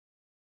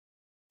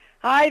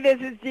Hi, this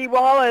is Dee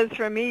Wallace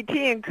from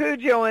E.T. and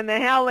Cujo and the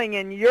Howling,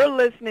 and you're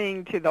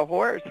listening to the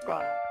Horror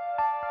Squad.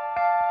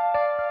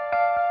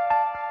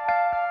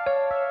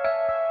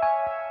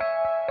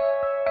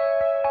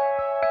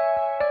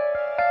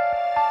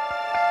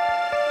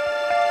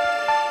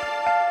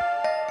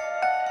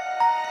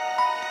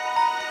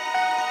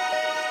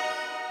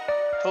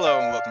 Hello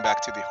and welcome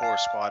back to the Horror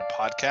Squad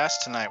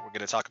podcast. Tonight we're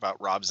going to talk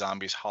about Rob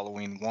Zombie's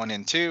Halloween 1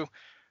 and 2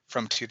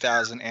 from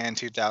 2000 and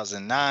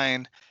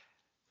 2009.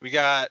 We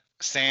got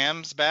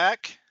Sam's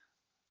back.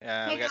 We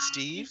got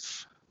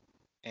Steve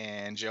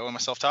and Joe and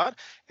myself, Todd.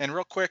 And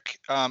real quick,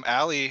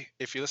 Allie,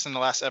 if you listened to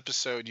the last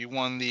episode, you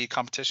won the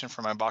competition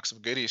for my box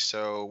of goodies.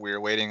 So we're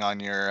waiting on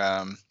your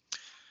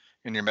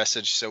in your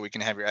message so we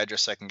can have your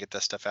address so I can get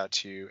that stuff out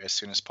to you as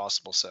soon as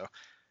possible. So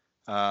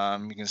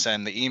you can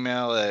send the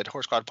email at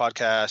Horror Squad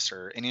Podcast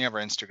or any of our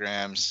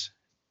Instagrams.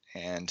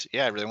 And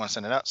yeah, I really want to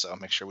send it out. So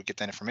make sure we get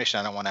that information.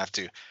 I don't want to have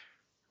to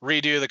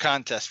redo the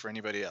contest for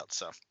anybody else.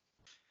 So,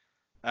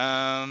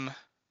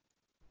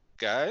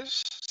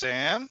 guys,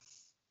 Sam,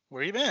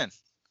 where you been?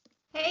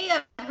 Hey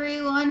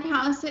everyone,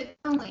 how's it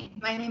going?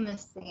 My name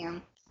is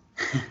Sam.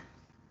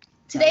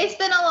 Today's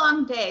been a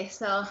long day,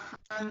 so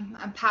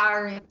I'm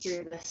powering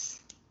through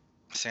this.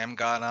 Sam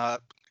got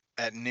up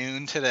at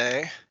noon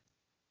today,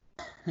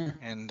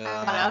 and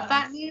Got up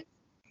at noon?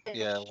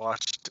 yeah,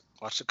 watched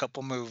a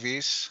couple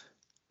movies.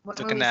 What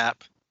Took movies? a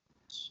nap.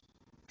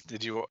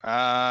 Did you?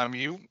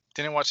 You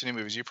didn't watch any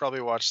movies. You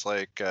probably watched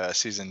like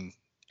season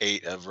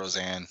 8 of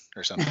Roseanne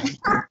or something.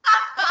 I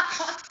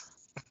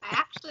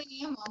actually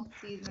am on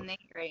season 8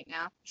 right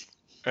now.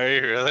 Are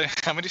you really?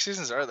 How many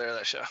seasons are there of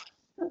that show?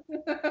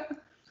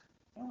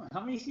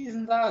 How many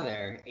seasons are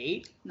there?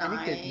 8? 9.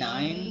 I think there's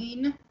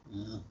 9.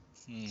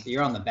 So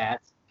you're on the bad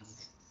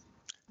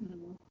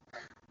seasons.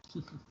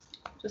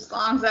 Just as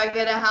long as I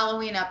get a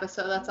Halloween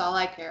episode, that's all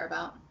I care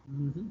about.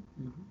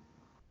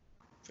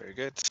 Very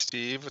good.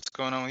 Steve, what's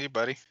going on with you,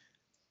 buddy?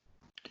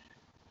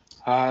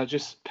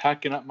 Just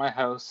packing up my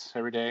house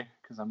every day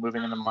because I'm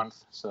moving in a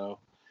month. So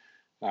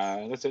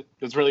that's it.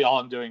 That's really all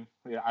I'm doing.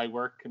 Yeah, I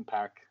work and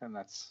pack, and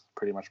that's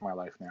pretty much my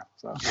life now.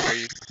 So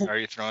Are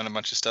you throwing a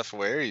bunch of stuff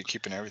away, or are you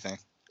keeping everything?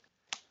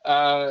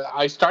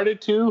 I started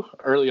to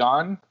early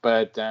on,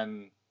 but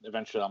then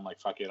eventually I'm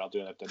like, fuck it, I'll do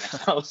it at the next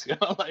house. You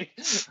know, like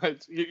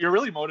you're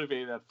really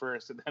motivated at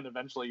first, and then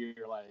eventually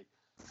you're like,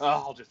 oh,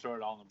 I'll just throw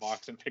it all in the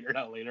box and figure it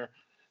out later.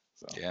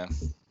 So Yeah.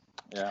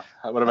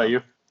 What about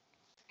you?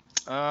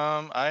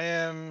 I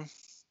am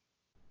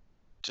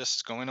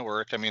just going to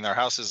work. I mean, our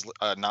house is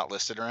not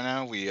listed right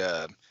now. We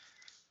had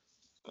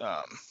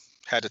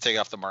to take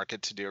off the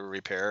market to do a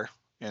repair,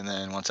 and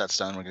then once that's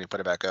done, we're going to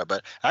put it back up.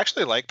 But I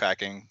actually like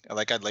packing. I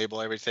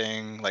label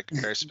everything like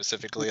very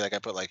specifically. Like I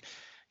put like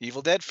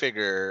Evil Dead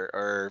figure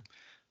or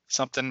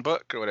something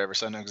book or whatever,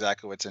 so I know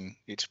exactly what's in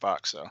each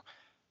box. So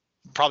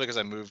probably because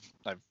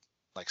I've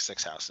like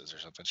 6 houses or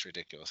something. It's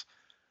ridiculous.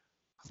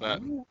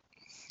 But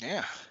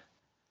yeah.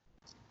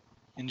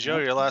 And Joe,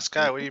 your last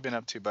guy, what have you been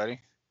up to,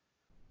 buddy?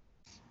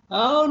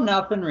 Oh,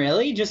 nothing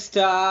really. Just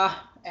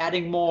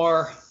adding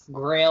more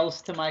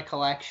grails to my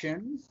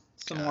collection.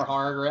 Some more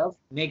horror grails.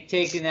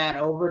 Taking that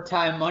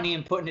overtime money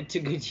and putting it to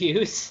good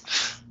use.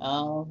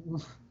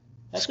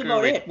 That's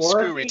about it.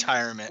 Screw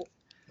retirement.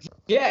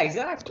 Yeah,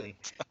 exactly.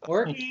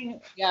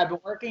 I've been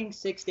working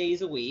 6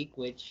 days a week,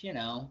 which,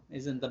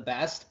 isn't the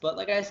best. But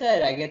like I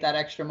said, I get that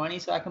extra money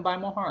so I can buy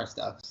more horror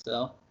stuff.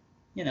 So,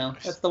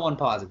 that's the one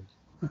positive.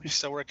 You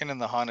still working in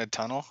the haunted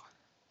tunnel?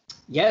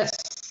 Yes,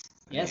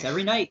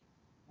 every night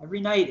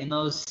in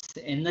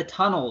the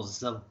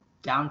tunnels of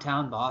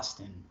downtown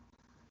Boston.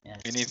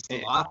 Yes,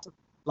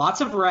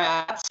 lots of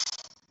rats,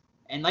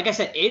 and like I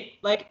said, it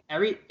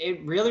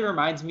really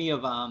reminds me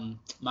of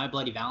My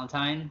Bloody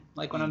Valentine,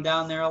 like when I'm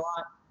down there a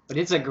lot. But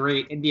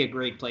it'd be a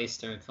great place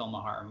to film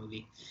a horror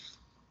movie.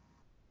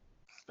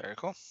 Very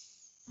cool.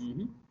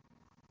 Mm-hmm.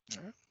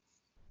 All right.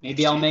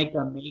 Maybe I'll make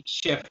a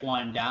makeshift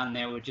one down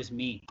there with just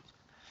me.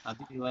 I'll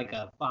do like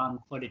a found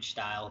footage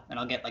style, and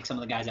I'll get like some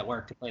of the guys at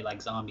work to play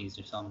like zombies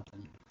or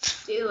something.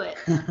 Do it.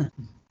 All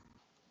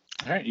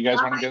right, you guys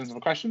want to get into the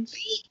questions?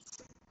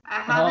 I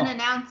have an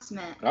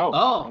announcement.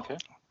 Oh, okay.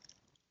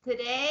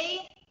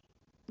 Today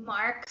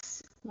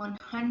marks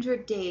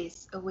 100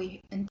 days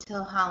away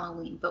until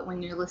Halloween, but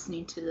when you're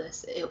listening to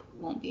this, it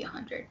won't be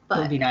 100. But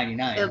it'll be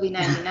 99. It'll be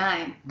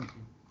 99.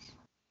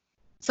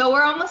 So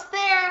we're almost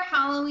there.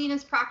 Halloween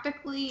is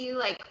practically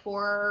like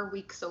 4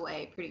 weeks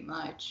away, pretty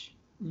much.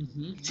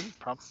 Mm-hmm.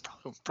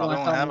 Probably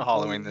won't have a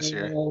Halloween this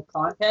year.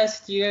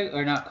 Contest,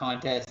 or not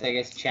contest? I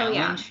guess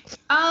challenge.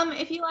 Oh,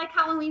 yeah. If you like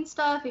Halloween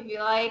stuff, if you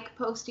like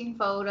posting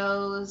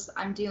photos,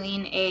 I'm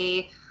doing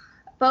a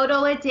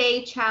photo a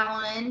day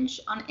challenge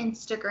on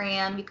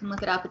Instagram. You can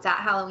look it up. It's at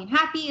Halloween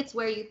Happy. It's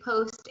where you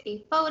post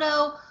a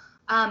photo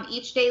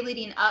each day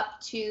leading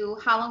up to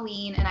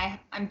Halloween, and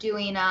I'm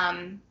doing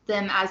them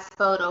as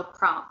photo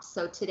prompts.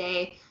 So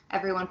today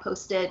everyone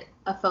posted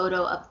a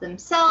photo of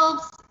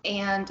themselves,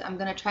 and I'm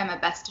going to try my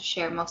best to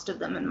share most of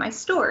them in my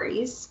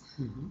stories.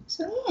 Mm-hmm.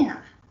 So, yeah.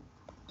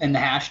 And the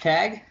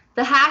hashtag?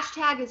 The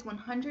hashtag is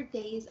 100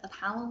 Days of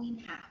Halloween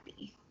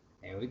Happy.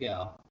 There we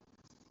go.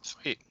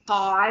 Sweet.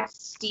 Todd,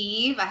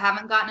 Steve, I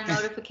haven't gotten a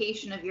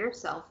notification of your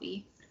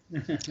selfie.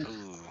 Ooh,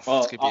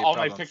 Well, this could be a all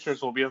my problem.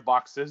 pictures will be of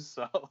boxes,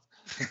 so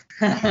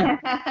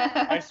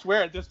I I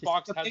swear this Just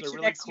box put a has a picture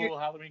really next to your- cool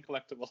Halloween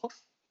collectible.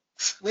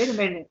 Wait a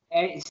minute.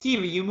 Hey,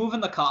 Steve, are you moving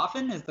the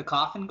coffin? Is the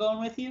coffin going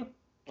with you?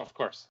 Of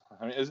course.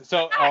 I mean,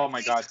 so, oh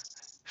my god.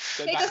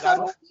 Take a That-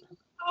 photo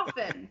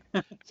coffin.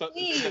 So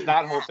Please.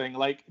 that whole thing,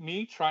 like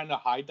me trying to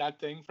hide that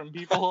thing from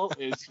people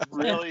is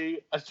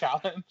really a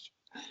challenge.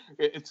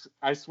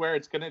 I swear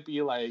it's gonna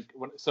be like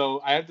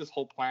so I have this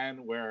whole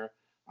plan where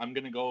I'm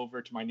gonna go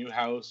over to my new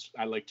house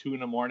at like 2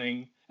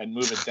 a.m. and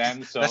move it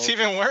then. So That's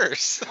even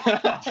worse.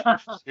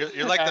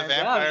 You're like the And,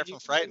 vampire from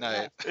Fright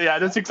Night. yeah,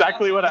 that's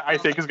exactly what I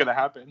think is gonna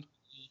happen.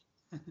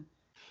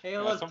 Hey,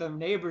 Yeah, look, the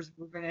neighbor's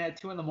moving in at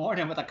 2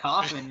 a.m. with a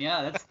coffin.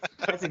 Yeah,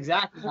 that's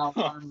exactly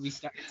how we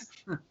start.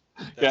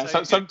 Yeah, That's how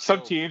you some get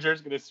killed.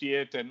 teenager's gonna see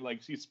it and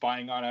like she's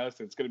spying on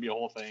us. It's gonna be a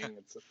whole thing.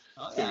 It's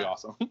gonna be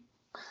awesome.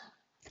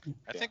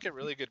 I think a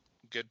really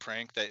good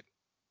prank that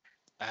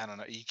I don't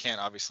know you can't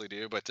obviously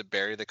do, but to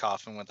bury the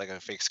coffin with like a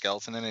fake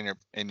skeleton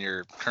in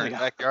your current Yeah,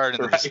 backyard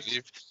and then right. just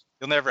leave.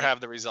 You'll never have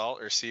the result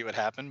or see what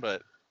happened,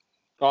 but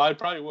Well, I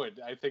probably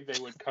would. I think they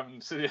would come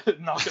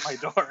knock at my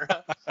door.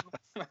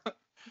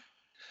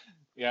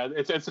 Yeah,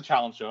 it's a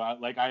challenge show.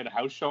 I had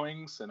house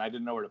showings and I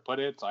didn't know where to put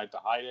it, so I had to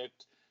hide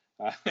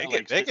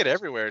it. they get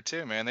everywhere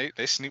too, man.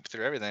 They snoop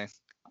through everything.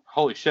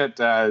 Holy shit!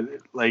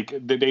 Like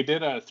they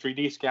did a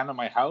 3D scan of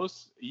my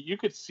house. You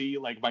could see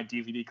like my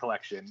DVD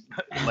collection,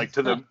 like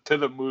to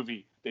the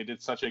movie. They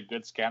did such a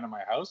good scan of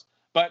my house,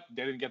 but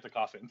they didn't get the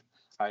coffin.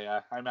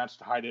 I managed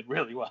to hide it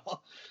really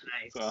well.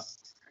 Nice. So,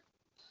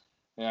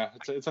 yeah,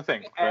 it's a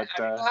thing. Are But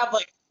you gonna have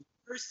like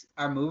movers?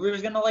 Are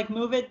movers gonna like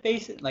move it?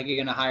 Basically, like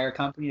you're gonna hire a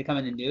company to come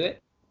in and do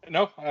it?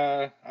 no,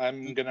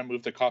 I'm gonna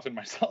move the coffin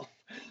myself.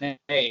 There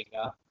you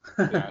go.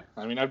 Yeah,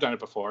 I mean I've done it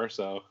before,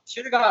 so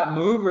Should have got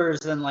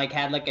movers and like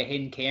had like a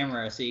hidden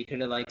camera so you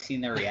could have like seen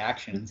their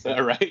reactions.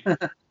 right.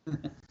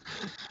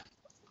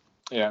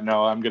 Yeah,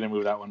 no, I'm gonna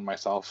move that one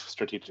myself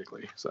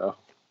strategically. So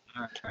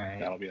All right,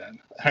 that'll be that.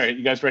 All right,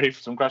 you guys ready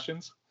for some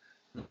questions?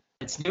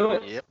 let's do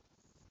it. Yep.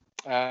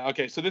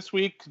 Okay, so this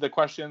week the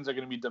questions are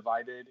going to be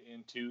divided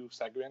into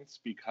segments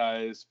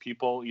because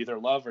people either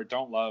love or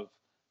don't love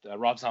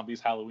Rob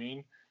Zombie's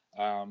Halloween.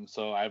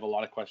 So I have a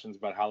lot of questions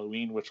about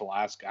Halloween, which I'll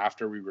ask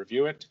after we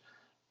review it.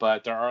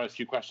 But there are a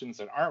few questions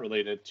that aren't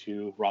related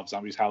to Rob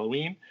Zombie's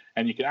Halloween,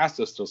 and you can ask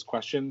us those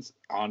questions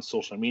on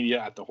social media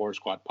at the Horror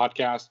Squad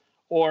Podcast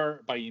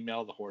or by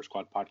email,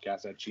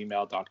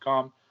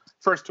 thehorrorsquadpodcast@gmail.com.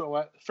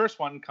 First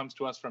one comes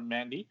to us from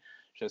Mandy.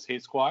 She says, "Hey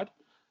Squad,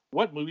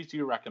 what movies do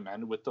you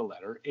recommend with the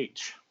letter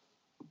H?"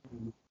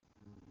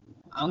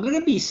 I'm gonna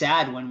be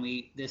sad when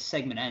this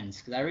segment ends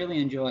because I really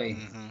enjoy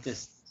Mhm.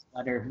 this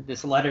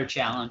letter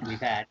challenge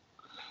we've had.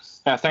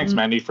 Yeah, thanks,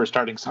 Mandy, for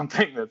starting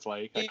something that's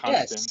like a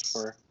Yes. constant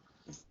for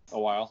a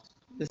while.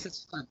 This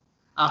is fun.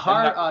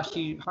 Hard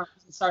doesn't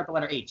start the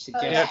letter H.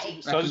 Oh, Yeah, yeah.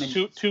 so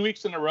it's two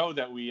weeks in a row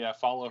that we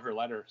follow her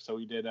letter. So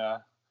we did,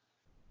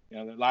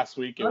 last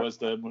week it was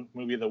the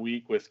movie of the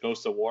week with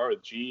Ghosts of War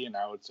with G, and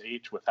now it's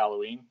H with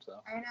Halloween.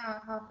 So I know,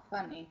 how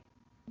funny.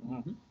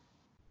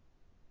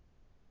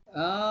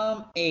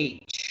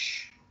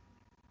 H.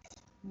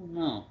 I don't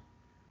know.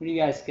 What do you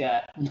guys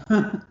got?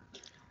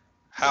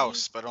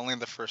 House, but only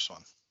the first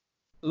one.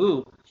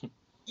 Ooh.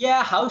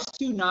 Yeah, House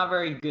 2, not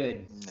very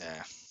good.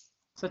 Yeah.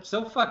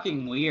 So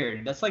fucking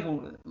weird. That's like,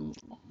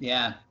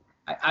 yeah.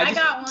 I just,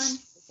 got one.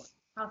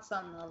 House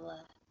on the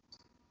left.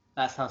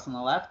 That's House on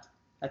the left?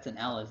 That's an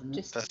L, isn't it?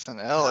 Just That's an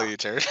L, you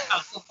turd.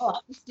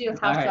 let's do House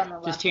All right, on the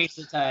left. just change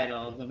the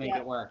title to make Yeah.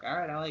 it work. All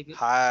right, I like it.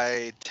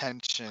 High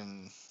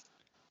tension.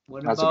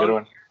 What that's about, a good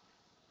one.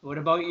 What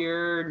about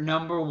your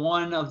number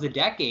one of the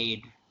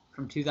decade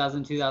from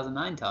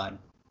 2000-2009, Todd?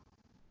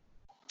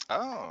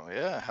 Oh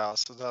yeah,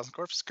 House of a Thousand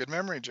Corpses. Good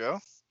memory, Joe.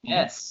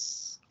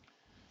 Yes.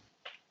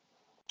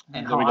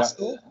 And Then we got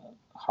Hostel?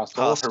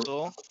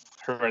 Hostel.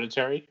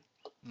 Hereditary.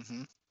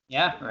 Mm-hmm.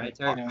 Yeah, right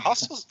there. Yeah.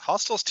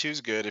 Hostel's 2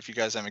 is good if you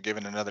guys haven't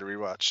given another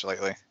rewatch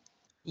lately.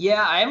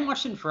 Yeah, I haven't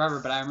watched it in forever,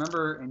 but I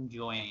remember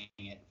enjoying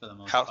it for the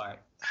most part.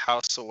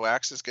 House of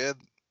Wax is good.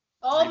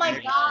 Oh my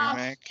Remake, gosh.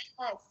 remake.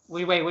 Yes.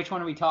 Wait, which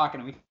one are we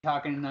talking? Are we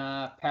talking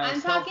Paris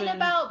I'm talking Hilton?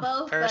 about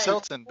both. Paris but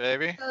Hilton,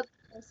 baby. the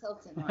Paris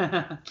Hilton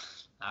one.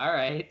 All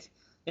right.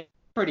 It's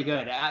pretty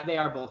good. They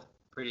are both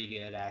pretty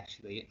good,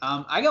 actually.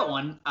 I got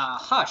one,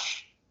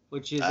 Hush,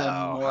 which is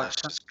a more Hush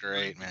is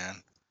great, man.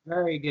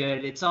 very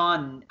good. It's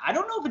on. I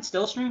don't know if it's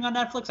still streaming on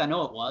Netflix. I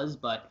know it was,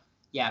 but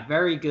yeah,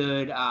 very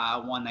good.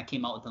 One that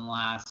came out within the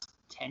last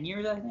 10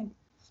 years, I think.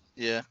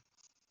 Yeah.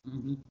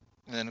 Mm-hmm.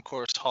 And then of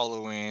course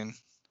Halloween.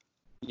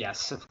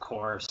 Yes, of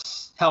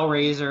course.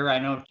 Hellraiser. I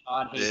know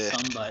Todd hates Yeah.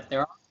 them, but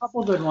there are a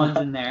couple good ones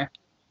in there.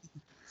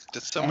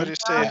 Did somebody And,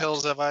 say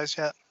Hills Have Eyes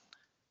yet?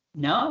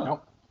 No.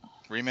 Nope.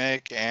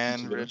 Remake That's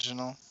and good.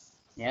 original.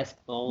 Yes,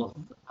 both.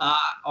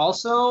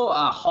 Also,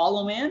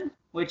 Hollow Man,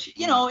 which,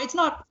 it's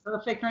not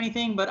perfect or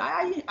anything, but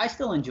I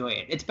still enjoy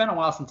it. It's been a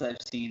while since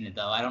I've seen it,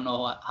 though. I don't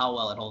know how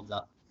well it holds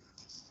up.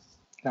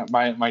 Yeah,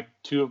 my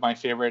two of my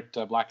favorite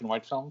black and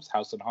white films,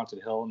 House on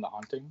Haunted Hill and The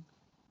Haunting.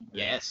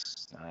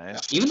 Yes.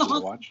 Nice. Even the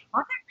Haunting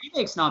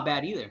remake's not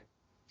bad either.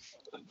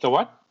 The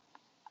what?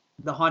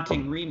 The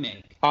Haunting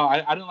remake. Oh, I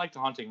didn't like The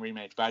Haunting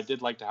remake, but I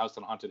did like the House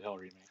on Haunted Hill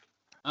remake.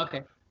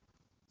 Okay.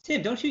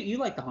 Tim, don't you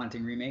like the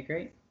Haunting remake,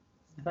 right?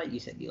 I thought you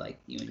said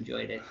you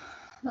enjoyed it.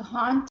 The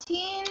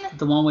Haunting?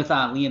 The one with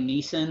Liam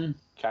Neeson.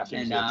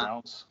 Catherine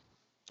Zeta-Jones.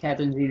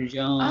 Catherine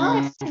Zeta-Jones.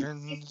 Oh,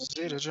 Catherine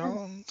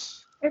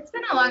Zeta-Jones. it's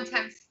been a long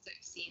time since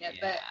I've seen it,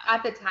 but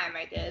at the time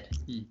I did.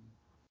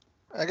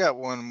 I got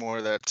one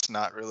more that's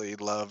not really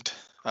loved,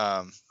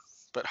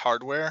 but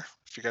Hardware.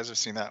 If you guys have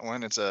seen that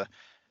one, it's a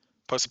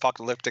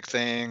post-apocalyptic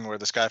thing where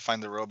this guy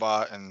finds the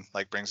robot and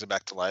like brings it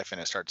back to life,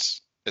 and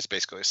it's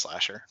basically a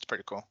slasher. It's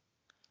pretty cool.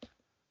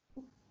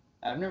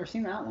 I've never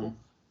seen that one.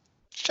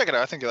 Check it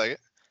out. I think you like it.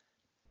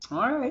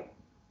 All right.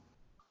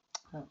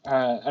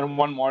 And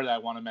one more that I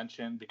want to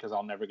mention because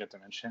I'll never get to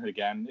mention it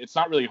again. It's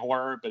not really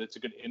horror, but it's a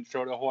good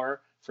intro to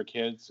horror for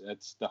kids.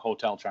 It's the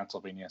Hotel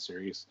Transylvania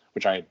series,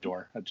 which I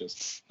adore. I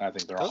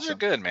think they're awesome. Those are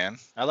good, man.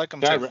 I like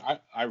them Yeah, too.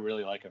 I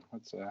really like them.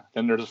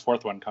 Then there's a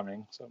fourth one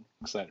coming, so I'm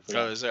excited for that.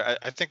 Oh, is there?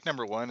 I think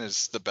number 1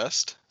 is the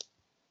best.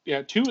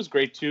 Yeah, 2 is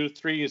great too.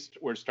 3 is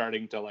we're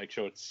starting to like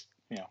show its,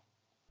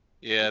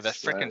 Yeah, that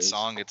freaking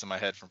song gets in my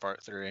head from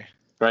part 3.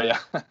 Right,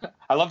 yeah.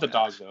 I love the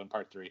dog though in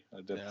part 3.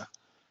 Yeah.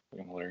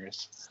 Fucking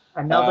hilarious.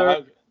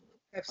 Another.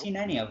 I've seen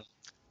any of them.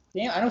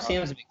 Yeah, I know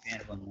Sam's a big fan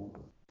of them.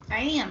 I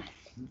am.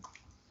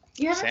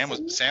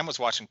 Sam was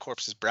watching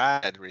Corpse's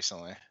Bride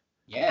recently.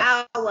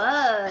 Yeah. I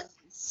was.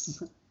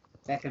 Is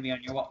that gonna be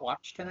on your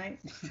watch tonight?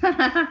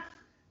 No.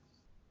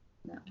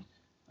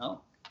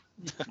 Oh.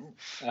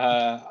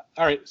 All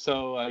right,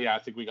 so I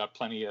think we got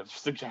plenty of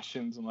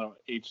suggestions and little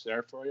H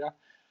there for you.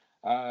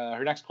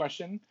 Her next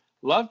question: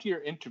 loved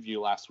your interview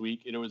last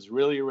week. It was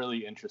really,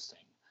 really interesting.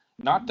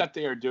 Not that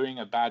they are doing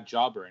a bad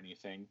job or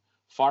anything,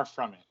 far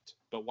from it.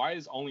 But why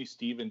is only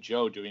Steve and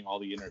Joe doing all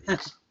the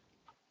interviews?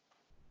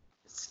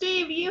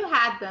 Steve, you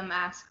had them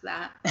ask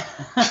that.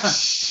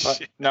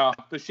 No,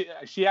 but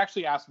she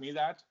actually asked me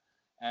that,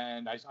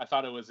 and I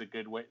thought it was a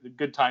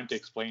good time to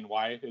explain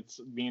why it's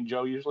me and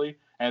Joe usually,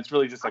 and it's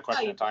really just a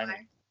question of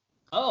timing.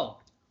 Oh.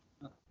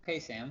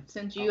 Okay, Sam.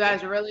 Since you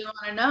guys really want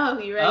to know,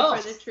 you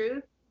ready for the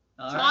truth?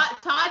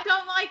 Todd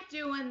don't like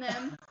doing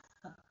them.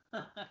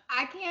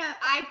 I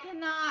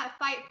cannot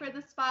fight for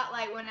the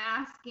spotlight when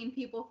asking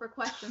people for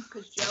questions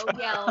because Joe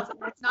yells and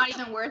it's not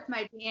even worth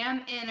my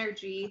damn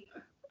energy.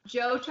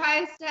 Joe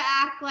tries to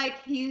act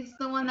like he's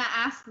the one that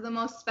asks the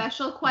most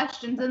special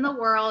questions in the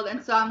world,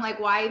 and so I'm like,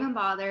 why even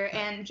bother?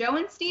 And Joe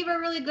and Steve are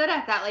really good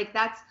at that. Like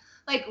that's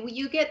like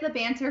you get the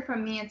banter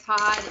from me and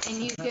Todd, and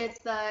you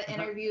get the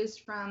interviews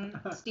from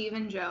Steve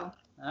and Joe.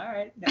 All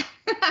right. No.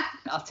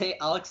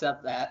 I'll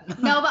accept that.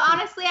 No, but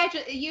honestly,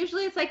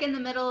 usually it's like in the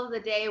middle of the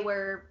day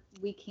where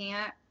we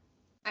can't.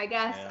 I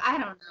guess I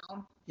don't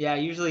know. Yeah,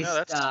 usually. No,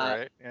 that's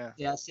right. Yeah.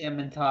 Yeah, Sam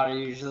and Todd are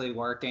usually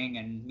working,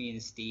 and me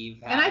and Steve.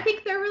 And I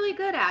think they're really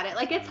good at it.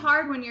 Like it's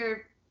hard when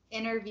you're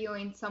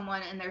interviewing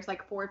someone and there's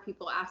like 4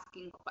 people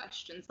asking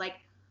questions. Like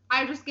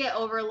I just get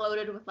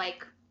overloaded with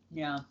like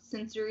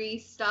sensory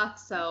stuff.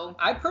 So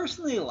I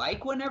personally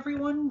like when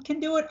everyone can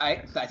do it.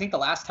 I think the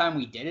last time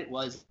we did it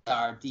was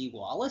our Dee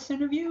Wallace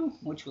interview,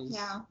 which was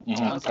I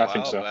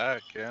think so.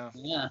 Back, yeah.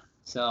 Yeah.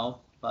 So,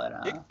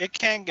 but it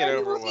can get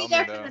overwhelming we'll be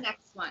there though. for the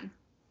next one.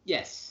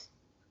 Yes,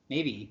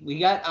 maybe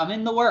I'm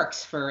in the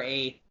works for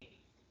a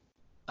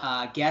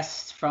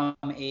guest from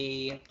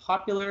a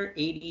popular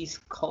 '80s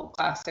cult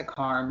classic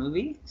horror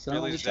movie. So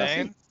Billy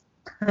Zane?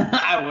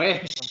 I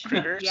wish.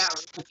 Yeah.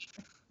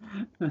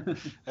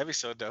 That'd be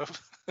so dope.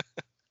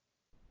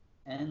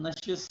 And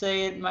let's just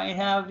say it might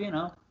have,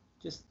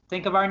 just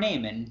think of our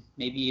name and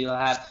maybe you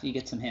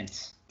get some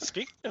hints.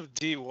 Speaking of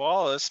Dee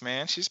Wallace,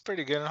 man, she's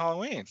pretty good in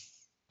Halloween.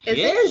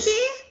 Is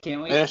she?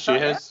 Can't wait. Yeah, she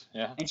is.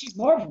 Yeah. And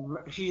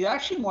she's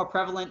actually more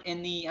prevalent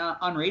in the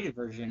unrated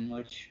version,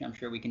 which I'm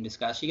sure we can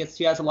discuss. She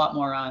has a lot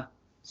more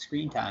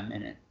screen time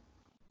in it.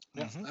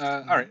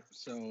 Mm-hmm. All right.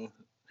 So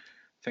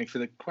thanks for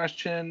the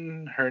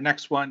question. Her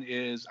next one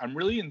is, I'm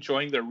really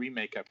enjoying the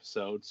remake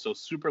episode, so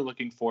super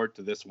looking forward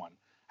to this one.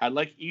 I'd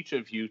like each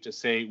of you to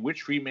say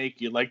which remake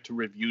you'd like to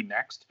review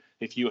next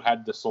if you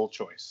had the sole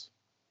choice.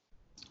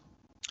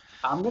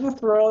 I'm going to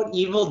throw out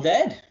Evil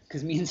Dead,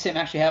 because me and Sam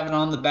actually have it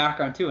on the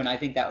background too, and I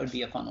think that would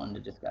be a fun one to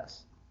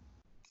discuss.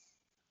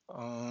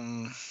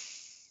 I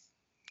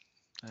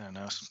don't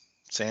know.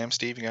 Sam,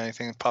 Steve, you got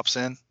anything that pops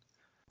in?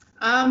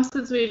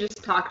 Since we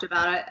just talked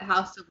about it,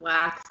 House of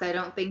Wax, I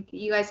don't think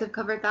you guys have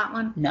covered that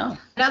one. No.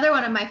 Another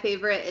one of my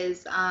favorite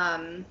is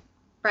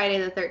Friday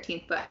the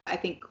 13th, but I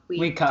think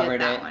we covered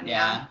did that it. one.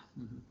 Yeah.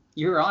 Mm-hmm.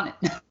 You were on it.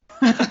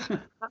 That's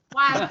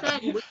why I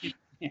said we.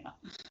 Yeah.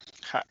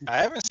 I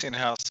haven't seen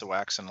House of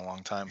Wax in a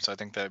long time, so I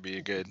think that'd be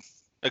a good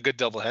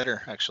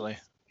doubleheader, actually.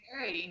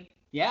 Very.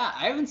 Yeah,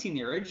 I haven't seen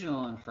the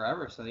original in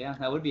forever, so yeah,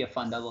 that would be a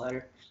fun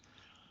doubleheader.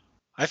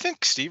 I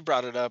think Steve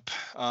brought it up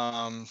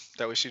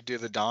that we should do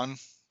the Dawn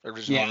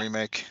original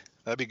remake.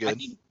 That'd be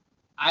good.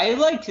 I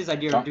liked his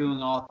idea of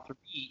doing all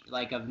three,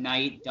 like of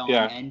Night, Dawn,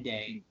 and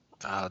Day.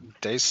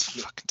 Day's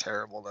fucking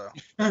terrible though.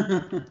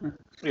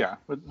 Yeah,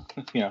 but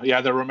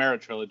the Romero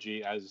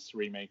trilogy as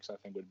remakes I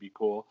think would be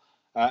cool.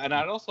 And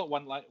I'd also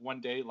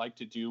one day like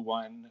to do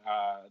one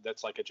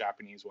that's like a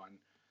Japanese one,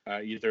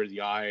 either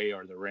The Eye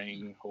or The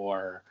Ring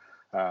or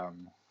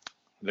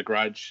The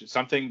Grudge,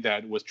 something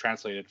that was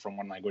translated from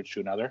one language to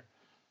another,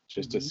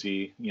 just to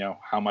see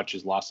how much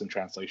is lost in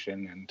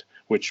translation and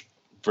which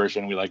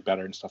version we like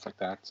better and stuff like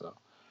that. So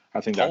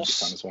I think that would be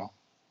fun as well.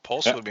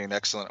 Pulse would be an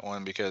excellent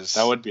one because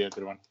that would be a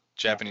good one.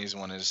 Japanese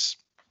one is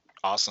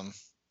awesome.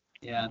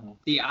 Yeah,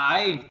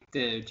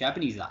 the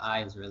Japanese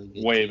Eye is really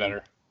good. Way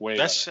better.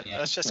 That's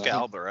Jessica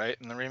Alba, right,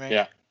 in the remake?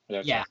 Yeah.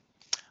 Yeah.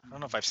 I don't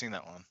know if I've seen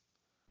that one.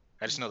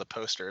 I just know the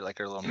poster, like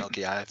her little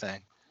milky eye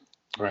thing.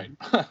 Right.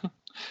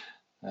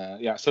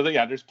 So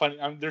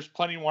there's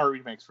plenty more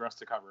remakes for us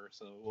to cover.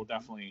 So we'll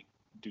definitely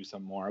do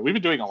some more. We've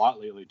been doing a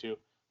lot lately too.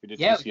 We did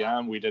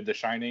TCM, we did The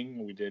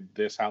Shining, we did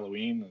this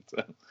Halloween.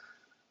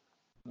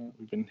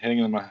 We've been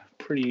hitting them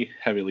pretty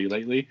heavily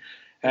lately.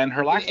 And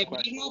her last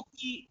question.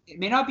 It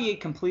may not be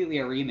completely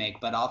a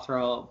remake, but I'll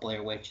throw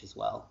Blair Witch as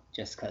well,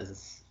 just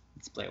because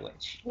it's Blair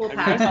Witch. You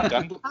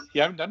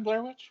haven't done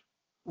Blair Witch?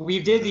 We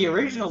did the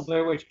original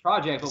Blair Witch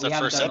project, but we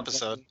haven't done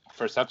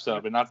first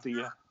episode, but not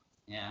the.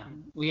 Yeah,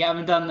 we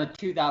haven't done the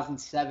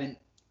 2007,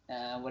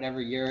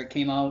 whatever year it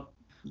came out,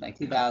 like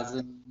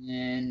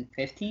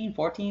 2015,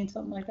 14,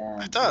 something like that.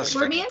 I thought it was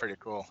pretty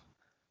cool.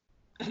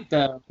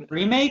 The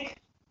remake?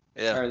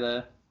 Yeah.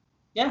 Or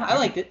I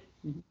liked it.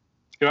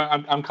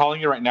 I'm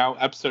calling you right now.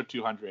 Episode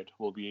 200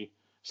 will be.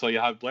 So you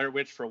have Blair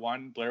Witch for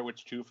 1, Blair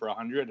Witch 2 for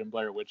 100, and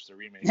Blair Witch the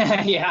remake.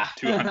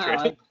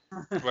 200.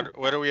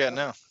 What are we at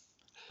now?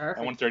 At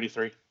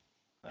 133.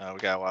 We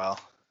got a while.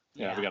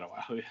 Yeah, we got a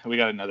while. We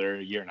got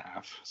another year and a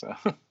half. So,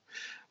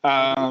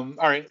 all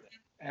right.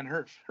 And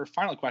her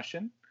final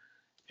question.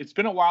 It's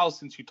been a while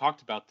since you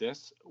talked about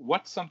this.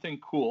 What's something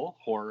cool,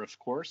 horror of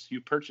course,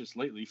 you purchased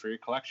lately for your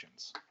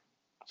collections?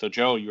 So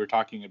Joe, you were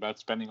talking about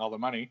spending all the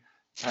money.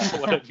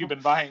 What have you been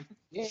buying?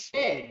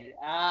 The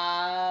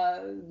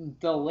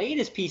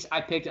latest piece I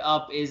picked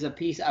up is a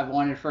piece I've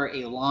wanted for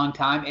a long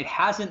time. It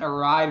hasn't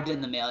arrived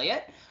in the mail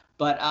yet,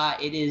 but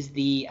it is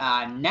the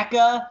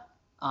NECA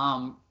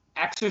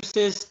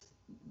Exorcist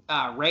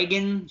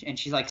Reagan, and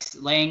she's like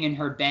laying in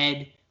her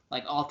bed,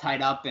 like all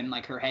tied up, and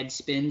like her head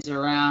spins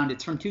around.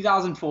 It's from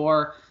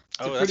 2004.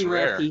 It's a pretty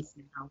rare piece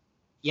now.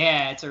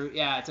 Yeah,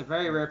 it's a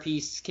very rare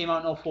piece. Came out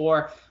in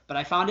 2004, but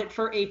I found it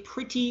for a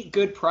pretty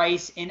good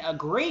price in a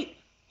great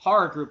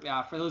horror group.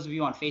 For those of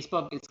you on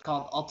Facebook, it's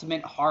called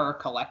Ultimate Horror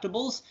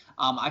Collectibles.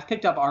 I've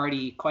picked up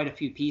already quite a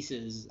few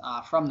pieces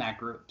from that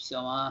group.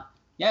 So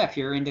if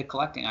you're into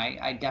collecting,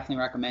 I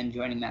definitely recommend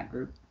joining that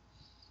group.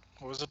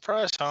 What was the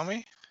price,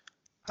 homie?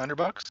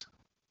 $100?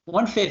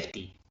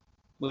 $150,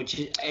 which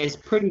is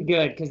pretty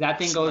good because that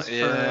thing goes for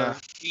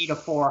 $300 to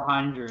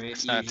 $400.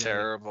 It's not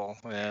terrible.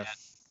 Yeah.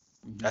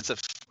 That's a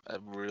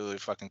really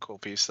fucking cool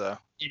piece, though.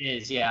 It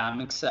is, yeah.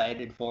 I'm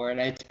excited for it.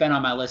 It's been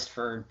on my list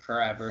for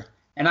forever.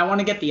 And I want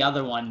to get the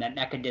other one that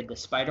NECA did, the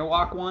Spider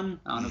Walk one.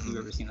 I don't know if you've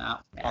ever seen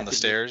that. On the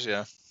stairs,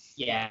 yeah.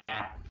 Yeah.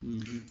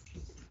 Mm-hmm.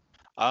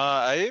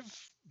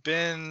 I've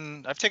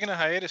taken a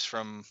hiatus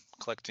from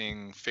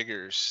collecting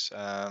figures.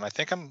 I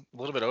think I'm a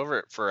little bit over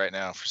it for right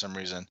now for some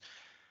reason.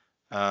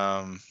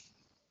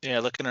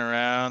 Looking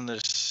around,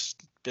 there's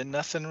been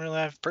nothing really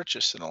I've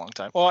purchased in a long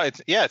time. Well, I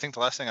think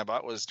the last thing I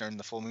bought was during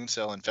the full moon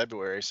sale in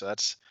February, so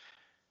that's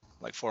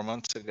like 4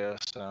 months ago.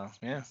 So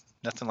yeah,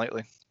 nothing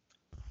lately.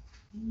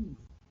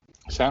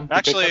 Sam,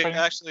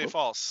 actually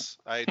false.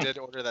 I did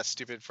order that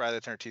stupid Friday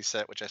the 13th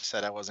set, which I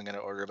said I wasn't going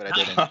to order, but I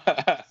didn't.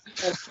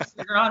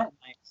 You're on it,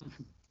 Mike.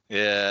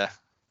 Yeah.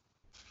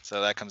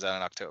 So that comes out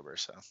in October.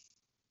 So.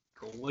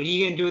 Cool. What are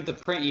you gonna do with the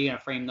print? You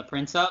gonna frame the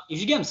prints up? You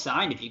should get them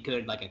signed if you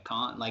could, like a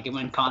con, like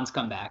when cons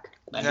come back.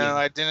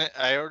 I didn't.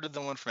 I ordered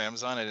the one from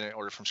Amazon. I didn't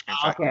order from Scream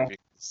Factory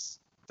because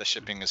the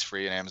shipping is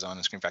free in Amazon,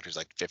 and Scream Factory is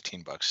like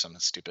 $15. Something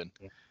stupid.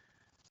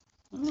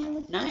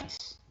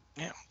 Nice.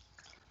 Yeah.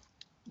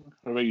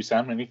 What about you,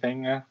 Sam?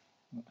 Anything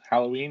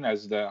Halloween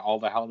as all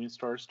the Halloween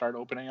stores start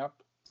opening up?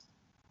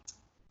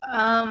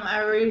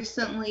 I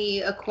recently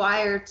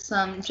acquired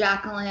some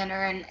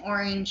jack-o'-lantern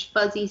orange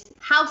fuzzy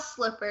house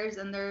slippers,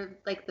 and they're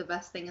like the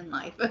best thing in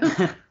life.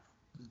 They're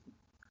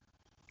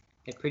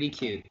pretty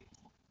cute.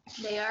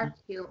 They are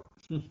cute.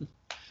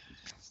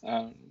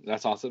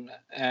 That's awesome.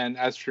 And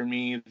as for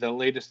me, the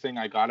latest thing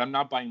I got, I'm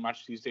not buying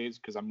much these days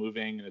because I'm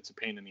moving and it's a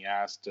pain in the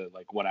ass to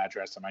like what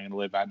address am I going to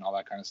live at and all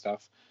that kind of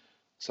stuff.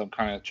 So I'm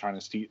kind of trying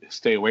to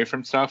stay away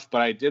from stuff.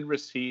 But I did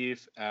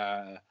receive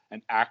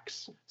an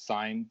axe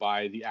signed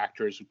by the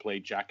actors who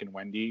played Jack and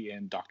Wendy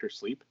in Dr.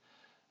 Sleep.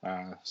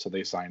 So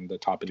they signed the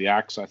top of the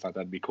axe. So I thought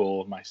that'd be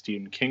cool in my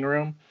Stephen King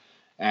room.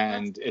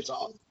 And it's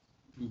all.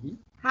 Mm-hmm.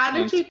 How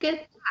did you get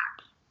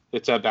that?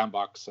 It's a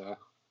Bandbox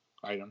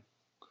item.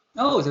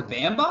 Oh, it's a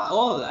Bandbox?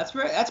 Oh,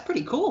 that's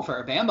pretty cool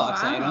for a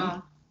Bandbox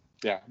item.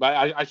 Yeah,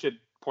 but I should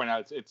point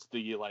out it's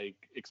the like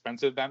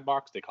expensive BAM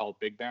box. They call it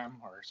Big BAM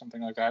or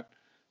something like that.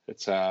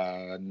 It's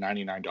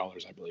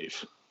 $99, I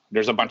believe.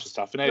 There's a bunch of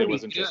stuff in it. It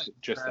wasn't just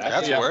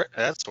that.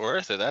 That's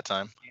worth it that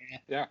time.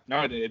 Yeah,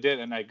 no, it did,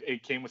 and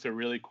it came with a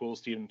really cool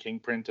Stephen King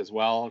print as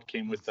well. It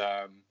came with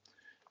a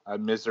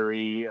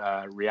Misery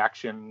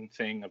reaction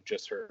thing of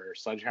just her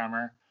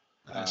sledgehammer,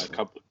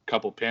 a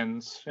couple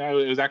pins. Yeah,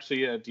 it was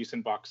actually a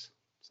decent box,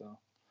 so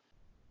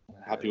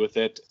happy with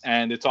it.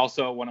 And it's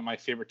also one of my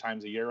favorite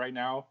times of year right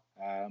now.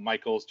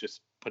 Michaels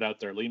just put out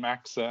their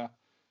Limax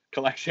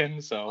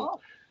collection, so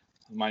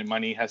my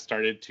money has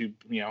started to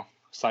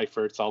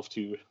cipher itself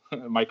to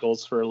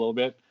Michaels for a little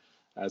bit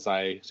as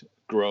I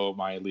grow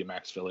my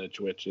Limax village,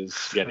 which is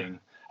getting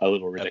a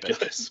little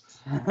ridiculous.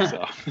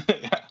 So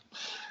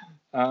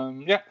all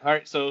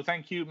right, so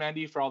thank you,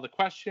 Mandy, for all the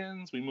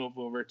questions. We move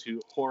over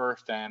to horror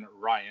fan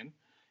Ryan.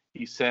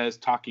 He says,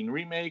 talking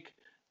remake,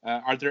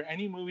 are there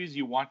any movies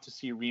you want to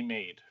see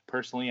remade?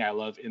 Personally, I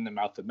love In the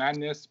Mouth of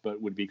Madness,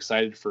 but would be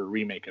excited for a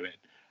remake of it.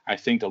 I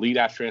think the lead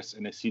actress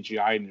and the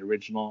CGI in the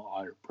original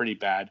are pretty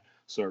bad,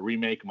 so a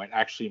remake might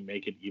actually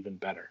make it even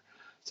better.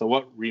 So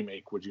what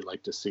remake would you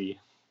like to see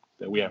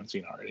that we haven't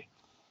seen already?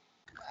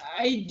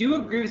 I do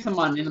agree with him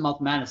on In the Mouth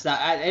of Madness.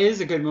 It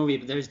is a good movie,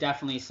 but there's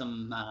definitely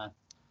some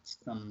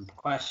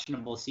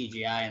questionable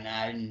CGI in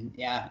that. And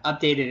yeah,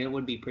 updated, it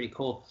would be pretty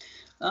cool.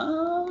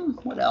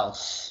 What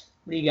else?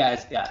 What do you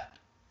guys got?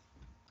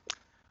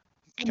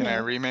 Can I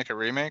remake a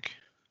remake?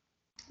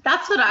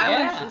 That's what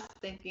I was just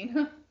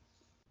thinking.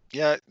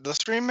 Yeah,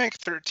 let's remake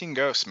 13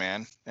 Ghosts,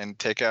 man, and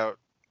take out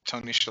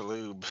Tony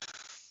Shalhoub.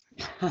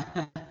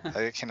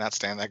 I cannot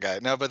stand that guy.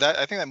 No, but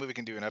I think that movie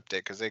can do an update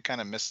because they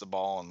kind of missed the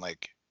ball on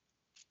like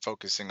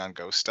focusing on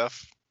ghost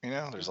stuff.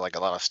 There's like a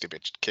lot of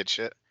stupid kid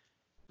shit.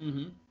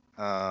 Mm-hmm.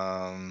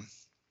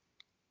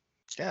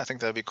 Yeah, I think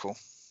that'd be cool.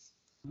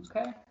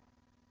 Okay.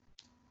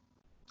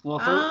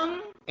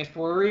 Well, if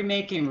we're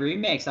remaking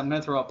remakes, I'm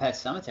gonna throw out Pet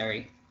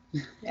Sematary.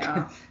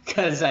 Yeah.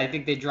 Because I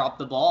think they dropped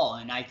the ball,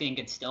 and I think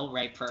it's still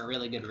ripe for a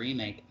really good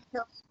remake.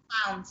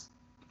 Clowns.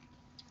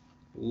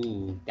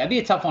 Ooh, that'd be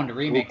a tough one to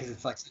remake because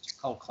it's like such a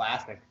cult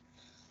classic.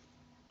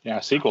 Yeah,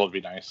 a sequel would be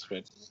nice,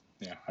 but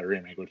yeah, a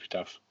remake would be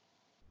tough.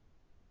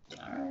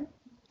 All right.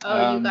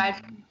 Oh, you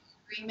guys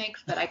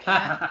remakes that I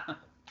can't.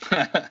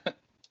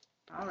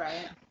 All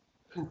right.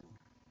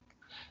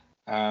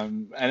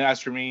 And as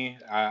for me,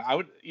 I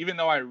would, even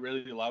though I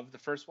really love the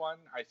first one,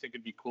 I think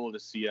it'd be cool to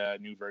see a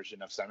new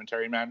version of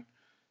Cemetery Man.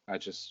 I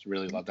just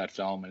really love that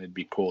film, and it'd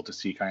be cool to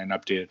see kind of an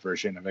updated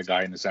version of a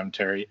guy in the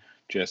cemetery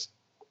just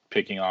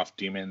picking off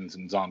demons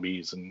and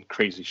zombies and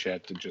crazy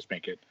shit to just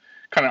make it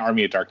kind of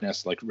Army of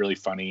Darkness, like really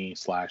funny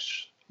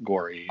 /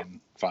 gory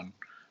and fun.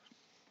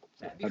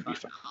 That'd be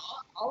fun.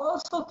 I'll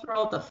also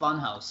throw out the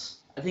Funhouse.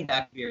 I think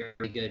that could be a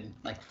really good,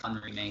 like,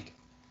 fun remake.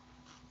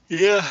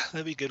 Yeah,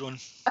 that'd be a good one.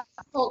 That's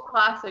a cult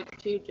classic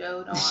too,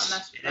 Joe. Don't want to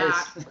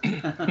mess with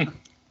that.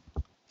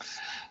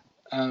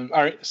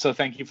 All right, so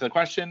thank you for the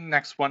question.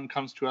 Next one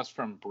comes to us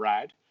from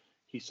Brad.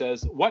 He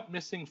says, what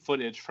missing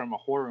footage from a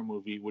horror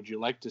movie would you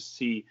like to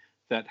see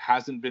that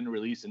hasn't been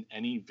released in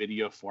any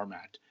video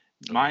format?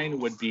 Mine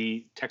would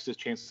be Texas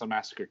Chainsaw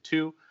Massacre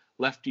 2,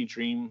 Lefty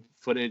Dream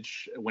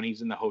footage when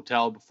he's in the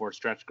hotel before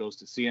Stretch goes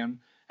to see him,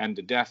 and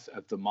the death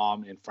of the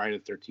mom in Friday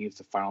the 13th,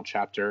 the final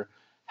chapter.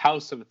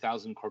 House of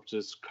 1,000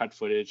 Corpses cut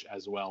footage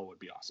as well would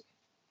be awesome.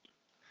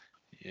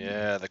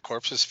 Yeah, the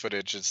corpses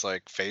footage is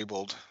like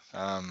fabled.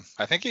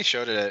 I think he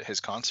showed it at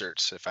his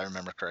concerts, if I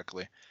remember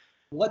correctly.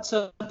 What's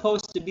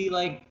supposed to be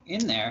like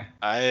in there?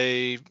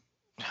 I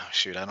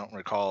don't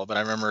recall, but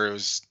I remember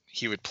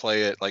he would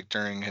play it like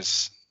during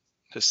his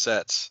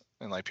sets,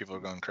 and like people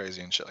were going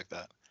crazy and shit like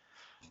that.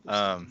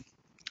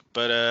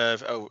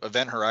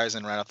 Event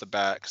Horizon right off the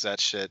bat, because that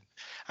shit.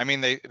 I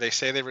mean, they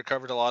say they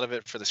recovered a lot of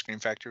it for the Scream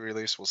Factory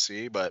release. We'll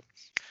see, but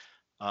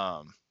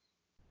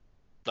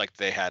like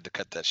they had to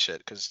cut that shit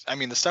because I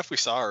mean the stuff we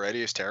saw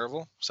already is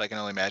terrible. So I can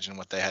only imagine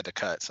what they had to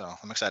cut. So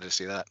I'm excited to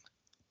see that.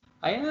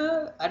 I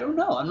don't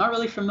know. I'm not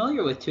really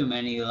familiar with too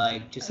many me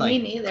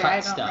neither. cut I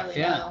don't stuff.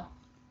 really know.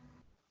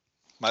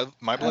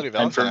 My Bloody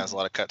Valentine has a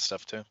lot of cut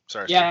stuff too.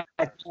 Sorry. Yeah,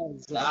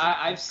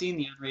 I've seen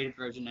the unrated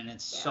version and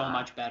it's so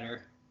much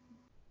better.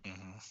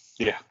 Mm-hmm.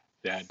 Yeah,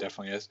 it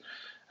definitely is.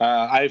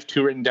 I have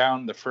two written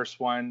down. The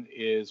first one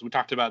is we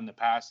talked about in the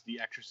past,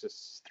 The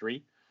Exorcist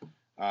 3.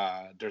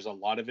 There's a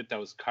lot of it that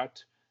was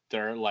cut.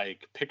 There are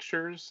like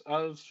pictures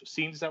of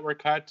scenes that were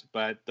cut,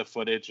 but the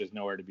footage is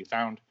nowhere to be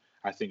found.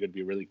 I think it'd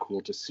be really cool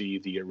to see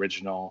the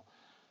original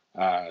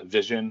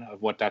vision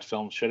of what that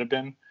film should have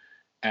been.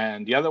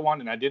 And the other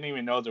one, and I didn't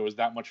even know there was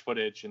that much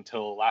footage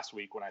until last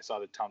week when I saw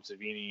the Tom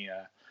Savini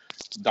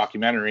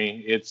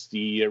documentary. It's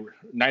the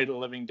Night of the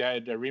Living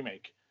Dead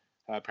remake.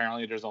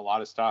 Apparently there's a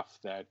lot of stuff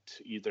that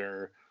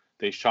either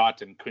they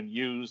shot and couldn't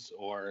use,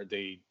 or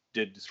they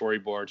did the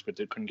storyboards but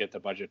they couldn't get the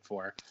budget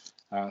for.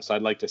 So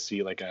I'd like to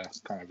see like a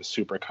kind of a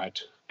super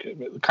cut,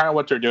 kind of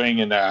what they're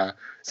doing and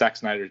Zack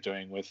Snyder's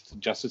doing with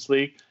Justice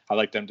League. I'd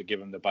like them to give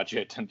him the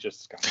budget and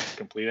just kind of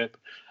complete it.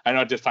 I know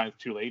at this time it's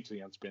too late.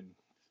 It's been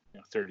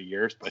 30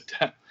 years, but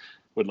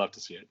would love to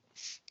see it.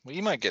 Well,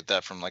 you might get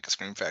that from like a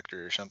Scream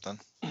Factory or something.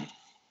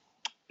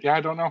 Yeah,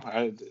 I don't know.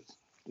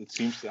 It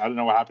seems I don't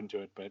know what happened to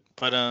it, but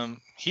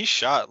he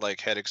shot like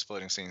head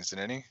exploding scenes,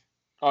 didn't he?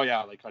 Oh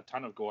yeah, like a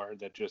ton of gore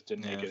that just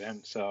didn't make it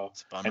in. So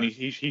and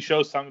he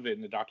shows some of it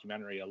in the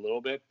documentary a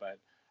little bit, but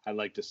I'd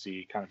like to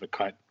see kind of a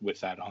cut with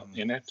that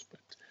in it. But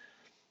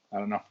I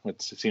don't know.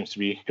 It seems to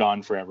be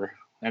gone forever.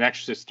 And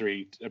Exorcist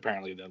 3,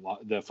 apparently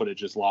the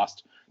footage is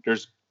lost.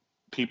 There's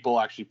people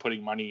actually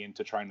putting money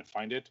into trying to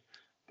find it,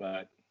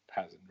 but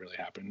hasn't really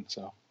happened.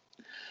 So.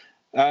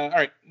 All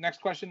right,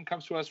 next question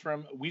comes to us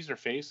from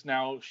Weezerface.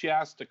 Now, she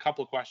asked a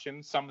couple of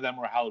questions. Some of them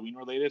were Halloween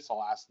related, so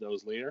I'll ask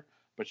those later.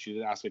 But she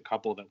did ask a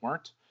couple that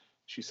weren't.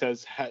 She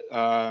says,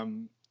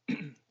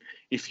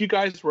 if you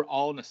guys were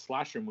all in a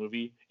slasher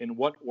movie, in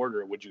what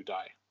order would you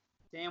die?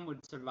 Sam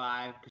would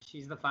survive because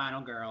she's the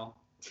final girl.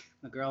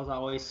 The girls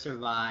always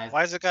survive.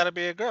 Why's it got to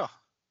be a girl?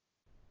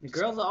 The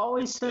girls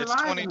always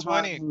survive. It's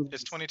 2020.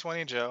 It's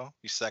 2020, Joe.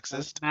 You sexist.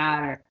 Doesn't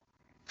matter.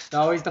 It's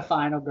always the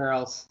final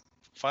girls.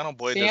 Final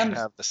boy doesn't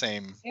have the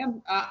same.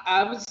 Sam,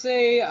 I would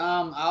say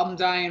I'm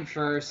dying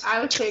first. I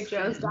would say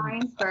Joe's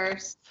dying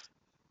first.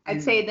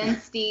 I'd say then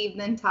Steve,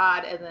 then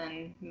Todd, and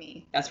then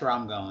me. That's where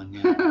I'm going.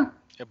 Yeah.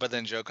 Yeah, but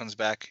then Joe comes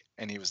back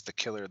and he was the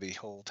killer the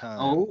whole time.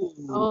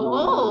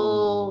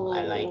 Oh.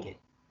 I like it.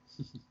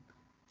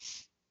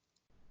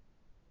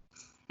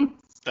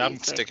 I'm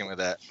sticking with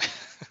that.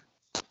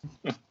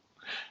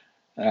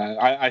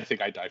 I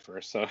think I die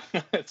first, so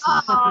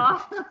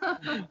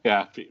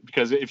yeah,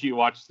 because if you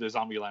watch the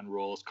Zombieland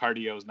rules,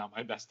 cardio is not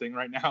my best thing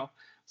right now,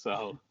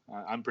 so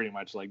I'm pretty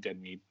much like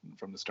dead meat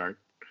from the start.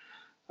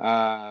 But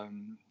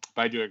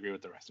I do agree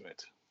with the rest of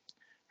it.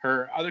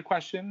 Her other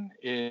question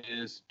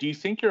is, do you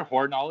think your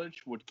horror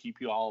knowledge would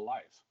keep you all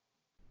alive?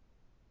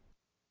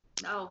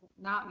 No,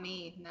 not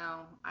me.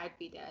 No, I'd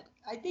be dead.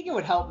 I think it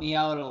would help me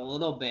out a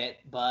little bit,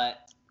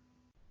 but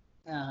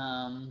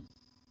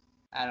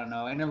I don't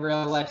know. In a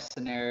real life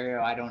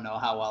scenario, I don't know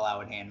how well I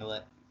would handle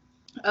it.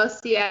 Oh,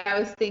 see, I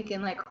was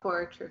thinking like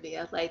horror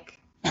trivia. Like,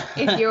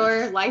 if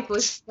your life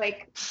was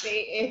like,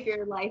 if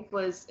your life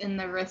was in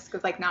the risk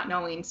of like not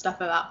knowing stuff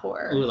about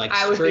horror. Ooh, like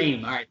I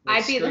Scream. All right.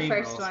 I'd be the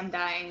first rolls. one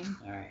dying.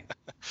 All right.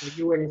 Well,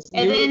 you would have.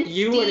 And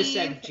You then would have Steve,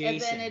 said Jason.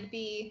 And then it'd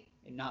be.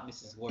 And not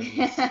Mrs.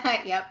 Voorhees.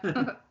 Yep.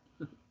 No,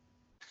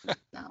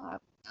 I don't know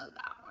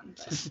that one.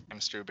 But... I'm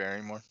Drew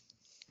Barrymore.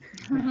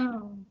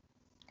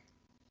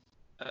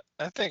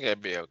 I think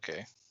I'd be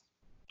okay.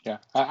 Yeah,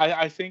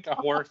 I think a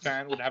horror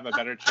fan would have a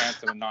better chance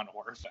than a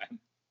non-horror fan.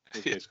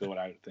 Is basically what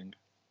I would think.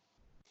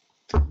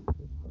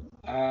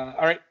 All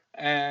right,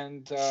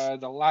 and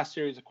the last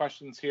series of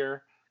questions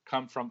here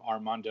come from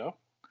Armando.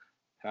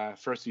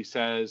 First, he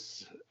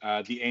says,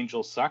 "The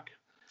Angels suck."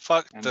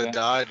 Fuck and the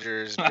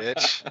Dodgers,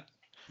 bitch.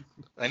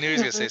 I knew he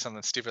was gonna say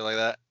something stupid like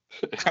that.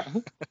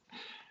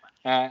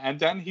 And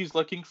then he's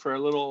looking for a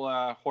little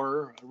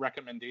horror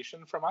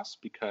recommendation from us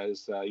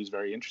because he's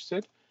very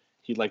interested.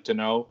 He'd like to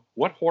know,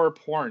 what horror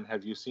porn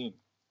have you seen?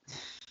 I've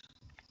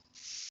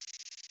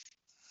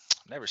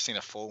never seen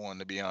a full one,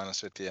 to be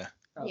honest with you.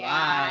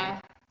 Yeah.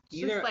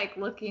 Just like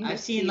looking. I've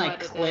seen like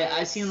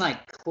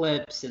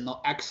clips, and the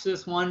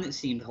Exorcist one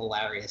seemed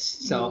hilarious.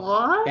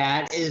 So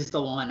that is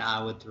the one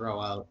I would throw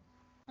out.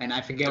 And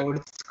I forget what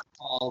it's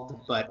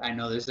called, but I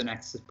know there's an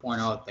Exorcist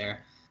porno out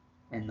there.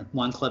 And the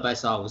one clip I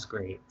saw was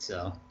great.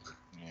 So.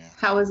 Yeah.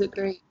 How was it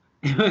great?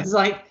 It was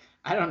like,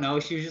 I don't know.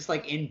 She was just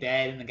like in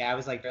bed, and the guy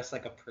was like dressed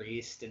like a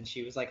priest, and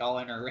she was like all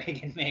in her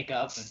rig and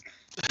makeup, and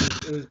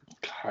it was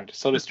God,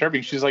 so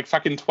disturbing. She's like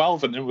fucking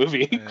 12 in the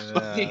movie.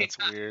 Yeah, that's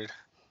weird.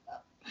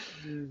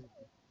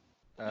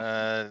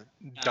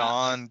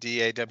 Dawn,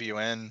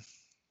 D-A-W-N.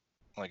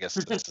 Well, I guess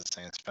that's the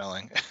same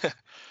spelling.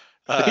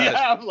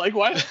 Yeah, I'm like,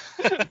 what?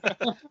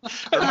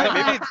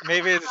 Or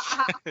maybe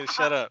it's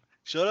shut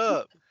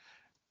up.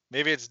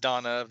 Maybe it's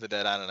Dawn of the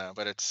Dead. I don't know,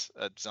 but it's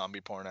a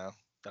zombie porno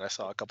that I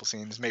saw a couple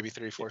scenes, maybe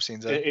 3-4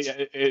 scenes of.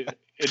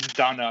 It's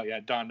Donna.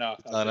 Yeah, Donna.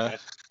 Donna.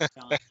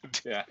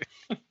 Yeah.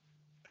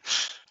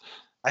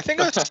 I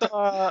think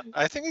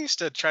I used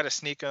to try to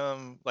sneak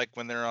them like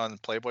when they're on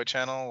Playboy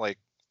Channel, like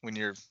when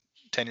you're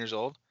 10 years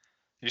old.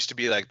 It used to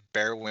be like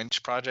Bear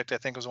Winch Project, I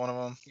think was one of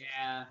them.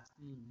 Yeah.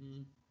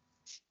 Mm-hmm.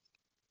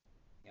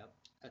 Yep.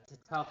 That's a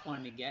tough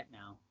one to get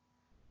now.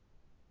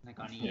 Like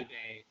on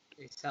eBay.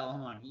 They sell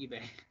them on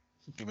eBay.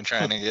 You've been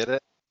trying to get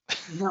it?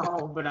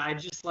 No, but I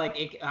just like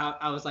it,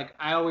 I was like,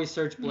 I always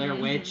search Blair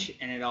Witch,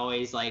 and it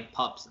always like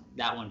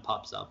that one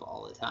pops up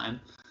all the time.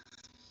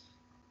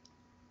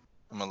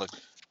 I'm gonna look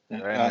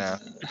right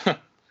now.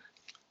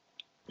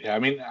 Yeah, I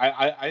mean,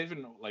 I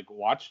haven't like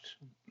watched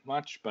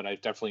much, but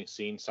I've definitely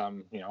seen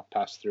some,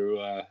 pass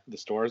through the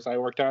stores I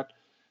worked at.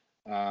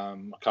 A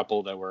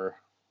couple that were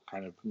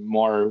kind of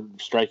more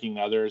striking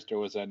than others. There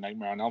was a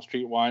Nightmare on Elm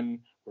Street one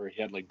where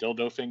he had like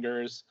dildo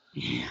fingers.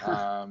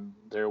 Yeah.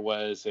 There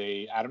was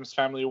a Addams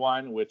Family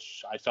one,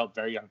 which I felt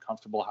very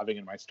uncomfortable having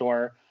in my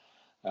store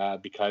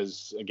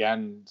because,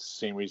 again,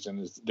 same reason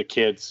as the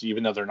kids,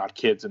 even though they're not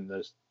kids in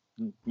this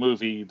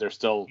movie, they're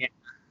still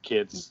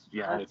kids.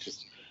 Yeah, it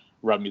just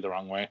rubbed me the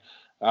wrong way.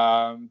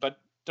 But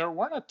there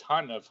weren't a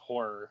ton of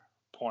horror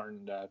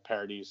porn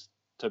parodies,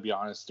 to be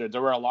honest.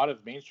 There were a lot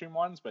of mainstream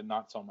ones, but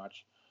not so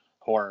much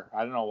horror.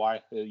 I don't know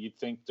why. You'd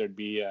think there'd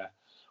be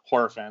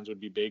horror fans would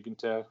be big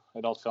into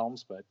adult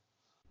films, but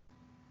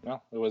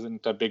no, it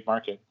wasn't a big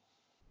market.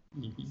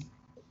 Mm-hmm.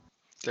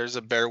 There's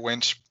a Bear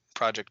Winch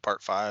Project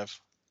Part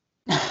 5.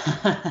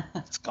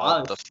 It's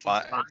called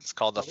it's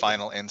called The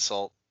Final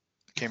Insult.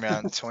 It came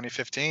out in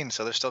 2015,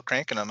 so they're still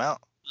cranking them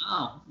out.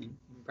 Wow,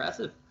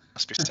 impressive.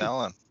 Must be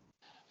selling.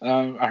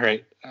 All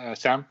right,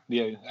 Sam,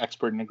 the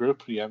expert in the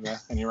group, do you have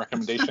any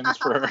recommendations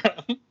for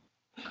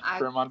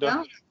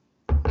Armando?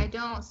 I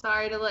don't.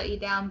 Sorry to let you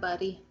down,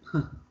 buddy.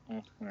 All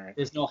right.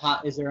 There's no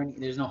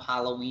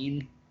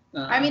Halloween.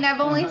 I mean,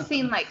 I've only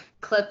seen like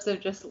clips of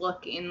just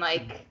looking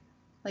like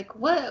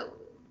what.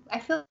 I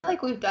feel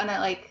like we've done it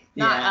like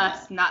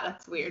not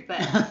that's weird,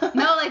 but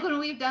no, like when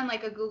we've done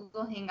like a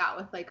Google Hangout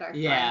with like our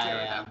friends or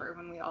whatever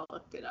when we all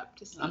looked it up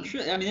to see. I'm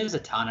sure. I mean, there's a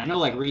ton. I know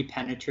like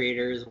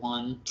Repenetrators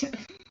one,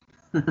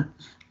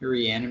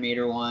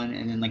 Reanimator one,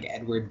 and then like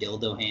Edward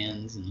Dildo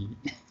Hands, and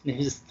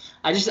there's.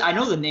 I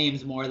know the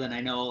names more than I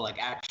know like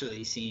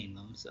actually seeing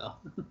them. So.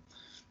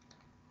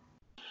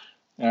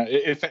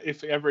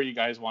 If ever you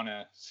guys want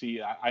to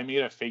see, I made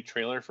a fake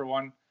trailer for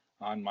one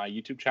on my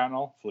YouTube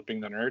channel, Flipping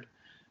the Nerd,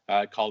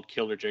 called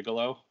Killer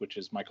Gigolo, which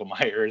is Michael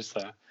Myers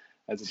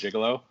as a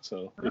gigolo.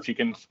 So if you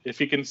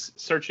can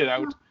search it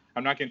out,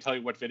 I'm not going to tell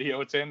you what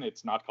video it's in.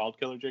 It's not called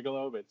Killer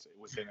Gigolo, but it's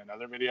within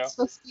another video. It's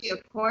supposed to be a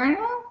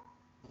porno?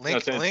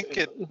 Link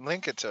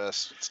it to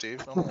us,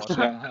 Steve.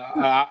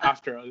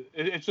 After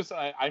it's just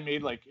I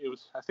made like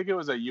I think it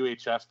was a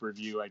UHF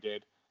review I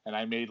did, and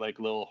I made like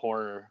little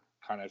horror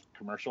kind of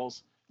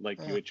commercials like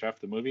UHF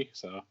the movie.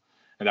 So,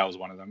 and that was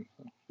one of them.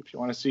 If you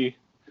want to see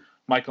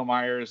Michael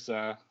Myers,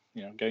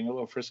 getting a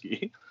little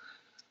frisky,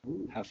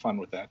 have fun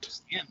with that.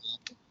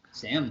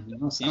 Sam,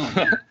 Sam's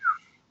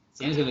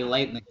gonna be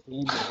lighting the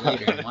candles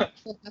later.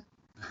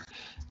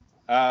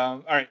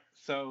 All right.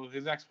 So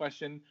his next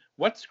question: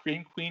 what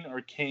Scream Queen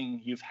or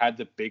King you've had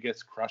the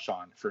biggest crush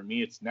on? For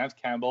me, it's Neve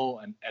Campbell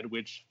and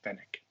Edwidge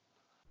Fenwick.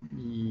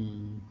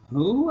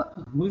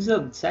 Who's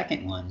the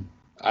second one?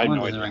 I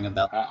know it. Ring a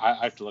bell. I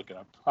have to look it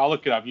up. I'll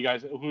look it up. You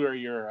guys, who are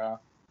your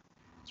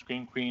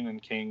Scream Queen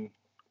and King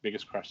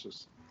biggest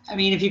crushes? I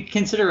mean, if you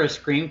consider her a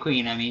Scream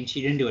Queen, I mean,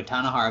 she didn't do a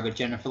ton of horror, but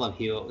Jennifer Love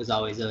Hewitt was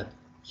always a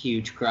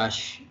huge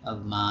crush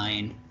of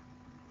mine.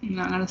 I'm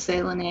not gonna say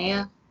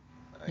Linnea.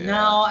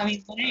 No, I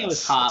mean, Linnea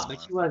was hot,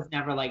 but she was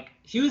never like,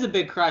 she was a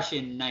big crush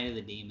in Night of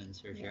the Demons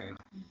for sure.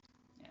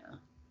 Yeah.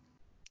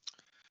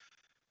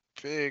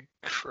 Big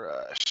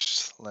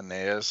crush.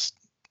 Linnea's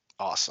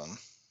awesome.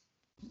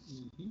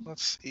 Mm-hmm.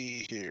 Let's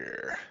see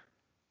here.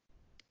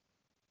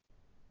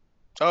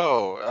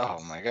 Oh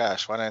my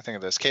gosh, why didn't I think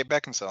of this? Kate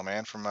Beckinsale,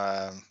 man, from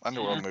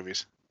Underworld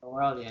movies.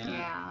 Underworld,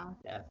 yeah.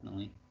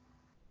 Definitely.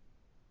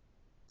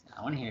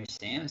 I want to hear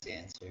Sam's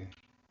answer.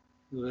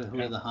 Who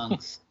are the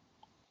hunks?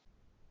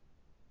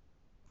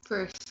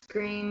 For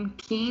Scream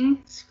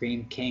King?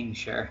 Scream King,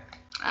 sure.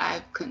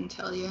 I couldn't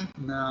tell you.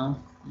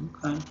 No.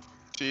 Okay.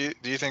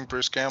 Do you think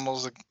Bruce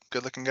Campbell's a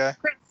good-looking guy?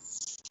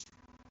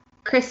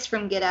 Chris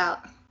from Get Out.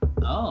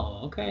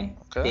 Oh, okay.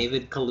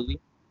 David Kaluuya.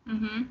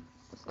 Mm-hmm.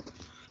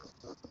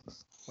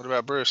 What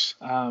about Bruce?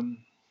 Nah,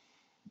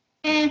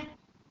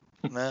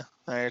 not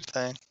your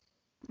thing.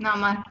 Not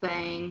my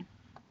thing.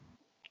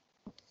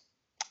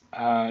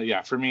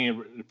 Yeah, for me,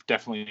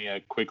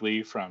 definitely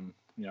Quigley from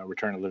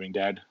Return of the Living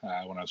Dead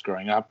when I was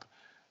growing up.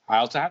 I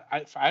also had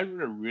a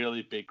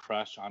really big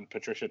crush on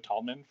Patricia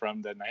Tallman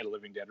from the Night of the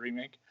Living Dead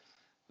remake.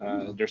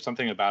 There's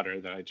something about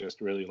her that I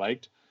just really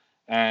liked.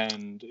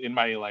 And in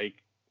my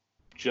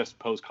just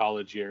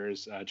post-college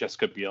years,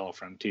 Jessica Biel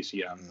from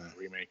TCM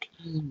remake.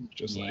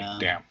 Just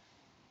damn.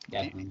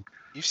 Definitely.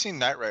 You've seen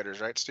Night Riders,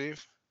 right,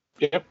 Steve?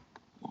 Yep.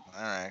 All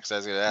right, because I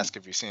was going to ask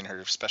if you've seen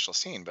her special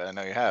scene, but I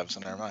know you have,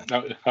 so never mind.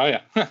 Oh yeah.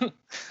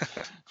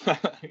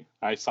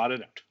 I sought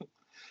it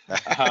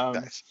out.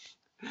 Nice.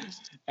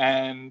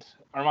 And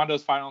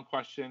Armando's final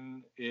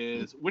question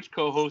is: which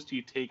co-host do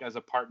you take as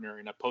a partner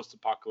in a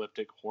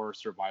post-apocalyptic horror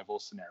survival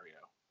scenario?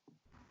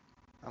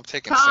 I'm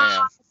taking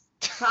Sam.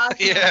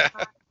 Yeah.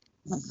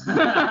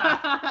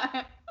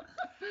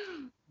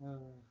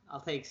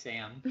 I'll take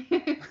Sam.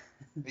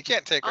 You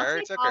can't take her. I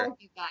already took her. All of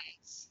you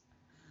guys.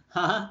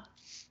 Huh?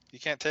 You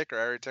can't take her.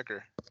 I already took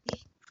her.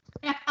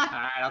 All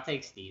right, I'll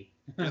take Steve.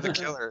 You're the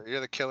killer. You're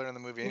the killer in the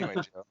movie anyway,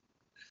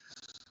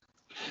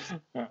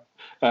 Joe.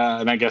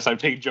 And I guess I'm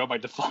taking Joe by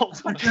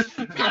default. I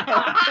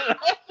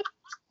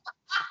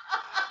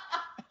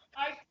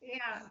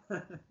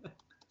can't.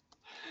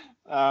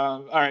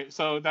 All right,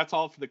 so that's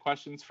all for the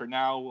questions for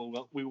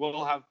now. We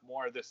will have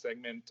more of this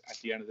segment at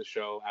the end of the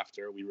show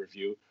after we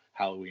review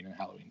Halloween and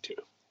Halloween 2.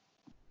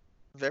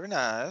 Very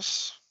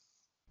nice.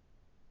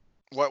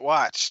 What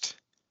watched?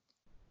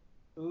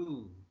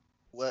 Ooh.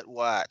 What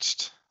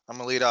watched? I'm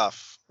going to lead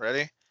off.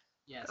 Ready?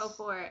 Yes. Go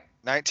for it.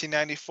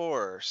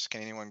 1994.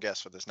 Can anyone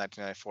guess what this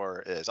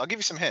 1994 is? I'll give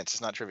you some hints.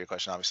 It's not a trivia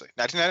question, obviously.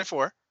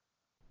 1994.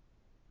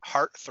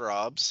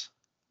 Heartthrobs.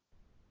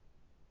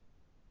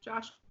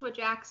 Joshua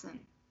Jackson.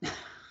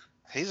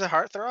 He's a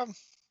heartthrob?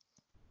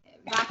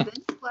 Back then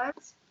he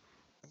was.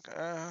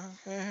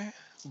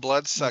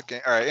 Blood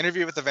sucking. All right,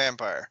 Interview with the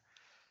Vampire.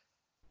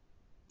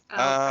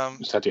 Oh.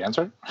 Is that the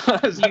answer?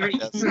 That's the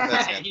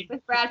answer.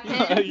 With Brad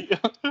Pitt.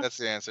 That's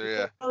the answer,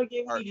 yeah.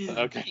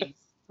 Okay.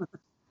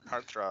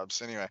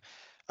 Heartthrobs. Anyway,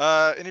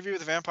 Interview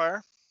with the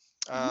Vampire.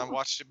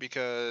 Watched it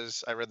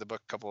because I read the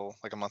book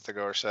a month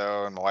ago or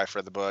so, and my wife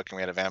read the book, and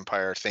we had a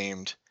vampire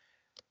themed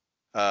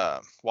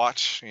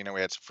watch. You know,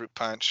 we had some fruit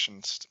punch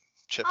and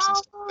chips and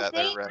stuff like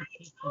that I read.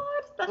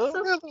 That's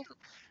so cute.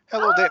 Had a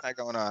little date night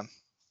going on.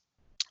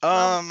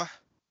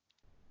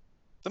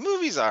 The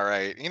movie's all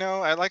right. You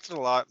know, I liked it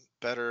a lot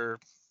better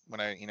when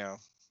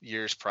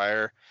years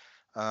prior.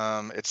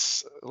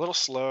 It's a little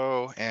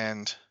slow,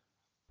 and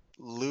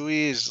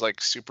Louis is like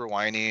super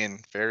whiny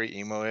and very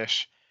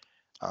emo-ish.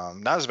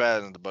 Not as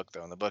bad in the book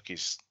though. In the book,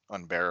 he's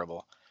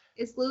unbearable.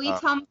 Is Louis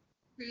Tom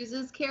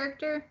Cruise's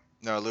character?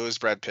 No, Louis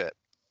Brad Pitt.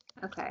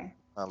 Okay.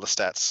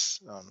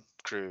 Lestat's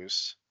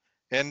Cruise.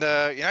 And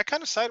I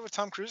kind of side with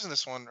Tom Cruise in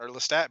this one, or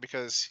Lestat,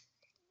 because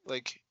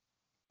like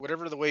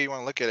whatever the way you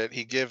want to look at it,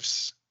 he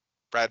gives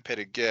Brad Pitt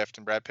a gift,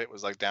 and Brad Pitt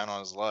was like down on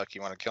his luck. He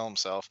wanted to kill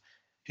himself.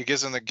 He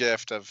gives him the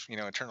gift of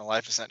eternal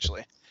life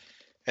essentially,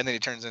 and then he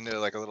turns into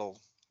like a little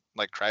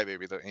like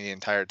crybaby the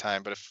entire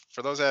time. But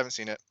for those that haven't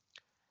seen it,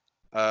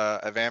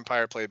 a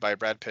vampire played by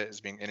Brad Pitt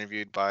is being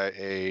interviewed by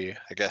a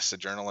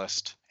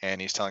journalist,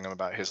 and he's telling him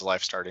about his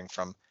life starting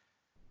from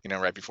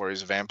right before he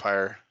was a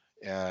vampire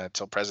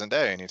till present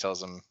day, and he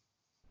tells him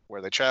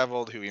where they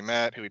traveled, who he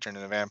met, who he turned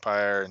into a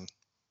vampire, and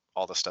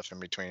all the stuff in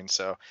between.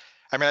 So,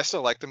 I mean, I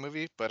still like the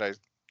movie, but I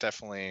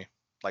definitely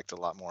liked it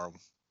a lot more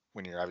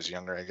when I was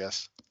younger, I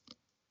guess.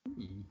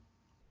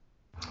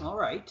 All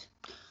right.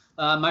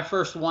 My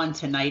first one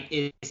tonight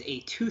is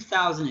a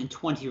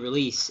 2020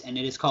 release, and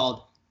it is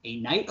called A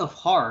Night of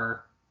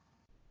Horror,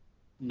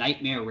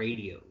 Nightmare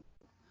Radio.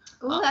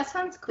 Oh, that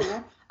sounds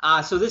cool.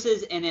 So this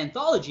is an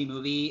anthology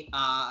movie,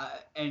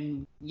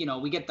 and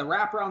we get the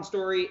wraparound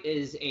story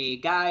is a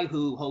guy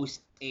who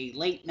hosts a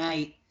late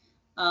night,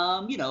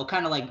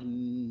 kind of like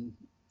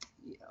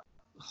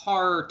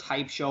horror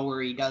type show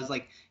where he does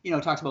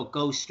talks about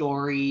ghost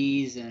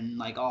stories and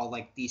like all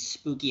like these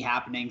spooky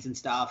happenings and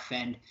stuff,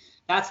 and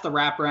that's the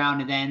wraparound.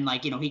 And then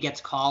he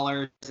gets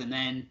callers, and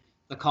then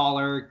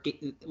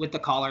with the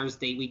callers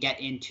we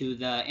get into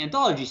the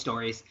anthology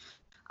stories.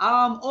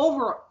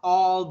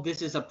 Overall,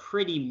 this is a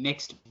pretty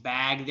mixed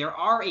bag. There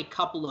are a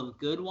couple of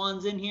good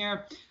ones in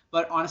here,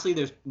 but honestly,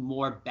 there's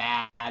more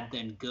bad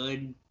than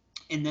good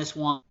in this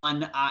one.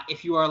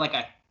 If you are like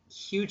a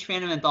huge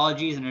fan of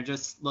anthologies and are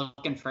just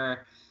looking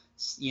for,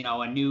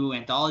 a new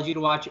anthology to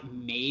watch,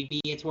 maybe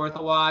it's worth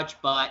a watch.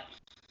 But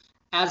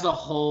as a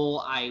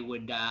whole, I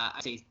would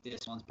say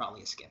this one's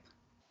probably a skip.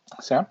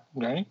 Sam,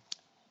 you got any?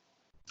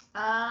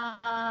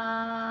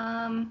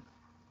 I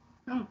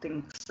don't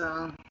think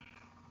so.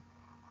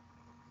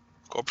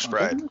 Corpse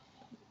Bride.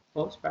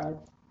 Corpse Bride.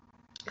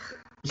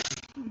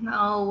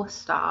 No,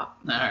 stop.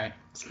 All right.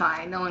 It's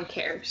fine. No one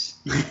cares.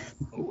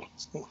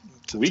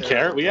 We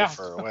care. We asked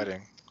for a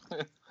wedding.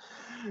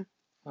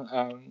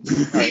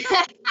 Right.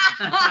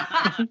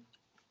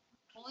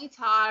 Only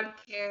Todd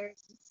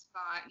cares. It's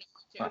fine.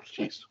 Oh,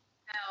 jeez.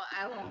 No,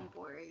 I won't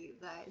bore you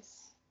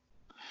guys.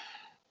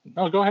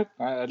 No, go ahead.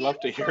 I'd love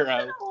to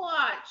hear.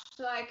 Watch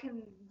so I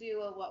can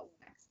do a what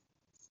next.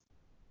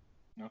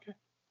 Okay.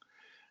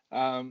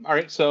 All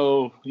right,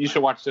 so you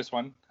should watch this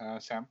one,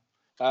 Sam.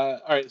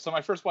 All right, so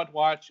my first one to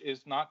watch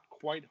is not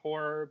quite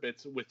horror, but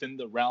it's within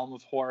the realm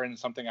of horror and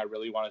something I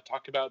really want to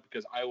talk about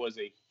because I was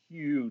a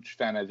huge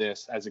fan of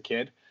this as a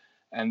kid,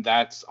 and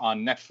that's on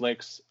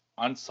Netflix,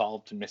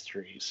 Unsolved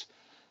Mysteries.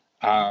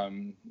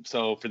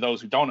 So for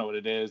those who don't know what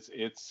it is,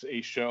 it's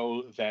a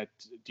show that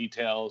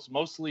details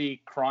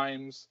mostly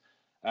crimes,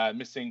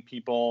 missing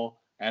people,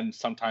 and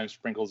sometimes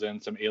sprinkles in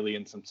some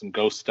aliens and some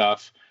ghost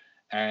stuff.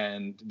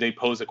 And they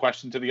pose a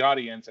question to the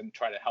audience and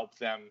try to help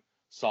them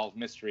solve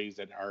mysteries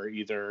that are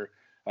either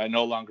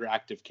no longer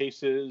active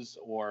cases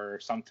or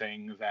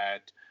something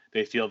that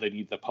they feel they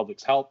need the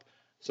public's help.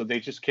 So they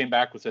just came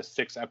back with a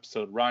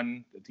 6-episode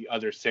run, the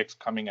other 6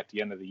 coming at the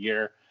end of the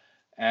year.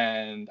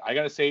 And I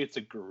got to say, it's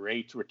a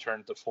great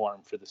return to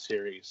form for the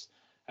series.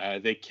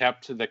 They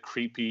kept the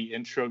creepy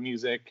intro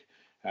music.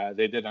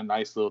 They did a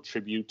nice little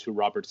tribute to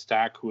Robert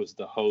Stack, who was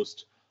the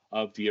host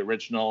of the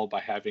original,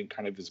 by having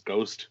kind of his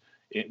ghost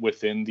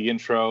within the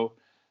intro.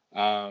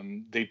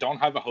 They don't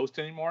have a host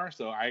anymore,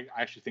 so I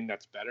actually think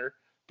that's better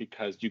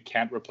because you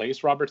can't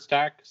replace Robert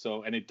Stack,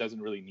 and it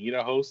doesn't really need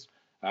a host.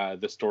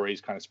 The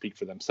stories kind of speak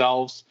for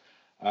themselves.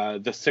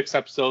 The 6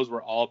 episodes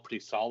were all pretty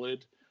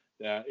solid.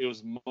 It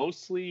was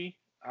mostly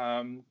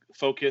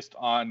focused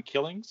on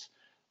killings,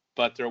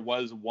 but there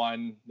was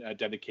one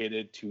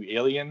dedicated to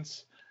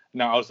aliens.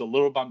 Now, I was a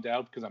little bummed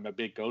out because I'm a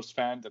big Ghost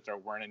fan that there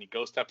weren't any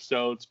Ghost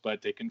episodes,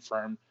 but they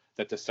confirmed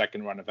that the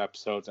second run of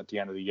episodes at the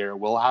end of the year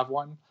will have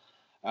one.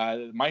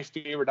 My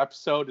favorite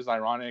episode is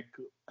ironic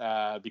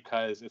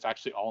because it's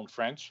actually all in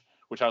French,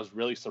 which I was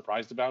really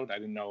surprised about. I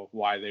didn't know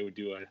why they would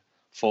do a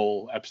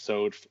full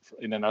episode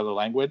in another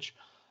language,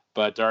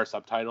 but there are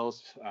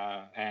subtitles,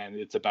 and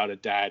it's about a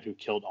dad who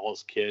killed all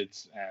his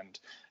kids, and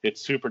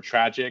it's super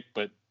tragic,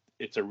 but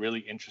it's a really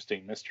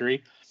interesting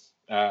mystery.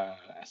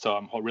 So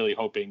I'm really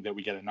hoping that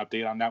we get an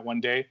update on that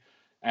one day.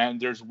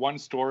 And there's one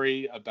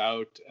story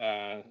about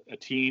a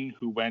teen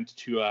who went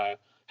to a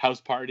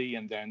house party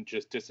and then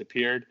just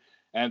disappeared.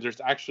 And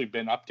there's actually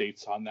been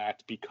updates on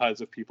that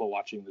because of people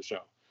watching the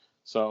show.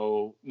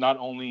 So not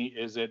only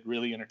is it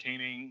really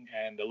entertaining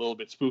and a little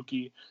bit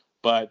spooky,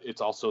 but it's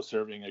also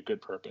serving a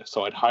good purpose.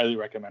 So I'd highly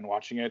recommend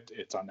watching it.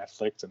 It's on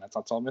Netflix, and that's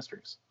Unsolved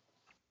Mysteries.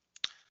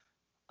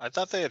 I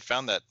thought they had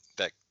found that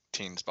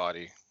teen's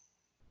body.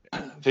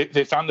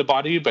 They found the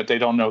body, but they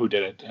don't know who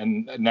did it.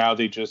 And now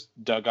they just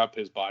dug up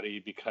his body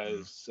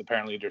because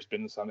apparently there's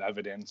been some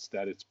evidence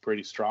that it's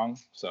pretty strong.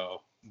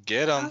 So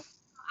get him.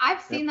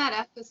 I've seen that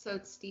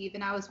episode, Steve,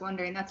 and I was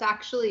wondering, that's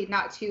actually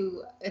not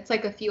too, it's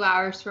like a few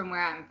hours from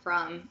where I'm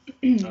from.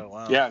 Oh,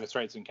 wow. Yeah, that's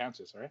right. It's in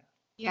Kansas, right?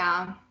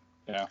 Yeah.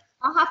 Yeah.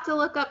 I'll have to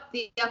look up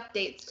the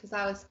updates because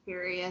I was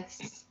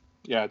curious.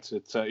 Yeah,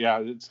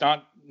 it's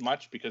not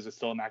much because it's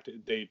still inactive.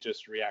 They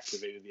just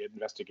reactivated the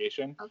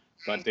investigation, Okay.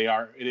 but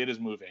it is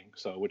moving,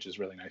 so which is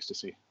really nice to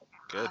see.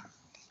 Good.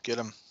 Get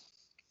him.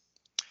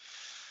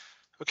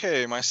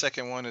 Okay, my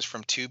second one is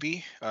from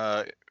Tubi.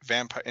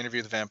 Vampire Interview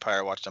with the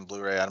Vampire, watched on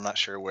Blu-ray. I'm not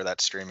sure where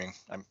that's streaming.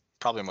 I'm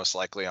probably most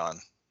likely on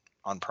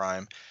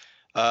Prime.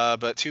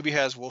 But Tubi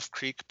has Wolf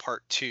Creek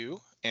Part 2,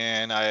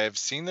 and I've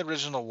seen the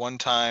original one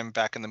time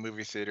back in the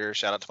movie theater.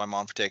 Shout out to my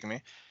mom for taking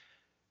me.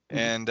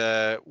 And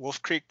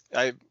Wolf Creek,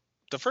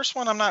 the first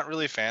one I'm not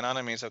really a fan on.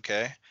 I mean, it's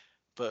okay.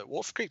 But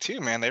Wolf Creek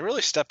 2, man, they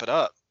really step it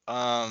up.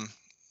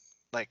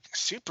 Like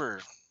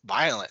super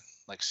violent,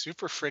 like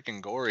super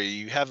freaking gory.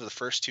 You have the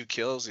first two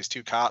kills, these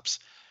two cops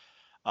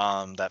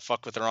that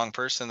fuck with the wrong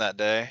person that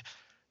day,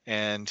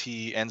 and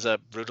he ends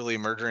up brutally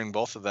murdering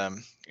both of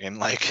them in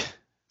like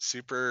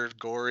super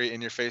gory,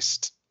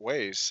 in-your-face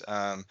ways.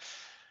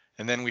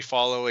 And then we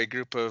follow a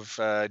group of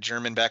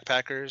German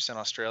backpackers in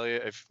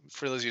Australia.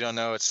 For those of you who don't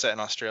know, it's set in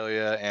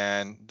Australia,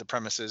 and the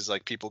premise is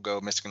like people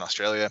go missing in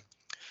Australia,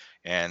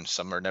 and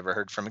some are never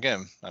heard from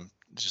again.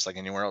 Just like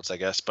anywhere else, I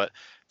guess. But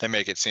they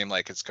make it seem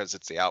like it's because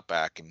it's the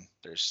outback, and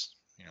there's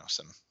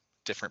some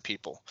different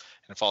people,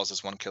 and it follows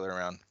this one killer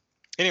around.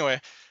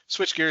 Anyway,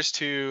 switch gears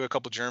to a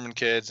couple German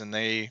kids, and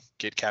they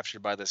get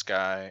captured by this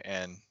guy,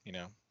 and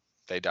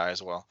they die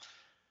as well.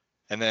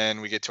 And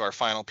then we get to our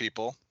final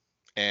people,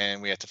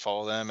 and we have to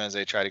follow them as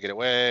they try to get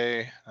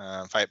away,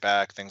 fight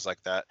back, things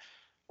like that.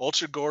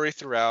 Ultra gory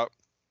throughout.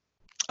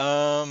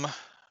 A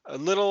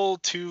little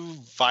too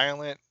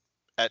violent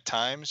at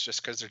times,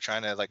 just because they're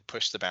trying to like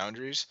push the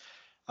boundaries.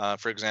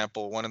 For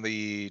example, one of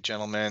the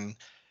gentlemen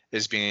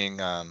is being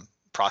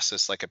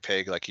processed like a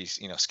pig, like he's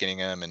skinning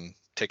him and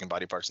taking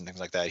body parts and things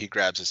like that. He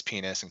grabs his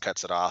penis and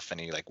cuts it off,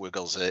 and he like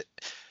wiggles it.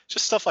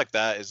 Just stuff like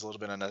that is a little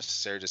bit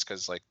unnecessary, just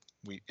because like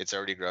it's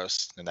already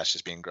gross, and that's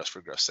just being gross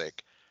for gross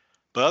sake.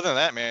 But other than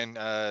that,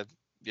 man,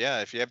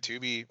 yeah, if you have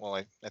Tubi, well,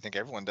 I think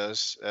everyone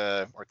does,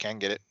 or can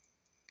get it.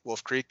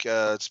 Wolf Creek,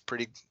 it's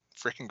pretty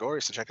freaking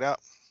gory, so check it out.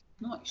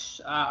 Nice.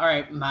 All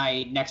right,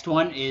 my next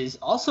one is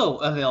also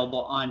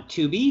available on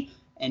Tubi,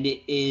 and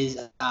it is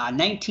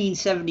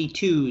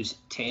 1972's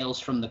Tales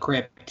from the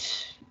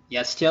Crypt.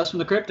 Yes, Tales from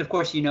the Crypt, of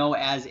course,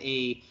 as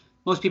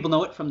most people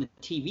know it from the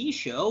TV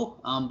show,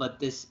 but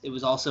it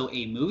was also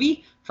a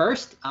movie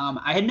first.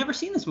 I had never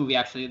seen this movie,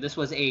 actually. This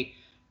was a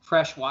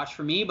fresh watch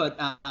for me, but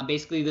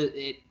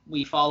basically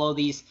we follow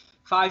these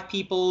 5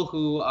 people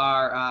who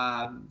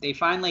are they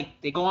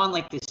go on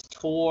like this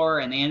tour,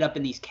 and they end up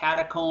in these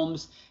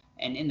catacombs,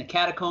 and in the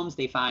catacombs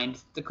they find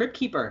the Crypt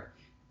Keeper,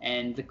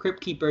 and the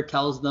Crypt Keeper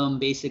tells them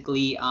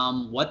basically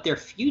what their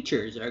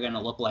futures are going to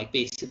look like,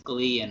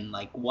 basically, and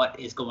like what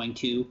is going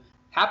to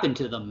happen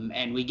to them.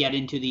 And we get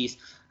into these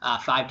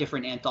 5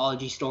 different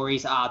anthology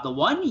stories. The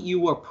one you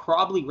will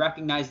probably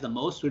recognize the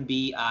most would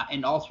be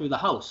And All Through the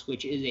House,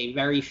 which is a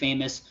very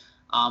famous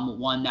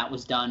one that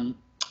was done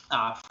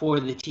for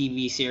the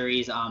TV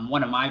series,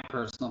 one of my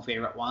personal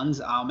favorite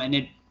ones.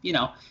 And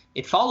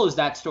it follows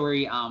that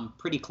story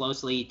pretty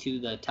closely to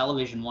the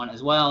television one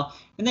as well.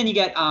 And then you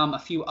get a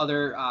few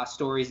other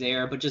stories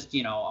there, but just,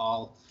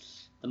 all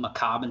the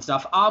macabre and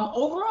stuff.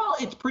 Overall,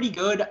 it's pretty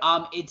good.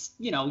 It's,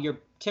 your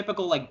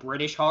typical like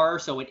British horror,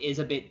 so it is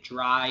a bit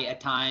dry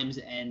at times,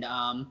 and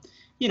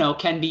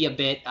can be a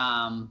bit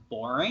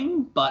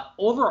boring, but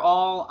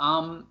overall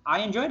I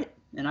enjoyed it,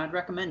 and I'd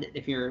recommend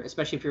it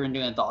especially if you're into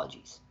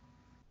anthologies.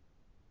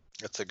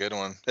 That's a good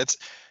one. There's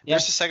a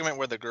segment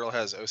where the girl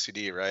has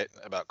OCD, right,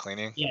 about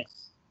cleaning.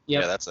 Yes.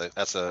 Yep. Yeah,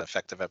 that's an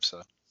effective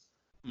episode.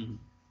 Mm-hmm.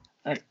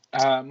 All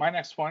right, my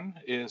next one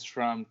is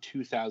from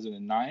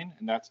 2009,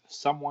 and that's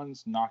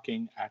Someone's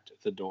Knocking at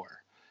the Door.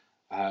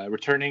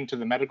 Returning to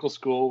the medical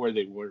school where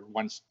they were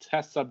once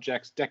test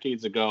subjects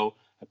decades ago,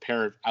 a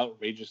pair of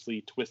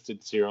outrageously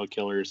twisted serial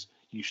killers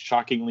use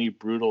shockingly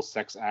brutal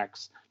sex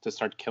acts to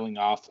start killing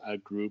off a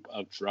group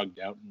of drugged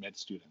out med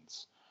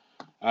students.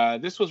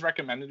 This was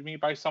recommended to me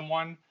by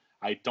someone.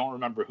 I don't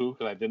remember who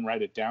because I didn't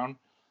write it down.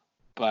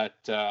 but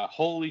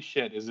holy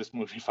shit, is this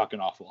movie fucking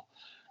awful.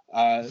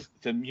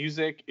 The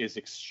music is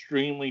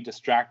extremely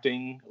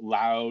distracting,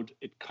 loud.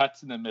 It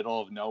cuts in the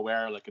middle of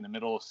nowhere, like in the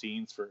middle of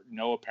scenes for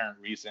no apparent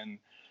reason.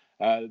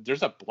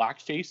 There's a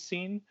blackface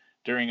scene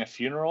during a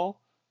funeral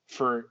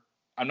for,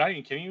 I'm not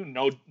even kidding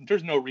you,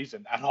 there's no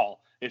reason at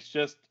all. It's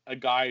just a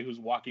guy who's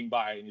walking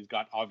by and he's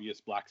got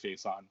obvious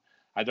blackface on.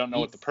 I don't know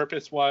what the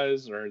purpose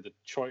was or the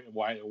choice,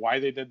 why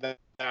they did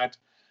that.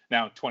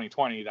 Now,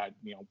 2020, that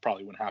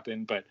probably wouldn't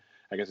happen, but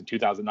I guess in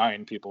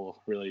 2009,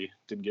 people really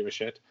didn't give a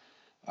shit.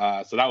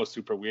 So that was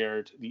super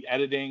weird. The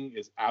editing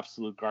is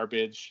absolute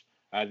garbage.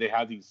 They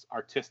have these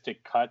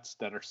artistic cuts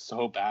that are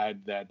so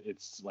bad that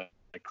it's like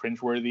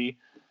cringeworthy.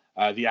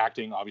 The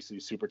acting obviously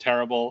is super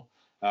terrible.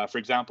 For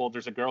example,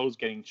 there's a girl who's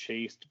getting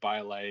chased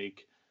by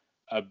like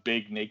a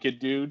big naked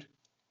dude,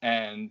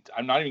 and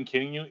I'm not even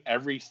kidding you.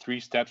 Every 3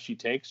 steps she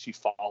takes, she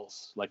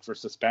falls, like for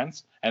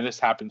suspense. And this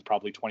happens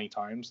probably 20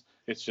 times.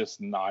 It's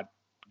just not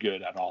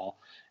good at all.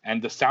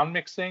 And the sound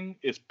mixing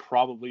is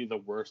probably the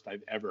worst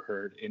I've ever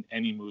heard in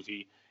any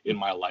movie in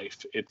my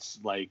life. It's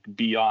like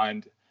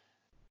beyond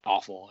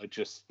awful. It's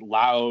just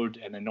loud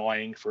and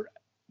annoying for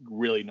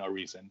really no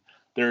reason.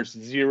 There's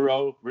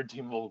zero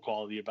redeemable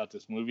quality about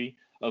this movie.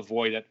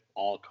 Avoid at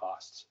all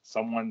costs.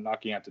 Someone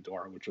knocking at the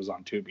door, which was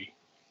on Tubi.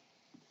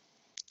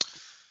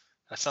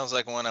 That sounds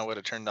like one I would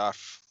have turned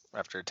off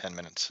after 10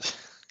 minutes.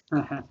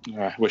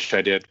 I wish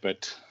I did,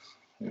 but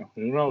who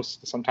knows?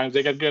 Sometimes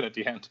they get good at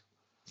the end.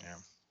 Yeah.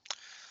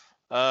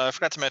 I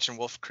forgot to mention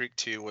Wolf Creek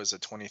 2 was a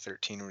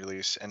 2013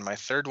 release, and my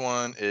third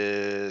one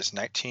is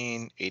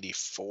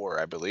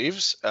 1984, I believe.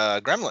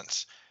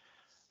 Gremlins.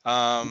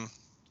 I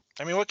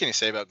mean, what can you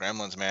say about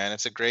Gremlins, man?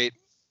 It's a great,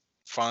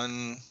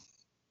 fun,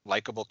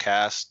 likable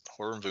cast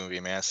horror movie,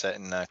 man, set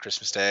in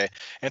Christmas Day.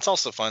 And it's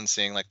also fun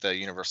seeing like the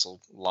Universal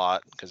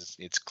lot because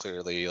it's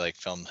clearly like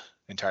filmed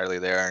entirely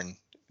there. And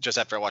just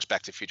after I watched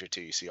Back to the Future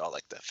 2, you see all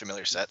like the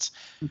familiar sets.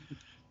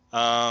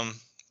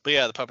 But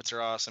yeah, the puppets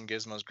are awesome.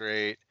 Gizmo's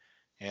great.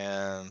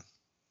 And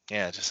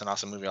yeah, just an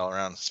awesome movie all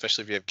around,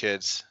 especially if you have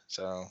kids.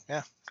 So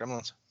yeah,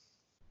 Gremlins.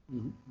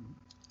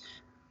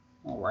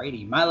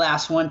 Alrighty, my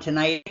last one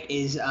tonight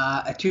is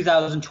a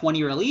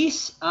 2020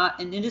 release,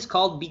 and it is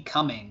called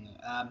Becoming.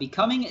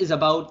 Becoming is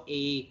about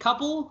a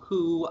couple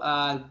who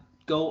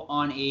go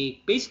on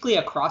basically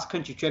a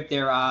cross-country trip.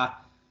 They're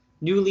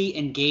newly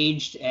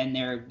engaged, and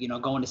they're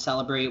going to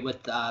celebrate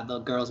with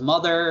the girl's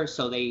mother.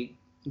 So they,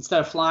 instead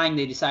of flying,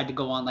 they decide to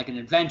go on like an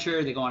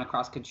adventure. They go on a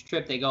cross-country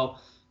trip. They go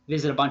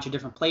visit a bunch of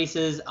different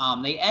places.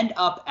 They end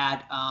up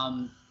at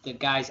the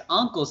guy's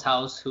uncle's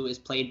house, who is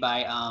played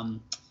by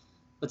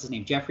what's his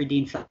name? Jeffrey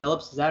Dean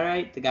Phillips. Is that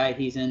right? The guy,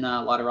 he's in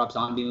a lot of Rob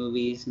Zombie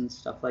movies and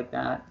stuff like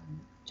that.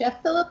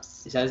 Jeff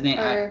Phillips? Is that his name?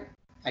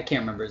 I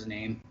can't remember his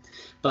name,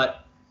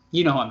 but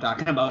you know who I'm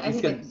talking about.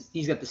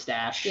 He's got the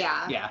stash.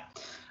 Yeah.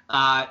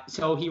 Yeah.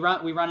 So we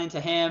run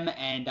into him,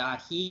 and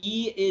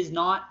he is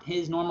not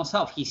his normal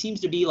self. He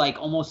seems to be like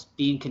almost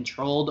being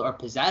controlled or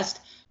possessed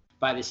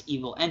by this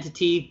evil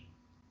entity,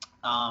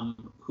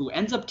 who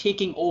ends up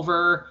taking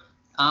over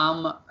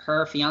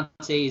her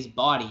fiance's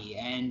body.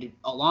 And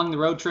along the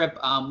road trip,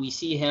 we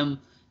see him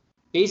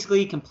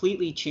basically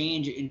completely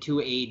change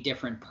into a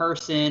different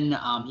person.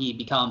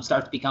 He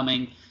starts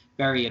becoming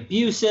very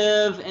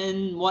abusive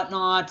and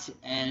whatnot.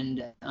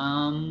 And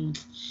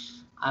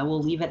I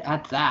will leave it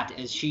at that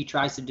as she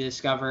tries to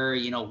discover,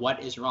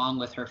 what is wrong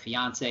with her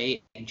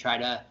fiance and try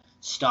to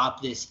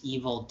stop this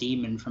evil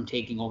demon from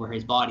taking over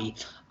his body.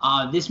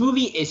 This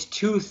movie is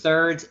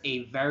 2/3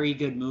 a very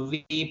good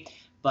movie,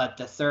 but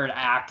the third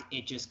act,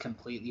 it just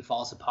completely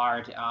falls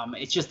apart.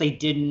 It just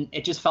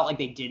felt like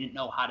they didn't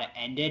know how to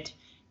end it.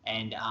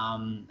 And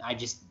I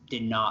just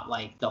did not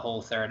like the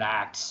whole third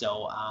act.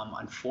 So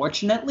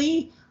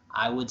unfortunately,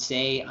 I would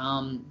say,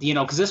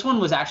 because this one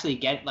was actually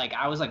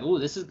I was like, ooh,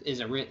 this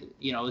is a real,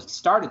 it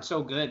started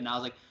so good. And I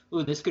was like,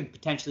 ooh, this could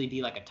potentially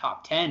be like a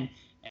top 10.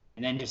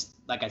 And then just,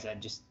 like I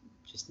said, just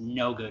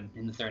no good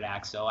in the third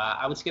act. So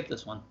I would skip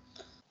this one.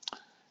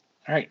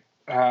 All right.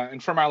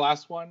 And for my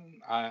last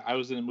one, I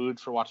was in the mood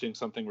for watching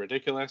something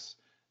ridiculous.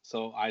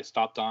 So I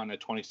stopped on a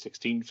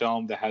 2016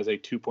 film that has a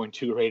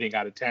 2.2 rating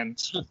out of 10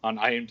 on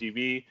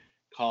IMDb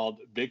called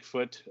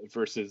Bigfoot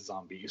versus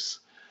Zombies.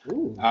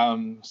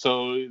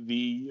 So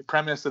the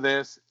premise of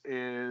this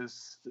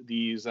is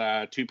these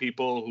two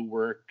people who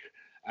work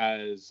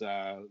as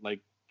like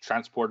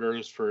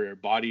transporters for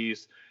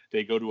bodies.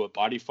 They go to a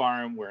body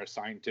farm where a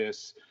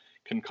scientist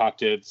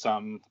concocted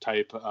some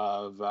type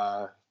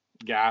of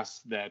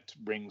gas that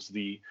brings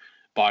the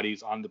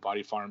bodies on the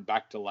body farm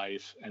back to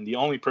life. And the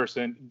only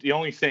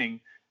thing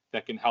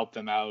that can help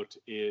them out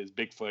is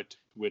Bigfoot,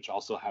 which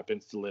also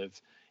happens to live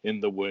in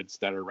the woods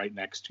that are right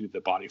next to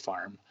the body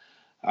farm.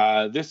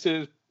 This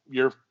is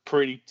your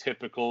pretty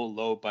typical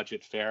low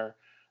budget fare.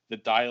 The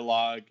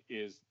dialogue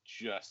is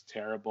just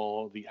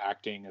terrible. The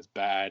acting is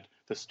bad.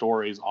 The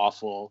story is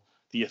awful.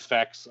 The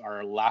effects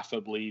are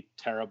laughably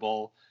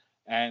terrible.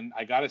 And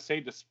I gotta say,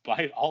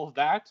 despite all of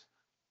that,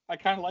 I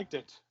kind of liked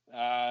it.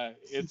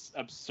 It's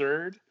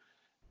absurd.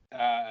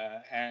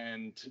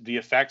 and the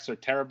effects are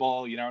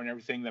terrible, and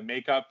everything. The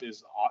makeup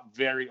is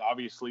very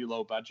obviously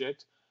low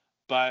budget,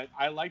 but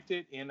I liked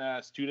it in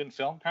a student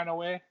film kind of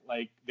way.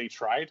 Like they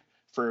tried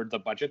for the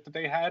budget that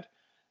they had,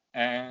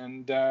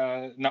 and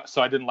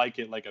so I didn't like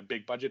it like a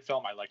big budget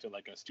film. I liked it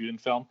like a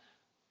student film,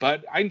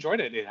 but I enjoyed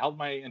it. It held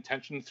my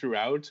attention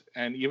throughout,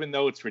 and even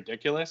though it's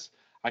ridiculous,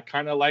 I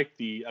kind of like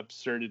the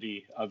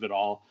absurdity of it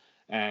all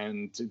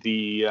and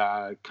the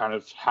kind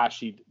of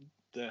hacky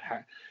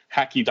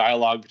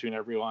dialogue between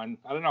everyone.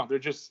 I don't know.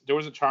 There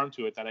was a charm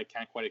to it that I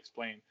can't quite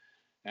explain.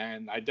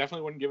 And I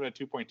definitely wouldn't give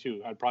it a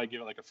 2.2. I'd probably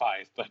give it like a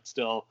 5, but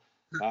still,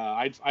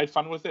 I'd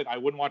fun with it. I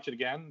wouldn't watch it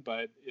again,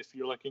 but if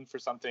you're looking for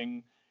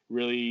something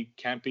really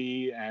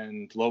campy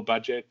and low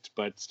budget,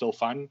 but still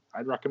fun,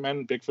 I'd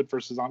recommend Bigfoot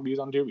vs. Zombies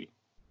on Tubi.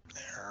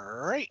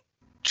 All right.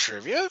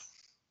 Trivia?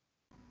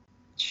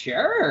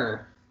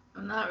 Sure.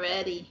 I'm not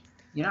ready.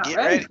 You're not Get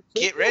ready. ready.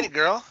 Get ready,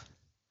 girl.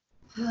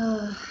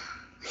 Ugh.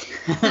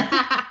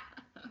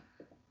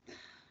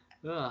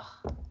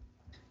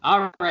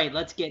 All right,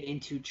 let's get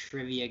into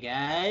trivia,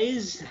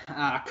 guys.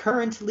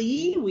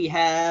 Currently, we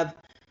have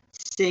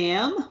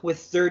Sam with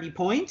 30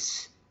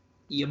 points,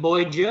 your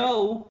boy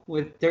Joe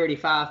with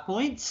 35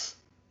 points,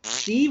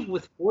 Steve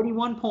with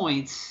 41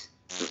 points,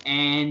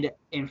 and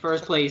in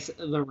first place,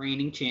 the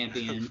reigning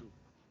champion,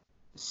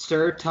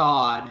 Sir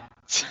Todd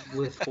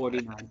with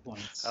 49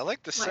 points. I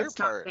like the sir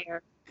part.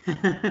 Fair.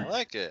 I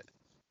like it.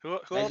 Who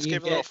else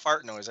gave a little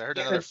fart noise? I heard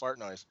another fart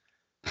noise.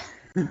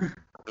 I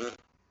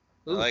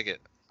like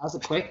it. That was a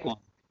quick one.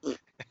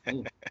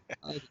 Ooh,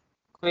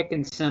 quick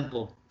and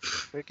simple.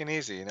 Quick and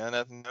easy.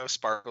 No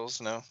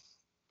sparkles. No,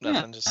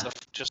 nothing.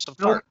 Just a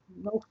No, fart.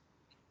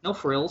 no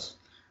frills.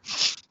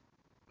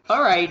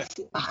 All right.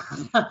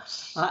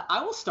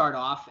 I will start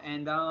off,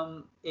 and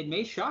it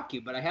may shock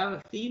you, but I have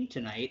a theme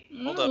tonight.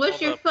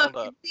 What's your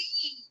fucking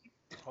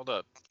theme? Hold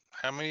up.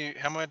 How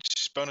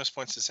much bonus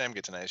points did Sam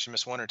get tonight? She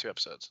missed 1 or 2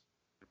 episodes.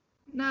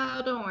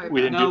 No, don't worry.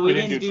 We about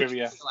didn't do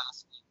trivia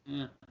last week.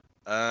 Yeah.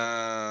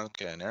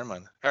 Okay, never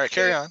mind. All right,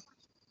 carry on.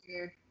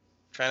 it.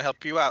 Trying to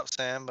help you out,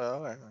 Sam. But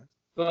all right.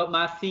 But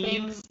my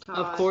theme, Thanks, of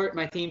Todd. course,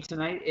 my theme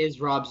tonight is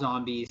Rob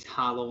Zombie's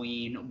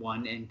Halloween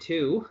 1 and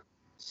 2.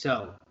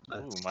 So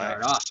let's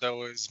start off.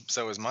 So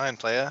is mine,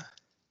 playa.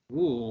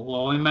 Ooh,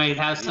 well, we might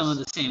have some of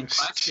the same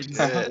questions.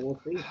 Yeah. We'll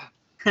see.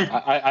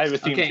 I have a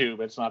theme Okay. too,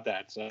 but it's not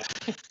that. So.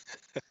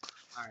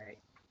 All right.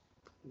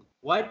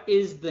 What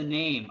is the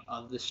name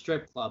of the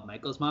strip club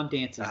Michael's mom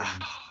dances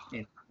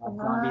in Rob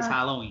Zombie's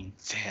Halloween?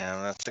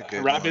 Damn, that's a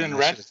good Rabbit one. in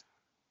Red?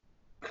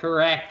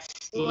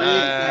 Correct. Steve Nice.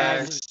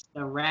 has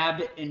the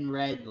Rabbit in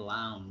Red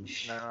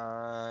Lounge.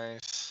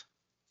 Nice.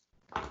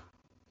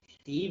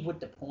 Steve with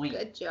the point.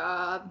 Good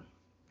job.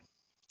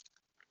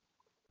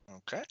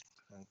 Okay.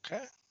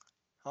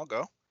 I'll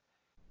go.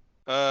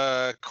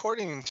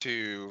 According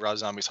to Rob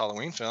Zombie's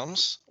Halloween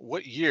films,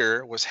 what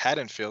year was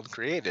Haddonfield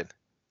created?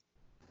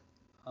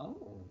 Oh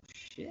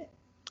shit!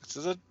 This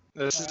is a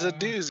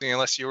doozy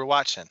unless you were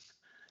watching.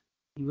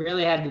 You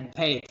really had to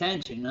pay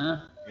attention,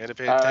 huh? You had to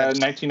pay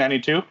attention.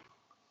 1992.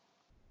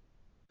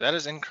 That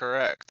is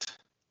incorrect.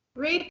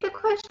 Read the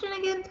question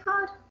again,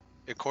 Todd.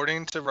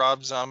 According to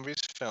Rob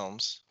Zombie's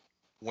films,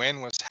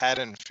 when was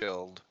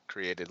Haddonfield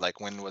created?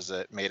 Like when was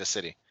it made a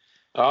city?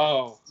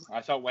 Oh,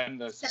 I thought when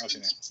the.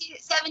 Okay.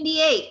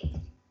 78.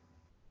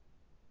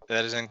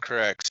 That is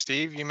incorrect.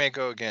 Steve, you may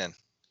go again.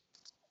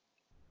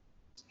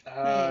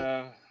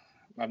 I'm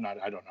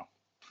not. I don't know.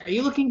 Are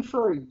you looking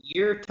for a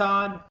year,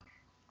 Todd?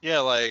 Yeah,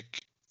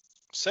 like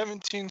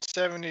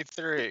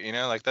 1773. You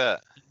know, like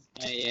that.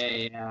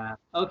 Yeah.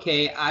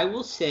 Okay, I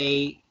will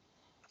say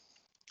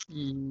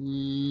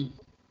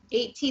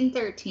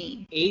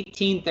 1813.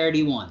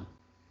 1831.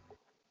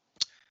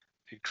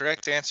 The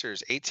correct answer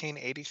is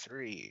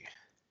 1883.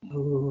 A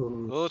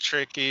Ooh. little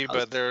tricky,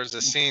 but there was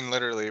a scene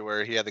literally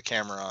where he had the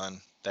camera on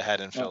the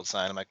Haddonfield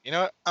sign. I'm like, you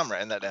know what? I'm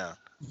writing that down.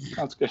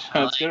 That's good.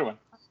 That's a good one.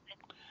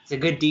 It's a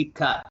good deep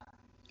cut.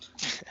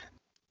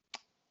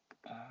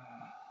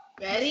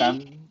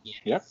 Ready?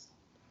 Yep.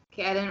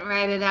 Okay, I didn't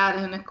write it out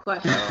in a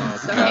question. Oh,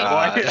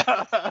 Sorry.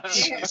 God.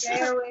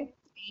 Bear with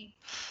me.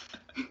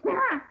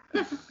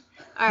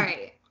 All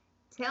right.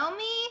 Tell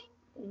me,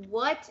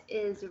 what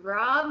is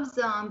Rob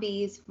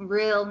Zombie's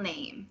real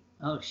name?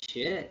 Oh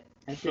shit,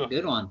 that's a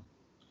good one.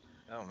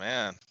 Oh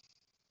man.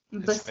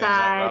 His name's not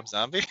Besides Rob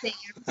Zombie.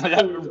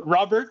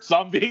 Robert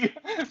Zombie.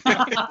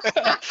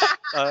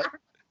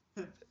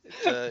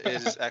 It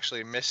is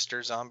actually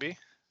Mr. Zombie.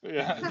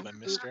 Yeah. It is my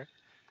Mr.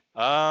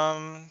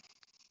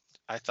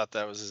 I thought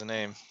that was his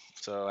name,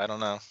 so I don't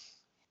know.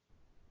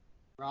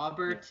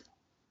 Robert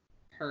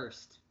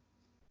Hurst.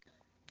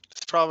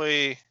 It's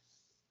probably,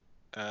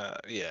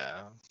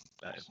 Yeah.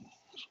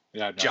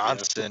 no,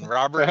 Johnson.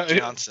 Robert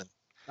Johnson.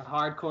 The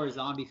hardcore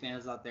zombie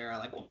fans out there are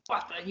like, "What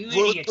the you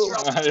What idiot? the- You're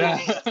all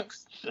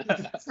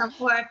Yeah. some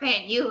poor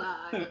fan you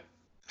are.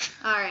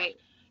 All right.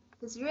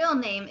 His real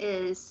name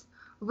is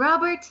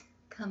Robert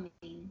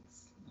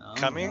Cummings. Oh,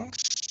 Cummings?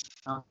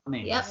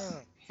 Cummings. Yep.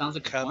 Sounds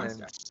like a porn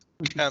star.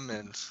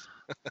 Cummins.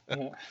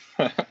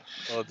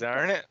 Well,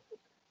 darn it.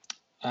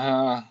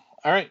 All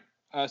right.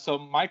 So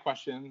my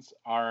questions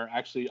are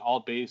actually all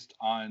based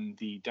on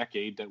the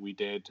decade that we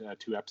did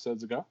 2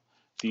 episodes ago.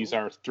 These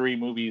are 3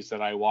 movies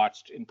that I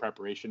watched in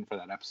preparation for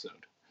that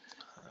episode.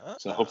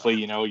 So hopefully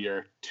you know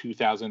your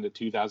 2000 to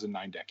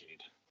 2009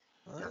 decade.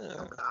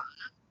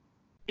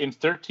 In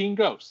 13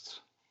 Ghosts,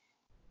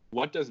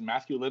 what does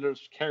Matthew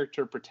Lillard's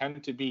character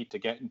pretend to be to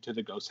get into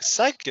the ghost house?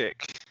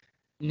 Psychic.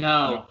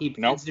 No, he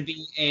pretends to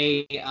be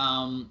a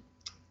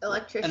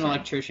Electrician. an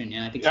electrician.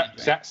 Yeah, I think Yeah,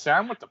 that's right.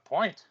 Sam with the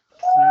point.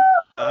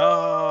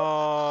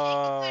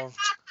 Oh.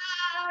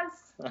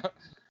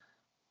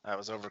 I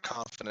was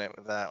overconfident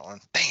with that one.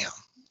 Damn.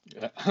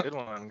 Yeah. Good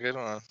one. Good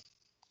one.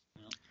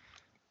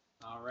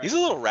 All right. He's a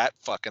little rat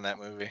fuck in that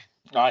movie.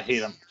 Oh, I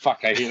hate him.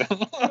 Fuck, I hate him.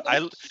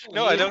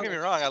 No, don't get me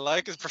wrong. I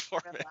like his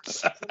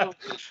performance.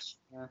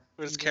 Yeah.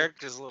 But his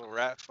character's a little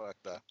rat fuck,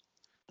 though.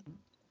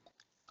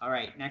 All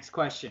right, next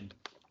question.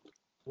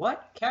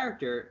 What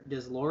character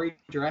does Laurie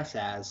dress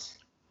as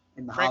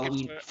in the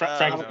Halloween?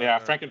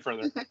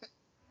 Frankenfurter.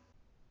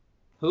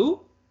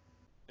 Who?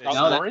 It's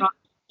No, Laurie?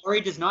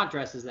 Laurie does not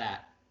dress as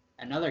that.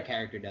 Another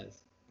character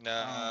does.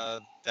 No,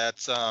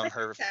 that's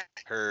her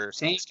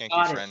Same skanky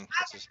goddess. friend.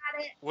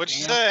 What'd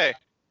you Yeah. say?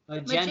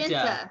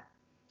 Magenta.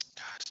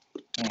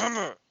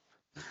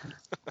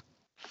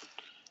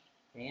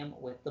 Sam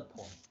with the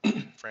point.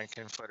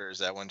 Frankenfooter is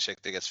that one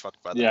chick that gets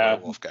fucked by the Yeah.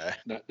 werewolf guy.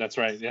 That's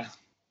right, yeah.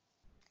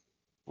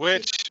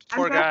 Which,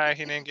 poor guy,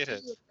 he didn't get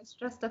his. It's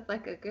dressed up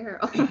like a girl.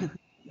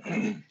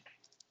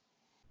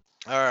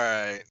 All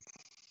right.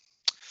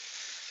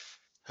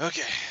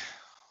 Okay.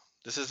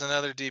 This is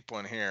another deep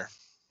one here.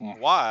 Hmm.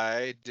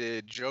 Why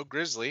did Joe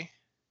Grizzly,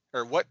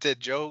 or what did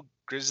Joe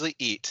Grizzly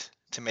eat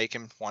to make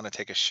him want to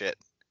take a shit?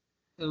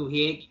 Ooh,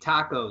 he ate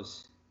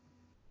tacos.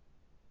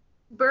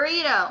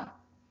 Burrito.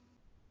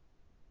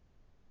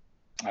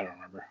 I don't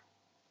remember.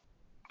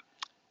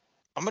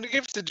 I'm going to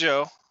give it to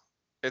Joe.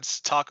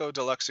 It's Taco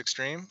Deluxe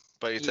Extreme,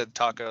 but you said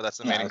taco, that's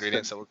the main Yeah,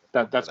 ingredient, so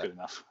That's good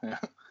enough. Yeah.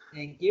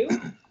 Thank you.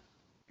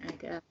 I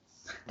guess.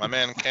 my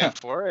man came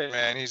for it,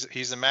 man.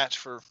 He's a match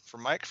for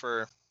Mike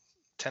for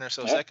 10 or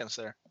so seconds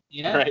there.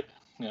 Yeah. Right.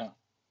 Yeah.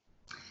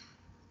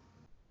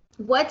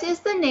 What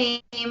is the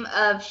name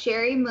of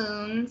Sherry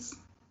Moon's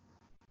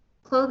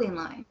clothing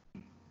line?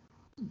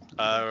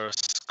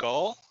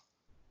 Skull?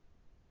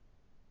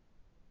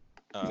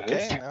 Okay,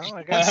 Yes. no,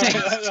 I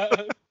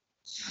guess.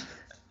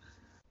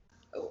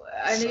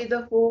 I need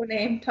the full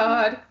name,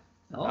 Todd.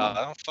 Oh,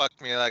 Don't fuck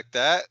me like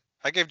that.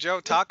 I gave Joe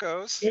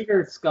tacos.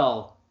 bigger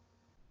skull.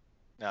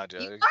 No, Joe,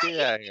 You get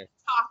out of here.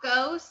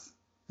 Tacos.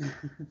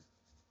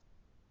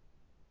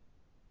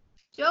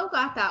 Joe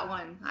got that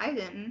one. I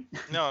didn't.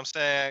 No, I'm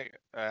saying,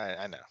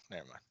 I know.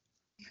 Never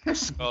mind.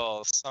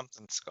 Skull,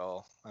 something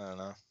skull. I don't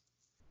know.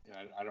 Yeah,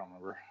 I don't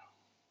remember.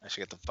 I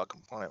should get the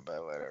fucking point,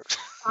 but whatever.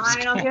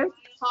 Fine, I'll give it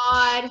to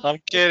Todd. I'm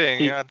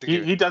kidding. You don't have to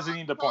give He doesn't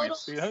need the Total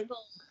points. You know?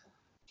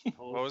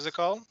 Skull. What was it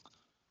called?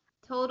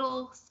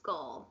 Total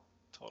Skull.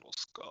 Total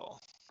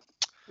Skull.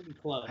 Pretty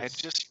close.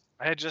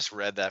 I had just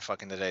read that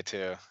fucking today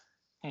too.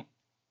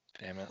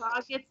 Damn it.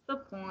 Todd gets the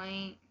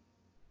point.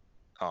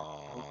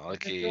 Oh,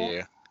 look at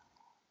you.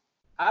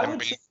 I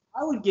Everybody-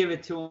 would give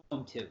it to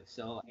him too.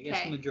 So I guess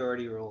Okay.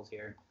 majority rules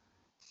here.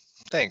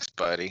 Thanks,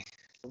 buddy.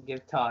 We'll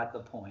give Todd the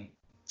point.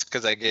 It's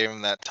because I gave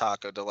him that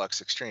Taco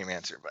Deluxe Extreme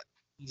answer, but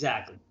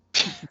Exactly.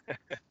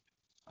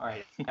 All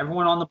right.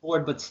 Everyone on the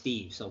board but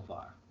Steve so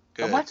far.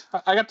 good. What?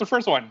 I got the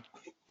first one.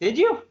 Did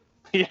you?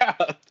 Yeah.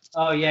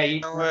 Oh yeah, you.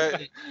 know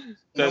what?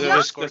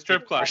 The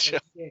strip club.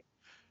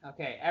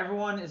 Okay,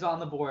 everyone is on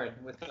the board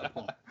with the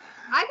point.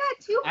 I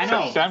got 2 I points.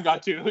 know. Sam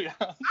got 2. Yeah.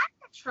 I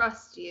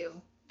trust you.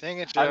 Dang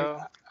it,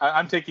 Joe.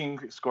 I'm taking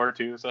score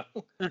 2. So.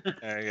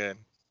 Very good.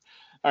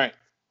 All right.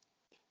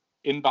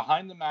 In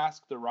Behind the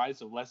Mask: The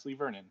Rise of Leslie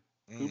Vernon,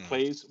 who Mm.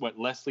 plays what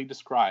Leslie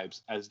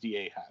describes as the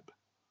Ahab?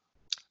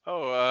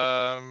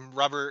 Oh,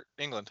 Robert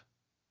England.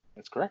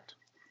 That's correct.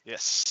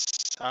 Yes.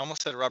 I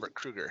almost said Robert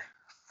Kruger.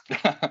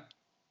 That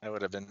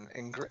would have been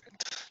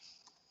incorrect.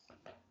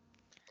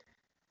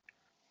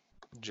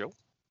 Joe?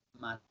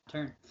 My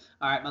turn.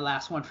 All right, my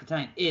last one for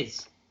tonight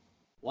is,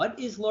 what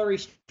is Laurie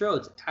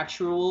Strode's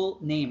actual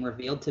name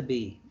revealed to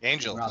be?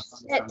 Angel. Rob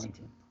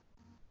Arlington.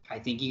 I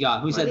think you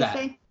got. Who said that?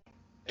 Say?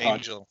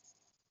 Angel.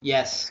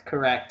 Yes,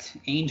 correct.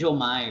 Angel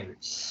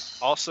Myers.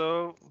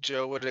 Also,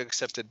 Joe would have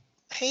accepted,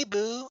 hey,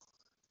 boo.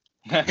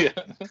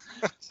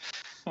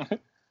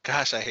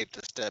 Gosh, I hate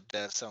the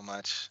stepdad so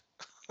much.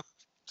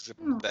 Just to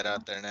put that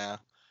out there now.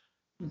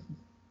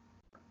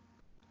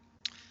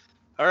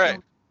 All right.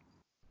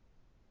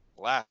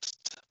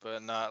 Last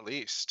but not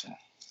least,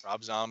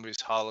 Rob Zombie's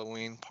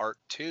Halloween Part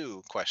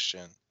 2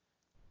 question.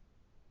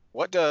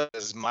 What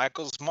does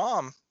Michael's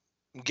mom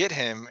get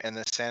him in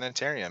the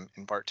sanitarium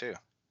in Part 2?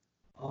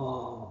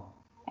 Oh,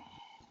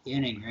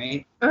 beginning,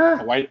 right?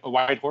 a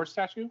white horse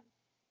statue?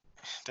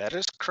 That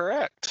is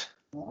correct.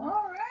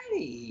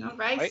 Alrighty. All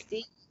right, Wait.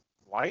 Steve.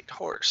 White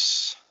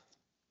horse.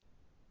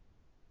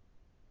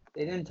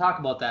 They didn't talk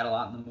about that a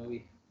lot in the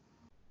movie.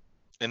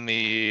 In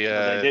the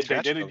they did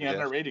trash it in movie, the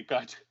yeah. unrated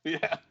cut.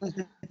 Yeah.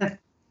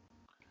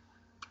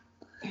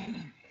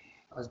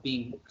 I was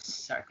being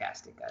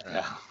sarcastic, guys.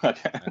 Yeah.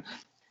 Okay.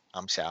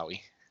 I'm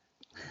sorry.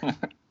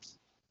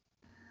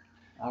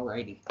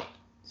 Alrighty.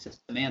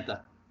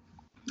 Samantha.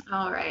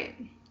 All right.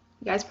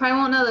 You guys probably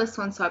won't know this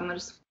one, so I'm gonna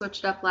just switch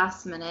it up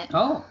last minute.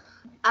 Oh.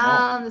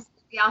 This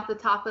will be off the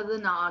top of the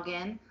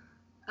noggin.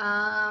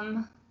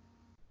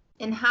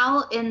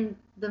 In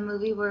the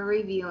movie we're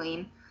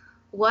reviewing,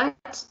 what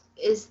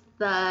is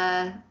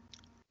the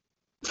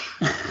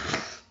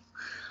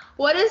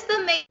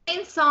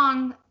main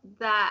song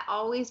that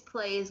always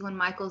plays when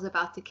Michael's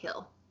about to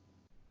kill?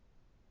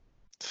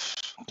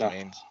 I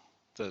mean,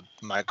 the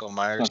Michael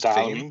Myers The theme.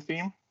 Halloween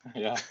theme?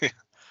 Yeah.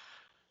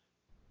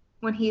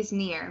 When he's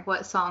near,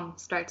 what song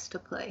starts to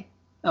play?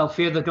 Oh,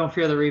 Don't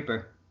Fear the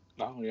Reaper.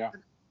 Oh, yeah.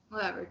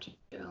 Whatever,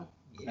 Joe.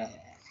 Yeah.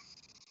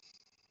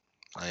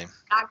 Lame.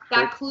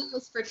 That clue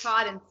was for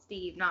Todd and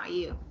Steve, not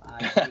you.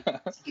 I'm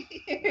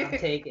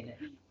taking it.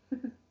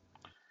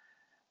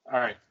 All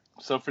right.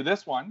 So for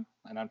this one,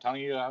 and I'm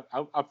telling you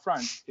up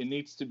front, it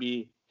needs to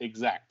be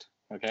exact.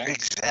 Okay?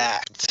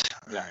 Exact.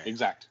 Yeah,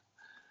 exact.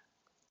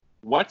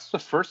 What's the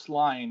first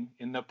line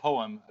in the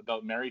poem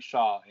about Mary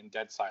Shaw in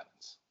Dead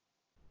Silence?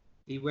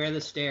 Beware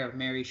the stare of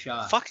Mary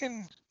Shaw.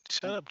 Fucking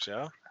shut up,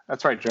 Joe.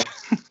 That's right, Joe.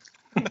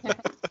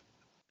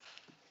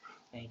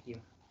 Thank you.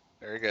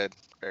 Very good.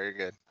 Very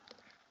good.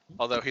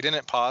 Although he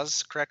didn't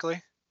pause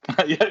correctly.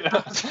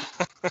 Yeah.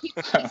 He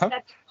set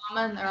the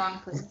comma in the wrong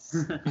place.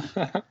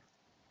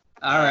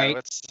 All right.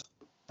 That's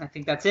I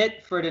think that's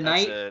it for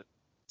tonight. it.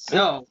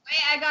 So,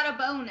 Wait, I got a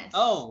bonus.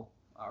 all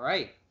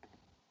right.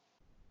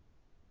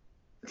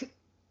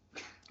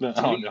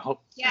 Oh, no.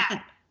 Yeah.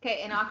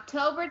 Okay, in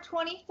October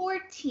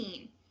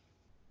 2014,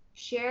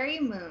 Sherry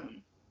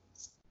Moon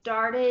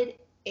started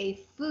a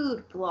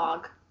food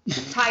blog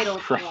titled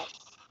Christ. what?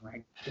 Oh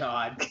my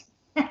God.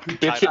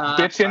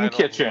 Bitchin'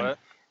 Kitchen. What?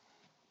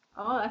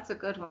 Oh, that's a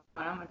good one.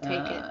 I'm going to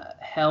take it.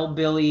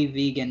 Hellbilly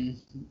Vegan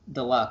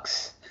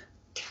Deluxe.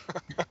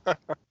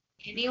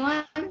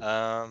 Anyone?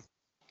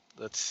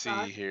 Let's see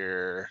Todd?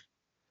 here.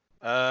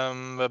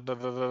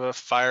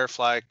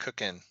 Firefly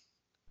cooking.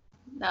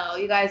 No,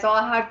 you guys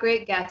all had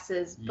great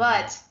guesses,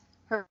 but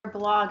her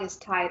blog is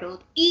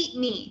titled Eat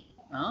Me.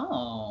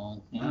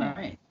 Oh, Yeah. all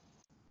right.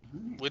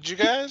 Would you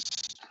guys?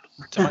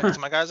 To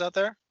my guys out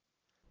there?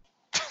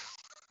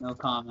 No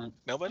comment.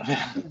 Nobody?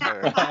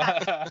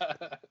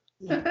 I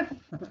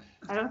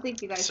don't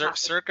think you guys have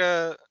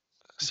Circa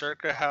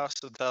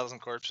House of 1,000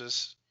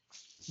 Corpses.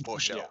 For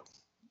sure. Yeah.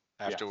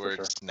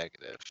 Afterwards,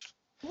 negative.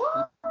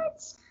 What?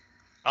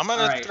 I'm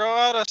gonna All right. throw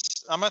out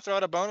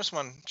a bonus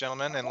one,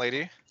 gentlemen and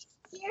lady.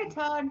 Here,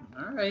 Todd.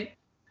 All right.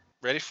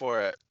 Ready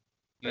for it.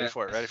 Ready Yeah.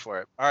 for it. Ready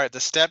for it. All right. The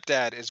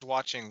stepdad is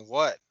watching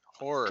what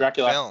horror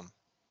Dracula. film?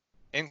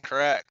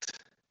 Incorrect.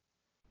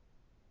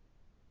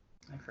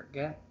 I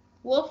forget.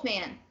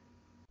 Wolfman.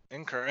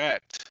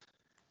 Incorrect.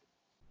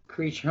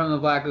 Creature from the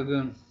Black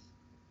Lagoon.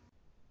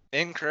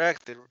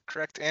 Incorrect. The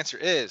correct answer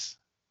is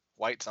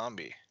White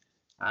Zombie.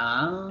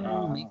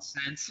 Oh, makes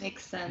sense.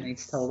 Makes sense.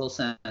 Makes total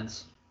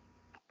sense.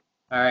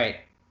 All right.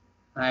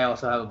 I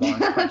also have a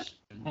bonus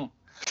question.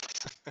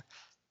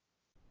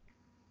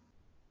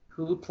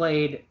 Who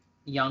played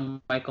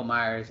young Michael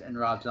Myers and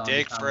Rob Zombie?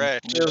 Dick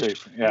Fresh.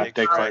 Yeah, Dick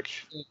Dick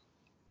Fresh. Fresh.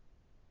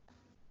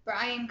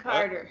 Brian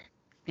Carter.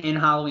 In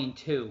Halloween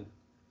 2.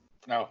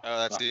 No. Oh,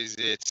 that's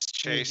easy. It's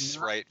Chase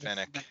Wright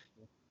Fennick.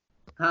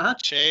 Huh?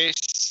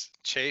 Chase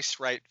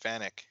Wright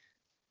Fennick.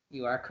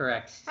 You are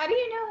correct. How do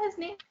you know his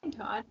name,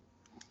 Todd?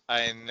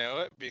 I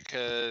know it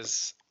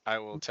because I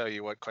will tell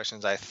you what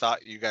questions I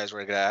thought you guys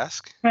were gonna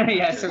ask.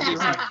 Yeah, so we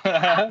were.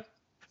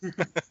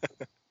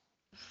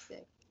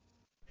 Sick.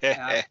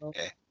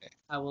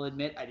 I will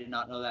admit I did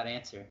not know that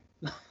answer.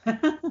 Oh,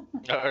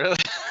 really?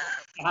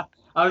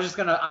 I was just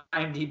gonna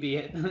IMDb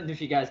it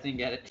if you guys didn't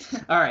get it.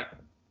 All right.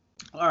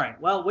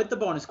 Well, with the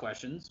bonus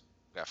questions,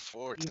 Got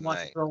 4 you want to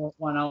tonight. throw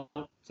one out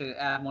to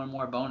add one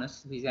more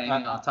bonus if he's got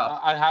anything on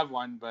top. I have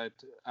one, but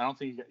I don't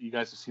think you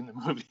guys have seen the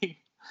movie.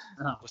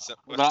 Oh. What's the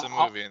But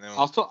movie? And then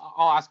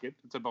I'll ask it.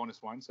 It's a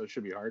bonus one, so it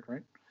should be hard,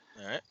 right?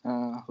 all right.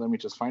 Let me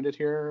just find it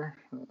here.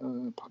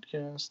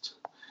 Podcast.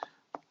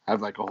 I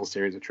have like a whole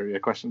series of trivia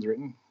questions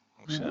written.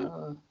 Oh, shit.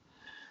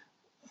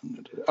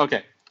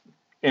 Okay.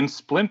 In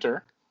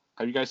Splinter,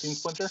 have you guys seen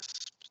Splinter?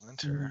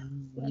 Splinter.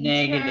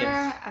 Negative.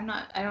 I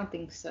don't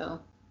think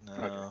so. No.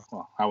 Okay.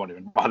 Well, I won't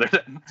even bother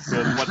then.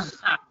 So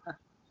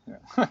yeah.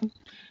 All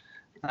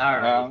right.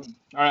 All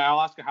right.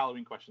 I'll ask a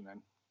Halloween question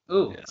then.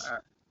 Ooh. Yes.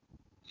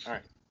 All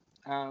right.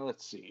 All right.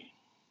 Let's see.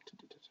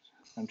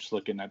 I'm just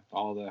looking at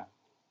all the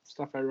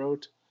stuff I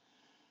wrote.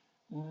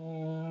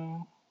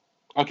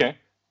 Okay.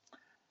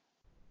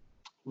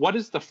 What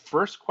is the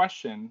first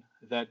question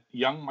that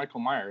young Michael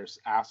Myers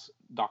asks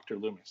Dr.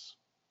 Loomis?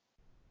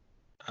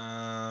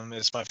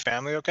 Is my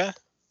family okay?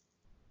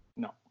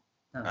 No.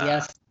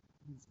 Yes.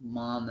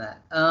 Mom,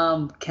 that.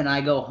 Can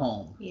I go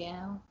home?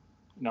 Yeah.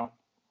 No.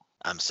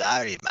 I'm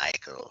sorry,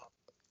 Michael.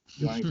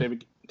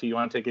 Do you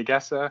want to take a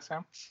guess,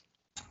 Sam?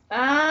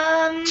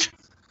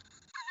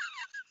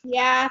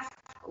 Yeah.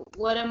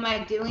 What am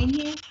I doing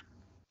here?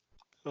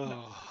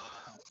 Oh.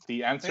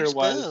 The answer There's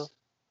was,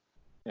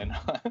 Bill.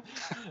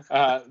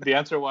 the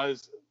answer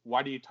was,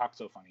 why do you talk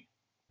so funny?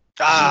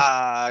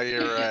 Ah,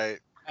 you're right.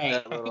 Hey,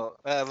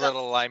 That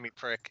little limey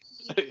prick.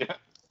 Yeah.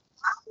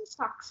 You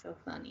talk so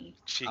funny.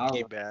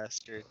 Cheeky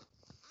bastard.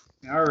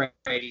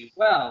 alrighty.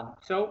 Well,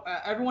 so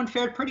everyone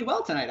fared pretty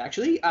well tonight,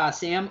 actually.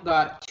 Sam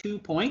got 2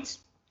 points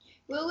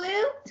Woo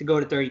woo. to go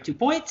to 32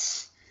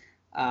 points.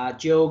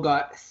 Joe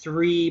got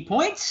 3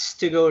 points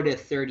to go to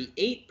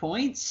 38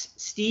 points.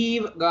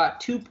 Steve got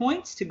 2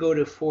 points to go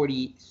to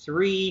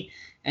 43.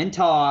 And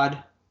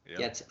Todd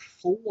gets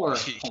 4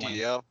 points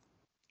Yep.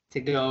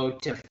 to go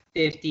to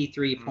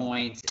 53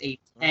 points, a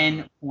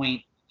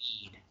 10-point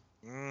lead.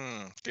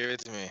 Give it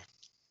to me.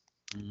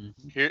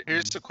 Mm-hmm.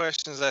 Here's the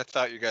questions I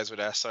thought you guys would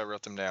ask, so I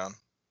wrote them down.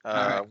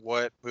 Alright.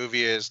 What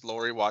movie is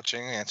Lori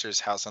watching? Answer is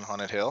House on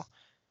Haunted Hill.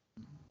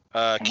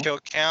 Kill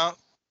count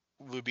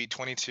would be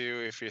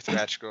 22 if you're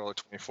theatrical, or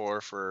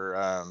 24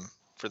 for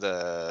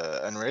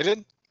the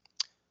unrated.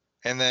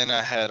 And then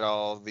I had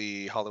all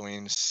the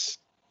Halloween's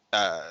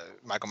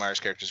Michael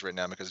Myers characters written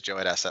down because Joe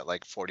had asked that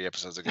like 40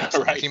 episodes ago.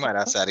 So Right. he might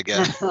ask that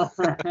again.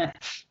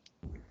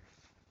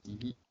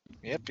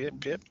 Yep.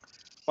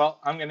 Well,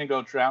 I'm going to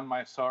go drown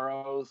my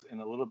sorrows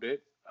in a little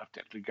bit of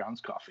Deadly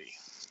Grounds coffee.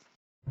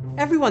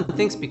 Everyone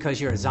thinks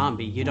because you're a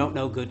zombie, you don't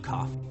know good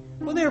coffee.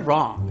 Well, they're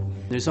wrong.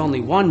 There's only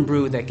one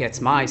brew that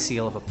gets my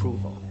seal of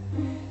approval.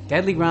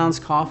 Deadly Grounds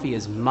coffee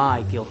is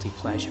my guilty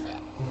pleasure.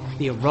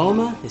 The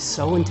aroma is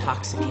so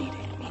intoxicating.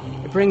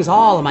 It brings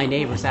all of my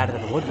neighbors out of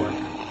the woodwork.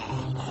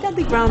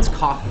 Deadly Grounds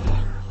coffee.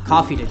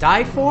 Coffee to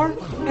die for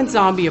and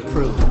zombie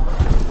approved.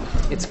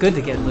 It's good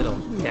to get a little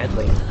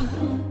deadly.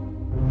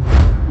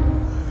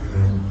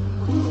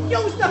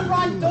 Use the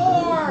front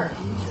door!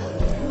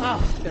 Oh,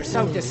 they're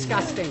so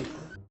disgusting.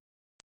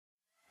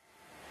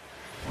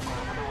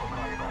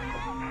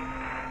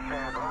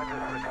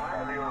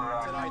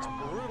 Tonight's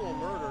brutal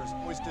murders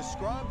was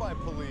described by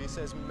police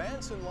as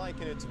Manson-like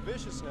in its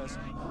viciousness.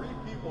 3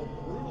 people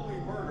brutally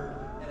murdered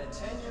and a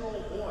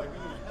 10-year-old boy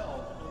being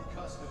held in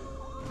custody.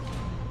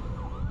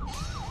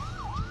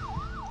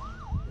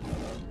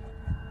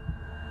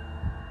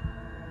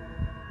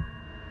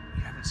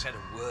 You haven't said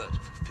a word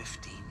for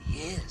 15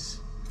 years.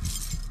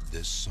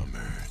 This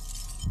summer,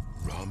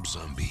 Rob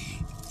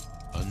Zombie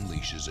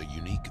unleashes a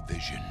unique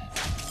vision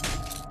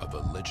of a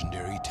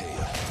legendary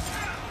tale.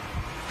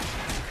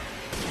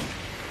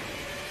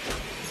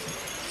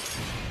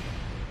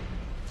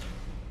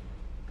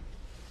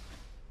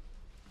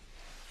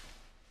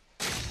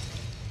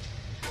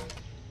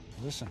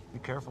 Listen, be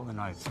careful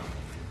tonight.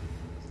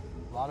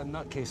 A lot of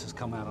nutcases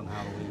come out on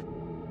Halloween.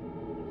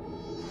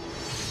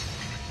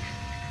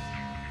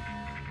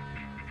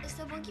 Is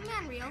the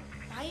boogeyman real?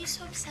 Why are you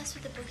so obsessed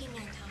with the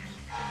boogeyman, Tommy?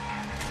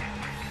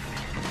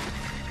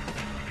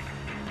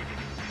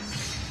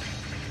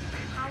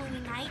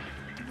 Halloween night,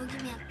 the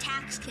boogeyman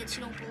attacks kids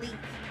who don't believe.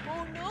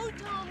 Oh no,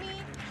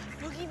 Tommy!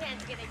 The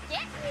boogeyman's gonna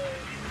get me!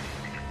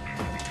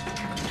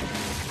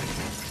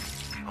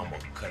 I'm gonna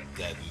cut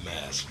that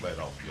mask right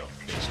off your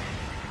face.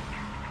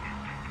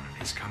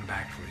 He's come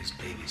back for his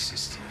baby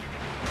sister.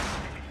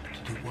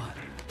 To do what?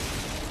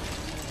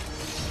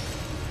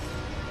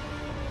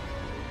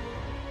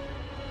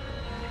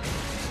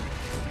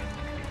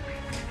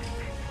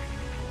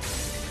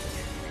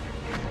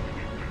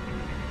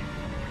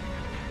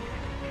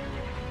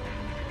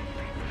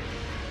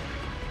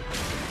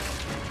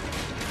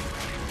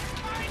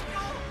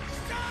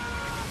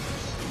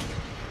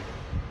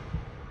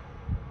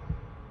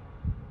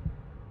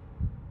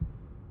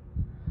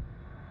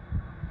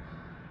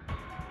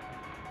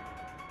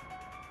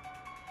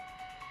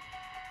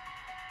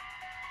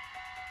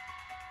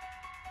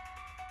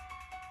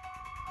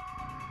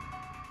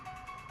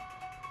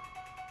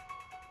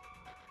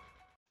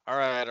 All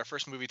right, our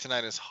first movie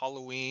tonight is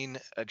Halloween,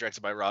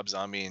 directed by Rob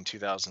Zombie in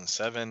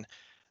 2007.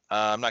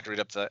 I'm not going to read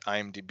up the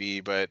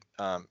IMDb, but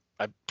I'm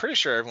pretty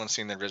sure everyone's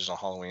seen the original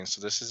Halloween,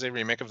 so this is a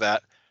remake of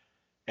that.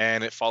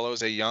 And it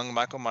follows a young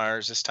Michael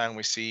Myers. This time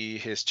we see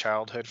his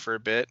childhood for a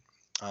bit.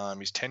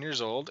 He's 10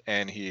 years old,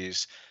 and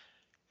he's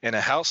in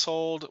a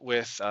household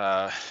with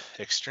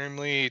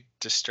extremely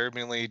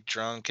disturbingly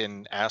drunk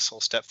and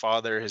asshole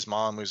stepfather, his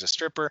mom who's a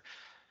stripper,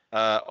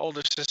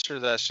 older sister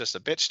that's just a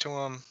bitch to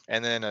him,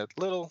 and then a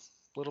little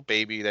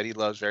baby that he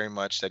loves very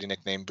much that he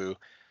nicknamed Boo.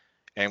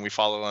 And we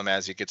follow him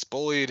as he gets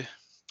bullied,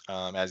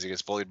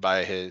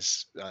 by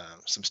his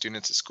some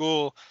students at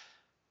school,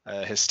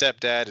 his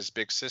stepdad, his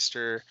big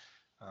sister,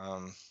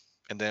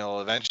 and then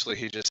eventually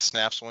he just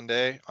snaps one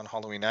day on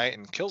Halloween night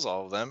and kills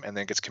all of them, and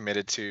then gets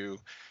committed to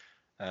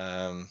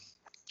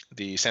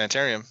the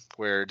sanitarium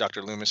where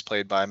Dr. Loomis,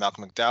 played by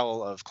Malcolm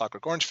McDowell of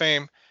Clockwork Orange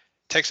fame,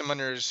 takes him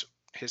under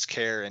his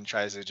care and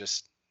tries to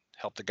just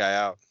help the guy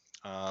out.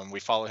 We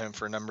follow him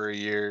for a number of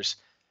years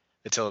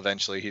until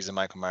eventually he's a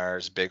Michael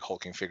Myers, big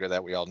hulking figure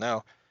that we all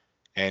know,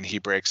 and he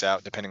breaks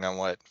out depending on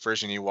what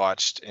version you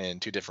watched in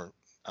two different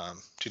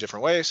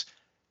ways,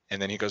 and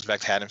then he goes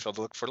back to Haddonfield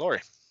to look for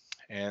Laurie,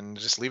 and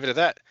just leave it at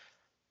that.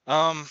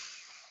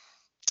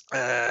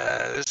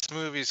 This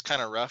movie's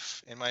kind of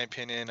rough in my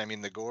opinion. I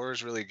mean, the gore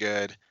is really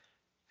good.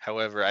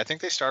 However, I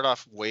think they start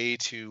off way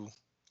too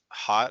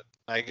hot,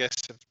 I guess,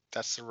 if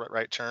that's the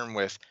right term,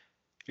 with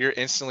you're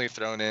instantly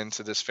thrown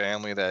into this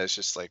family that is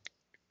just like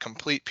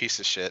complete piece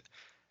of shit.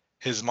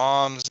 His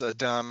mom's a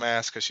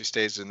dumbass because she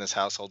stays in this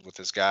household with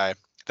this guy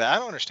that I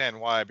don't understand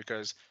why,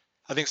 because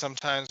I think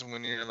sometimes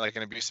when you're like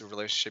an abusive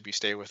relationship, you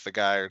stay with the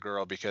guy or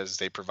girl because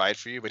they provide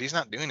for you, but he's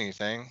not doing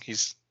anything.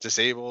 He's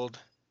disabled.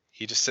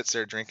 He just sits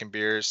there drinking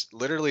beers,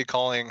 literally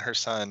calling her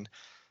son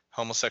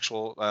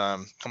homosexual,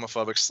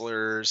 homophobic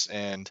slurs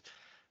and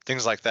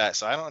things like that.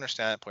 So I don't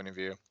understand that point of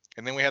view.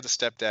 And then we have the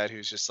stepdad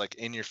who's just like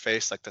in your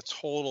face, like the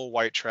total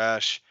white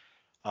trash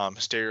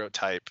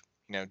stereotype,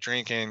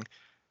 drinking,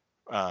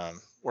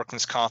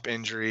 workman's comp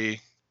injury,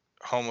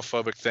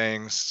 homophobic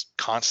things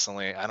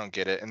constantly. I don't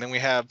get it. And then we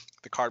have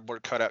the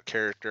cardboard cutout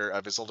character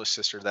of his older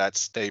sister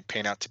they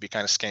paint out to be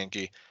kind of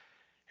skanky.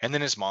 And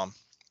then his mom,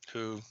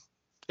 who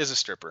is a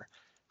stripper.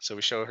 So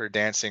we show her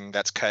dancing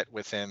that's cut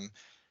with him.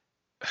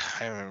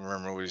 I don't even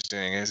remember what he's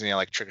doing. Isn't he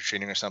like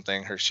trick-or-treating or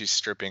something? She's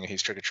stripping and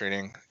he's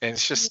trick-or-treating. And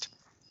it's just,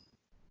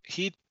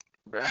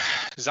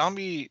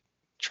 Zombie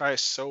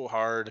tries so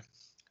hard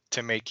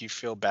to make you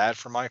feel bad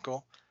for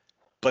Michael,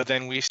 but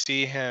then we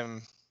see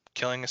him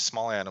killing a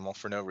small animal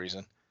for no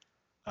reason,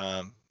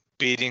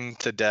 beating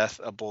to death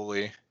a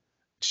bully.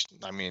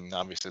 I mean,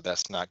 obviously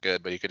that's not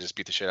good, but he could just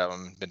beat the shit out of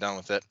him and been done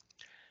with it.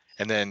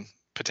 And then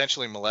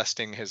potentially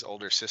molesting his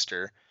older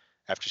sister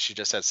after she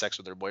just had sex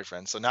with her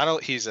boyfriend. So not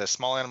only he's a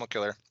small animal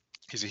killer,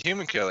 he's a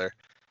human killer,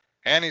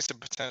 and he's a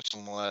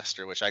potential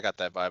molester, which I got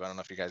that vibe. I don't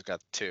know if you guys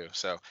got too.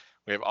 So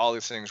we have all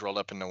these things rolled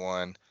up into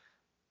one,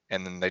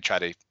 and then they try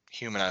to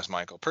humanize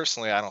Michael.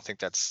 Personally, I don't think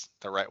that's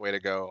the right way to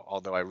go,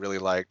 although I really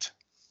liked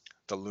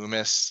the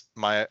Loomis,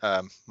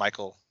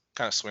 Michael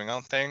kind of swing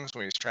on things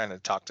when he's trying to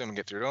talk to him and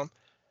get through to him.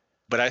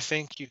 But I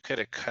think you could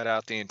have cut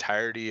out the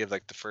entirety of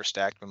like the first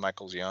act when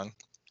Michael's young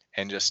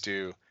and just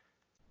do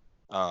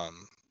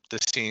the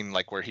scene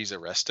like where he's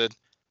arrested,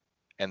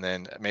 and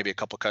then maybe a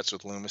couple cuts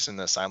with Loomis in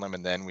the asylum,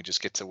 and then we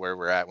just get to where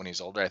we're at when he's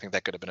older. I think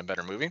that could have been a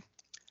better movie.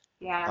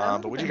 Yeah.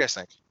 But what do you guys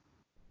think?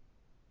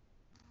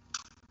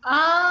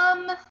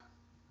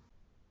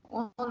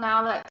 Well,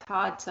 now that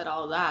Todd said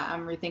all that,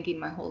 I'm rethinking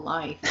my whole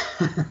life.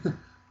 Todd,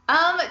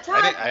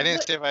 I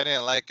didn't say if I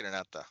didn't like it or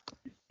not, though.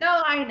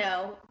 No, I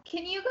know.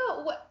 Can you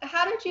go?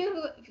 How did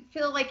you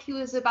feel like he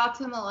was about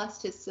to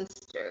molest his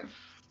sister?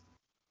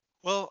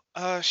 Well,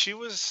 she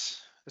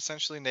was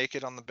essentially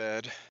naked on the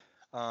bed,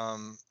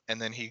 and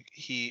then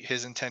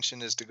his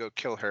intention is to go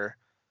kill her.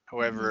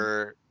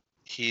 However,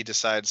 he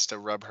decides to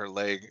rub her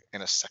leg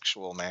in a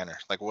sexual manner.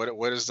 Like,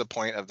 what is the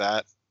point of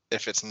that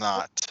if it's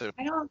not to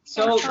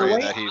portray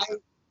that he's...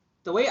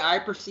 The way I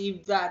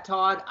perceived that,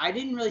 Todd, I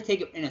didn't really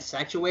take it in a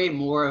sexual way,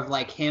 more of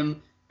like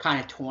him kind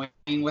of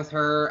toying with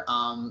her,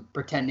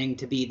 pretending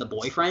to be the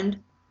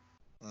boyfriend,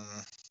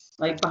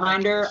 like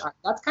behind her.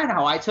 That's kind of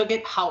how I took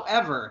it.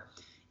 However,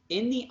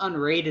 in the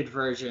unrated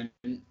version,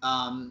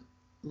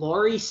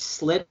 Laurie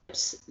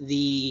slips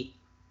the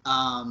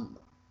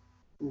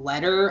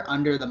letter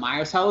under the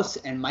Myers house,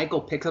 and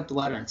Michael picks up the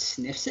letter and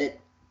sniffs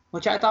it,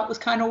 which I thought was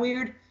kind of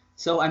weird.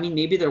 So, I mean,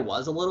 maybe there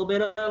was a little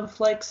bit of,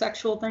 like,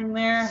 sexual thing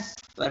there,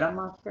 but I'm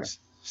not sure.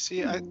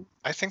 See,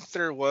 I think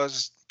there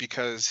was,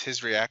 because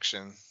his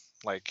reaction,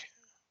 like,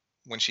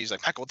 when she's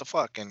like, Michael, what the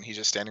fuck? And he's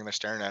just standing there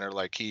staring at her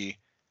like he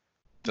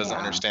doesn't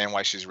understand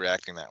why she's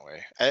reacting that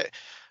way.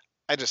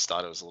 I just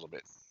thought it was a little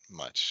bit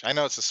much. I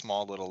know it's a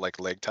small little, like,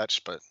 leg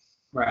touch, but...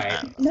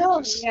 Right.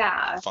 No,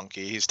 yeah.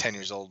 Funky. He's 10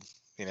 years old,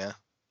 you know?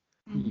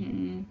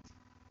 Mm-hmm.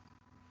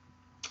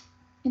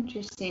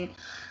 Interesting.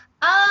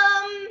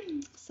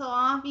 So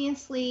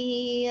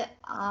obviously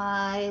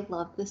I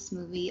love this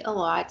movie a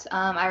lot.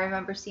 I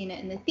remember seeing it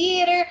in the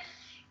theater,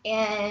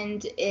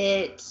 and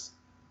it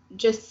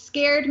just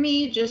scared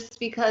me just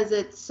because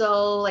it's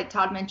so, like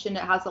Todd mentioned,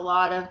 it has a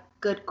lot of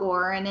good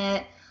gore in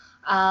it.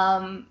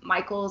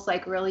 Michael's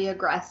like really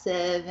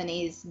aggressive, and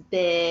he's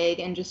big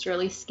and just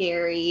really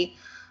scary.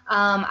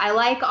 I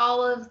like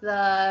all of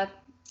the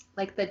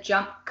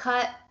jump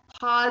cut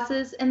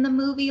pauses in the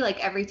movie,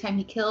 like every time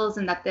he kills,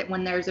 and that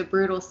when there's a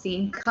brutal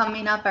scene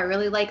coming up, I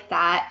really like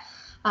that.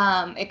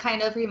 It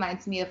kind of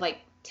reminds me of like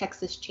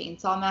Texas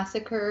Chainsaw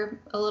Massacre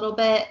a little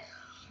bit.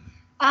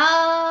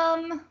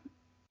 I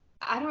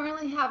don't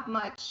really have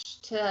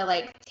much to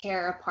like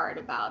tear apart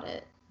about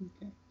it.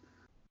 Okay.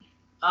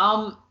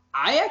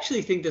 I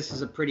actually think this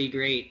is a pretty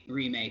great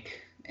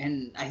remake,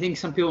 and I think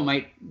some people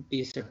might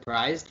be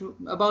surprised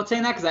about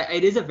saying that because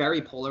it is a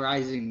very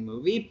polarizing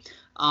movie.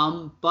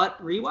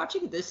 But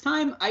rewatching it this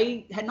time,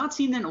 I had not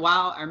seen it in a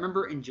while. I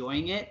remember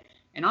enjoying it,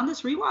 and on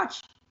this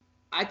rewatch,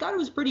 I thought it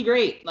was pretty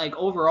great. Like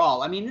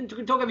overall, I mean,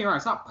 don't get me wrong,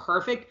 it's not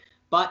perfect,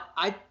 but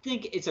I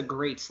think it's a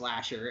great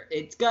slasher.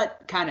 It's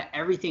got kind of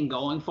everything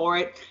going for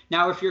it.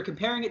 Now, if you're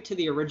comparing it to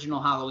the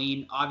original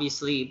Halloween,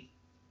 obviously,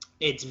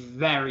 it's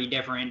very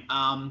different.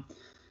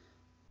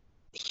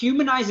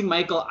 Humanizing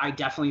Michael, I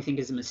definitely think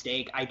is a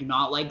mistake. I do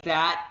not like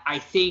that. I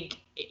think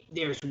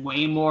there's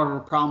way more of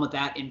a problem with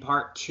that in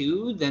part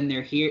 2 than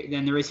there is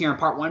here in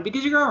part 1,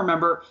 because you gotta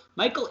remember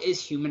Michael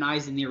is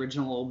humanized in the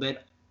original a little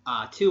bit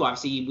too.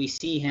 Obviously, we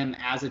see him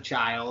as a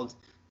child,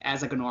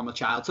 as like a normal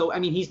child. So I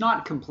mean, he's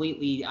not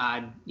completely,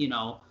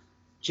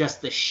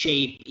 just the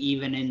shape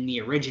even in the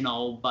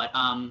original. But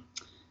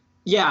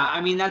yeah,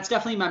 I mean, that's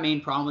definitely my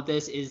main problem with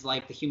this is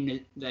like the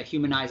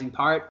humanizing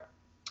part.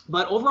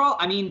 But overall,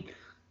 I mean,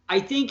 I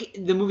think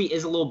the movie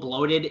is a little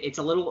bloated. It's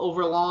a little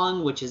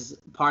overlong, which is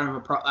part of a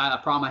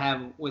problem I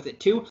have with it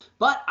too.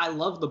 But I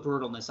love the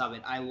brutalness of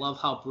it. I love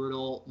how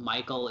brutal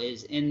Michael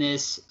is in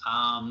this.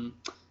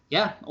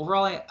 Yeah,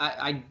 overall,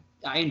 I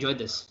enjoyed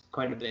this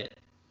quite a bit.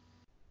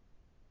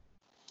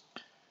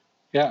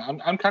 Yeah,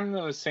 I'm kind of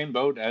in the same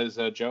boat as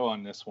Joe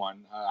on this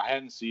one. I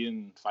hadn't seen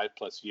in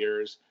 5+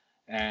 years,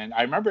 and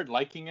I remembered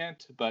liking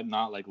it, but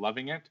not like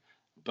loving it.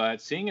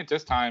 But seeing it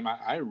this time,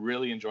 I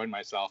really enjoyed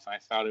myself. I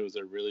thought it was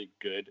a really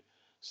good,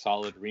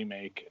 solid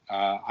remake.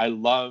 I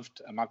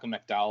loved Malcolm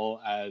McDowell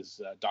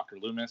as Dr.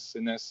 Loomis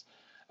in this.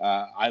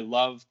 I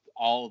loved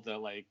all the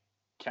like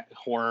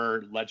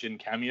horror legend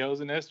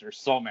cameos in this. There's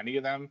so many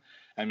of them.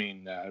 I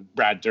mean,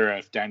 Brad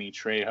Dourif, Danny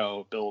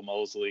Trejo, Bill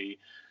Moseley,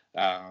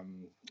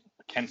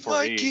 Ken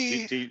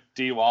Foree,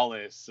 Dee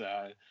Wallace.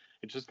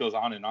 It just goes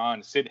on and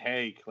on. Sid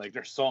Haig, like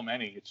there's so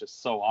many. It's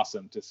just so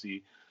awesome to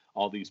see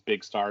all these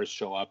big stars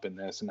show up in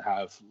this and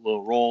have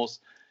little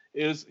roles.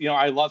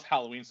 I love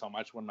Halloween so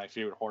much, one of my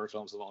favorite horror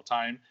films of all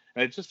time.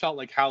 And it just felt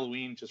like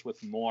Halloween just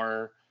with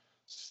more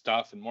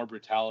stuff and more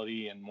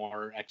brutality and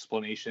more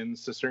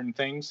explanations to certain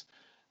things.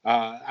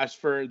 As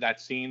for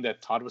that scene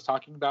that Todd was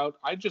talking about,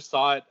 I just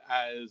saw it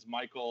as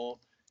Michael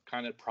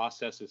kind of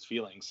process his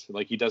feelings.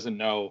 Like he doesn't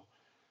know,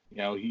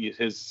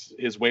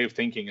 his way of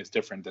thinking is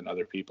different than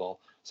other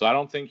people. So I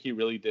don't think he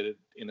really did it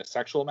in a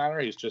sexual manner.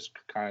 He's just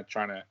kind of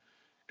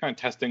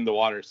testing the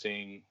water,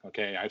 saying,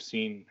 okay, I've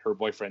seen her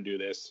boyfriend do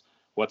this.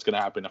 What's going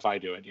to happen if I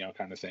do it?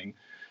 Kind of thing.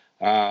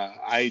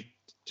 I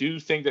do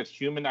think that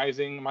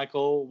humanizing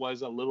Michael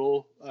was a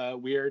little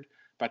weird,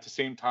 but at the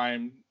same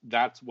time,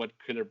 that's what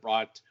could have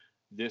brought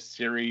this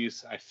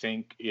series, I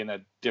think, in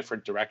a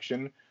different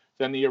direction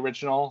than the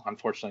original.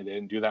 Unfortunately, they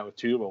didn't do that with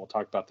 2, but we'll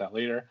talk about that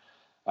later.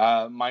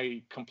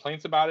 My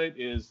complaints about it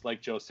is,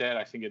 like Joe said,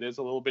 I think it is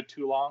a little bit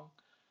too long.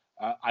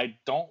 I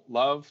don't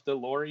love the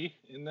Laurie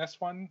in this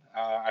one.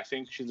 I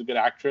think she's a good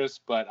actress,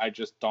 but I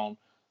just don't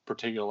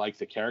particularly like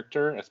the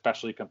character,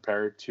 especially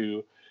compared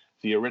to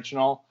the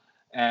original.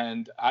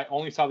 And I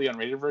only saw the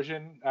unrated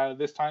version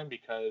this time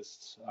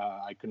because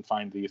I couldn't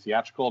find the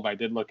theatrical, but I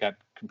did look at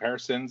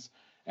comparisons.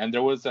 And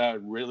there was a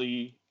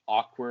really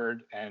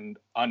awkward and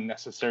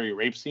unnecessary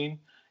rape scene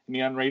in the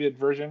unrated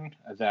version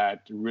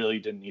that really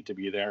didn't need to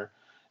be there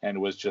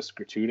and was just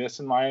gratuitous,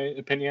 in my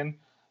opinion.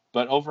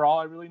 But overall,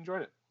 I really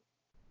enjoyed it.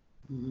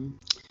 Mm-hmm.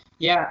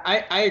 Yeah,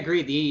 I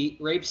agree. The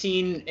rape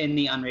scene in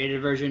the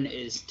unrated version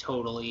is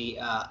totally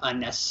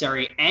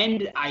unnecessary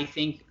and I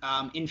think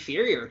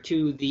inferior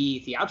to the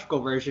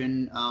theatrical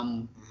version.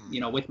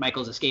 With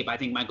Michael's escape, I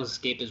think Michael's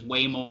escape is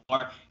way more.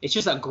 It's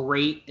just a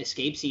great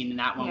escape scene in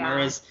that one,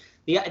 whereas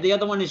the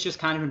other one is just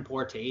kind of in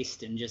poor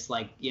taste and just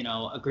like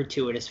a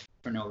gratuitous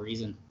for no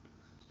reason.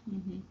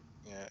 Mm-hmm.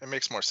 Yeah, it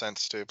makes more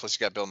sense too. Plus,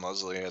 you got Bill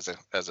Moseley as a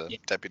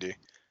deputy,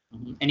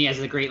 and he has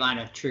the great line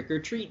of "trick or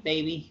treat,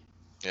 baby."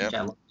 Yeah. Which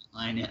I love that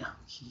line,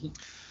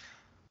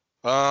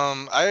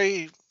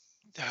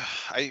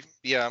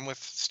 yeah. I'm with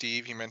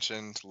Steve. He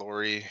mentioned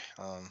Laurie.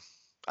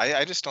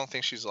 I just don't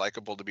think she's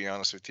likable, to be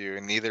honest with you,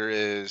 and neither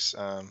is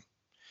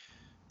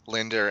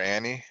Linda or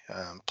Annie.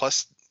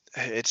 Plus,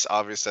 it's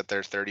obvious that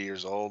they're 30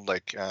 years old.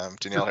 Like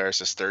Danielle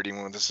Harris is 30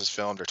 when this is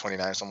filmed, or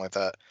 29, something like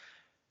that.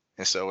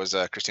 And so was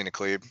Christina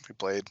Klebe, who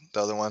played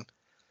the other one.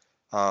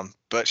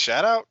 But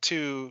shout out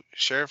to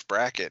Sheriff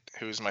Brackett,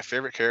 who's my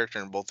favorite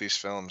character in both these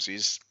films.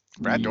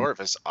 Brad Dourif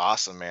is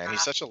awesome, man.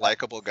 He's such a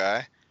likable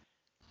guy.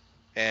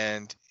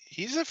 And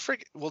he's a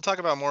freak. We'll talk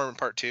about more in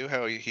part 2,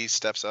 how he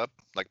steps up,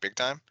 big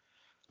time.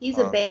 He's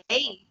a babe.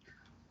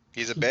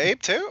 He's a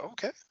babe, too?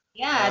 Okay.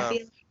 Yeah, I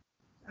feel like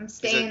I'm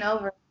staying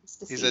over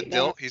just to see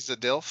you. He's a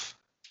DILF?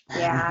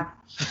 Yeah.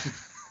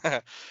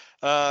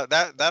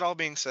 That all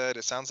being said,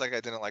 it sounds like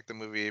I didn't like the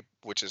movie,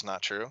 which is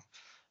not true.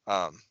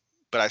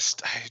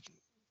 But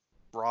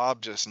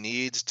Rob just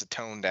needs to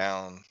tone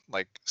down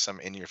some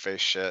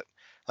in-your-face shit.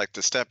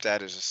 The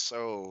stepdad is just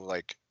so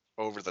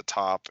over the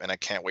top, and I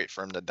can't wait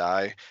for him to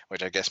die,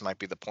 which I guess might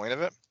be the point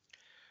of it.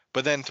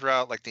 But then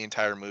throughout the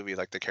entire movie,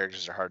 the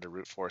characters are hard to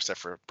root for, except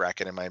for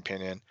Brackett, in my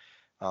opinion,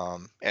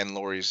 and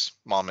Laurie's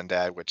mom and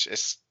dad, which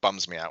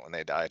bums me out when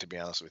they die, to be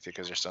honest with you,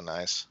 because they're so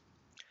nice.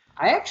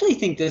 I actually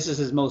think this is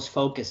his most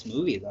focused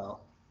movie, though.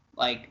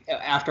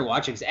 After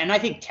watching, and I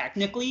think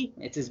technically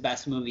it's his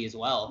best movie as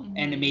well. Mm-hmm.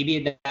 And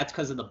maybe that's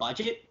because of the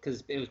budget,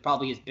 because it was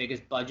probably his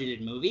biggest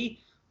budgeted movie.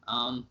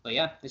 But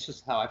yeah, that's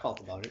just how I felt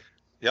about it.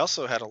 He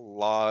also had a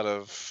lot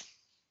of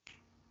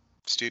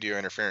studio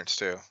interference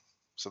too,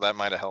 so that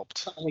might have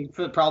helped.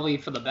 Probably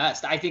for the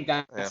best. I think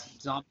that's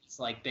Zombie's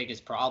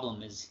biggest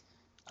problem is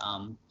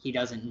he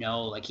doesn't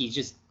know, he's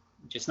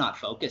just not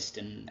focused,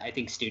 and I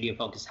think studio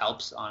focus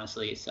helps,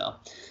 honestly. So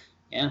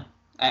yeah,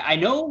 I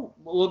know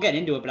we'll get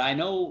into it, but I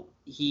know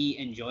he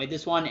enjoyed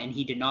this one and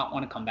he did not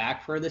want to come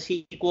back for the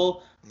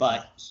sequel,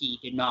 but he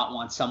did not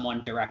want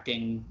someone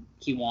directing.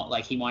 He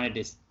wanted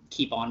to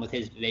keep on with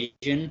his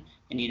vision,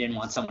 and he didn't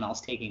want someone else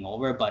taking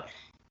over. But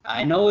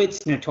I know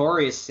it's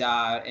notorious. In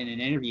an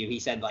interview, he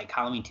said like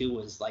Halloween 2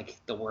 was like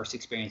the worst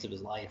experience of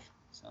his life.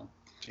 So.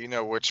 Do you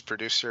know which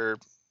producer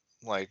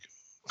like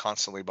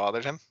constantly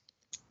bothered him?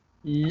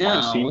 No,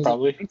 Weinstein,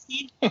 probably.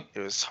 It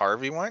was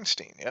Harvey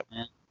Weinstein. Yep.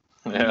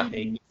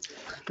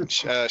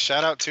 Yeah.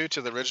 Shout out to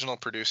the original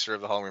producer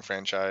of the Halloween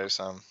franchise.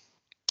 I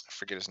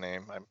forget his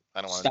name.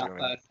 I don't want to do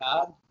anything.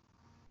 Akkad.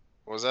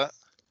 What was that?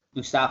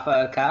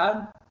 Mustafa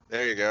Akkad.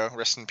 There you go.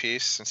 Rest in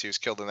peace, since he was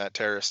killed in that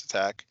terrorist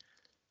attack.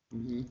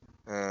 Mm-hmm.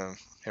 Him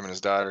and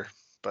his daughter.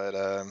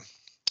 But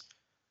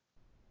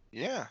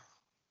yeah.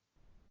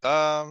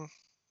 So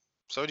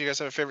do you guys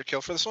have a favorite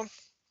kill for this one?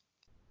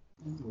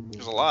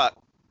 There's a lot.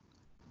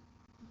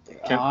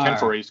 Ken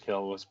Foree's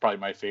kill was probably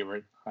my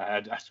favorite.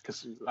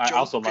 Because I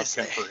also love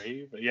Ken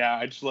Foree. But yeah,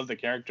 I just love the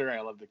character. I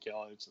love the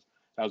kill.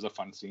 That was a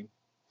fun scene.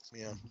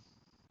 Yeah.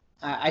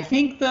 I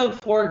think the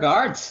 4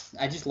 guards.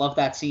 I just love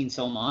that scene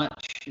so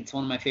much. It's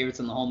one of my favorites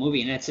in the whole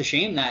movie, and it's a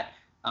shame that,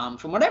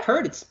 from what I've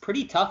heard, it's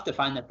pretty tough to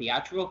find the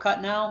theatrical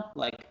cut now.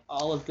 Like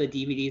all of the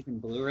DVDs and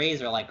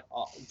Blu-rays are like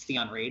it's the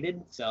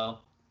unrated. So.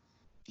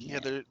 Yeah,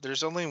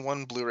 there's only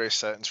one Blu-ray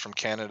set. It's from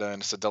Canada,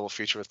 and it's a double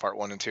feature with part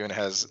 1 and 2, and it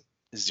has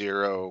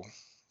 0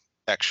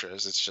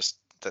 extras. It's just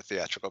the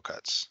theatrical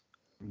cuts,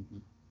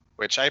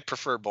 which I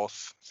prefer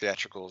both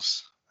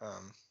theatricals.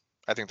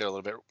 I think they're a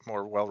little bit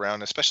more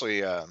well-rounded,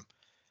 especially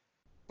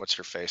what's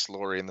her face,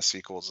 Laurie in the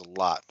sequel is a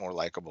lot more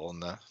likable in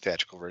the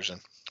theatrical version.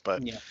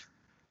 But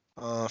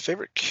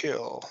favorite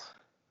kill,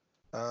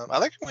 I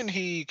like when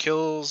he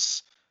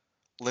kills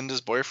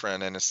Linda's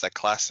boyfriend, and it's that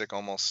classic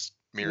almost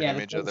mirror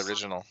image of the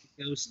original.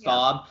 Ghost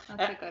Bob.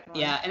 That's a good one.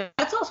 Yeah, and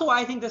that's also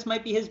why I think this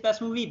might be his best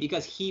movie,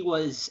 because he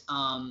was,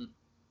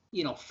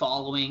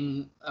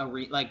 following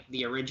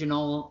the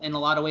original in a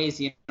lot of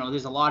ways.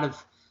 There's a lot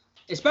of,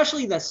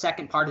 especially the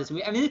second part of this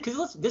movie. I mean,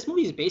 because this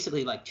movie is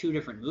basically like 2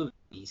 different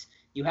movies.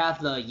 You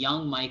have the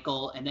young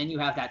Michael, and then you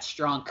have that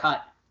strong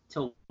cut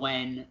to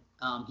when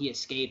he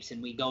escapes,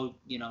 and we go,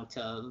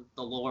 to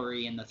the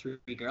Laurie and the 3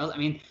 girls. I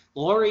mean,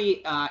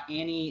 Laurie,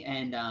 Annie,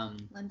 and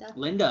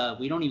Linda,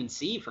 we don't even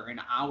see for an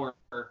hour,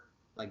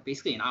 like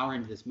basically an hour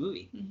into this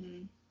movie.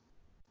 Mm-hmm.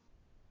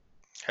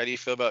 How do you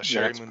feel about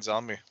Sherry Moon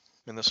Zombie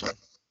in this one?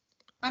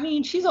 I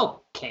mean, she's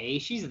okay.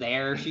 She's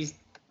there. She's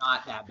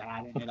not that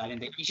bad in it. I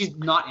didn't think she's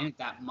not in it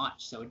that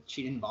much, so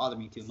she didn't bother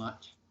me too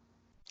much.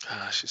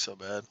 She's so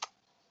bad.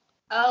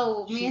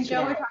 Oh, me and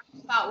Joe were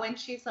talking about when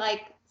she's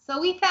like,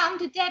 "So we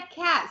found a dead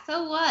cat.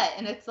 So what?"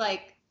 And it's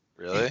like,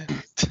 really?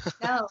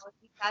 No,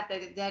 he had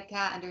the dead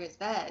cat under his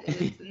bed.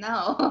 It's,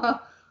 no.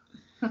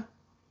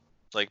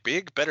 Like, be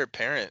a better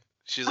parent.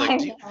 She's like,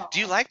 do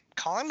you like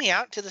calling me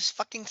out to this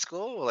fucking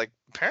school? Like,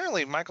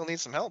 apparently Michael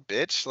needs some help,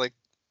 bitch. Like,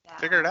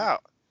 figure it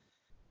out.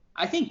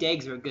 I think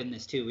Deggs were good in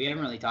this too. We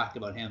haven't really talked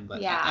about him, but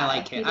yeah, I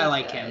like him. I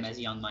like him as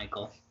young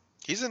Michael.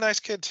 He's a nice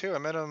kid too. I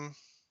met him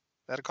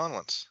at a con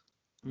once.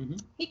 Mm-hmm.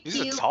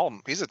 He's a tall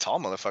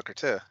motherfucker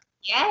too.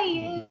 Yeah,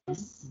 he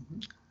is.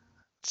 You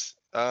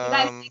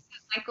guys think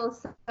that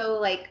Michael's so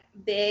like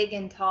big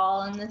and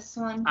tall in this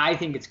one? I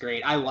think it's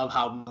great. I love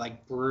how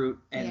like brute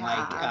and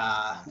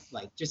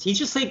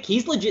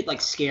he's legit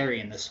like scary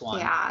in this one.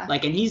 Yeah.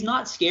 Like, and he's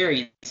not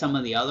scary in some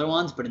of the other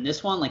ones, but in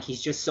this one, like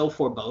he's just so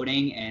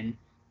foreboding and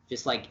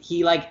just like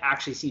he like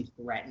actually seems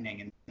threatening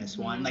in this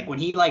one. Like when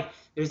he like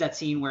there's that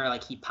scene where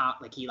like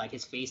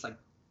his face like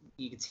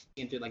you can see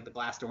him through like the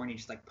glass door and he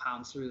just like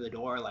pounds through the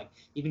door. Like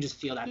you can just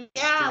feel that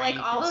like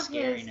all of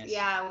scariness. His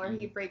where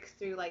he breaks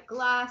through like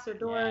glass or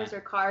doors or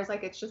cars.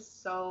 Like it's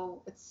just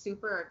it's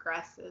super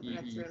aggressive and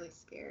it's really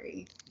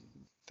scary.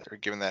 They were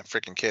giving that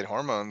freaking kid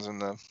hormones in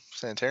the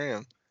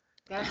sanitarium.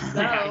 Guess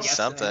so.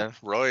 Something.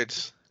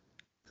 Roids.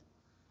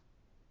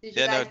 Did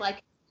you guys like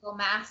a little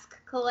mask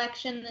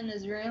collection in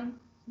his room?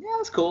 Yeah,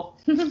 that's cool.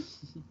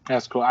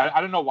 That's cool.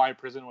 I don't know why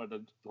prison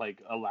would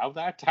like allow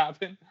that to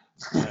happen.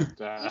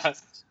 But,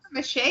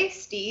 Mache,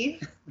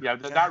 Steve. Yeah,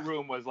 that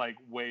room was like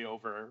way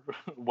over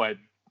what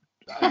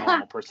a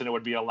normal person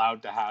would be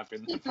allowed to have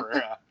in for.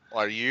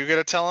 Well, are you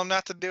gonna tell him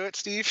not to do it,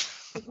 Steve?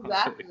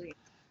 Exactly.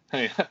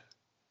 Hey.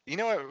 You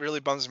know what really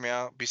bums me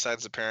out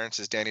besides the parents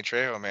is Danny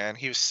Trejo, man.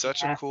 He was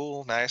such a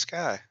cool, nice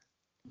guy.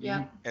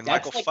 Yeah. And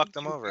Michael fucked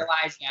him over.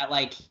 Realize that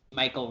like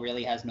Michael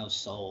really has no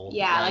soul.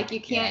 Yeah, like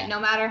you can't. No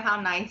matter how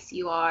nice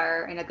you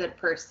are and a good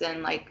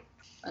person, like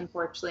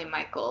unfortunately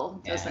Michael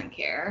doesn't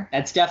care.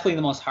 That's definitely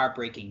the most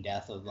heartbreaking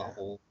death of the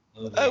whole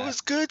movie. I was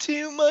good to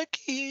you,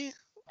 Mikey.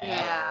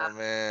 Yeah. Oh,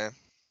 man.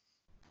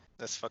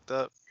 That's fucked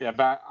up. Yeah,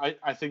 but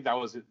I think that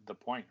was the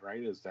point,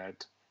 right? Is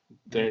that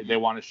they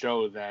want to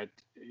show that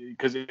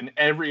because in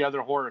every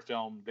other horror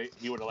film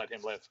he would have let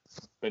him live,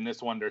 but in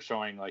this one they're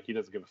showing like he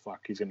doesn't give a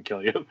fuck. He's gonna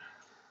kill you.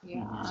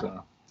 Yeah.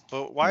 So.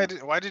 But why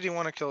did he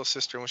want to kill his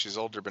sister when she's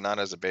older, but not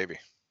as a baby?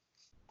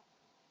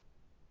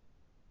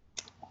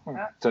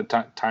 So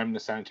time in the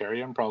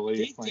sanitarium,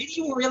 probably. Did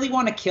you really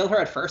want to kill her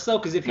at first though?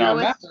 Because if you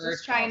remember,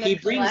 he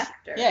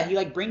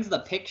brings the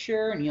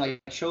picture and he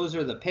like shows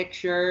her the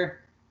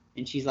picture,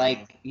 and she's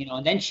like, you know,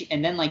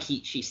 and then like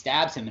she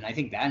stabs him, and I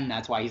think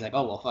that's why he's like,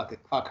 oh well,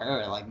 fuck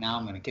her, like now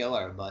I'm gonna kill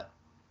her, but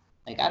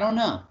like I don't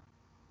know.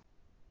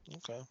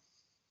 Okay.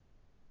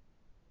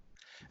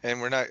 And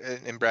we're not,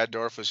 and Brad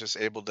Dourif was just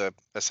able to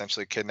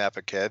essentially kidnap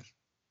a kid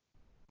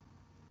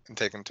and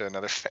take him to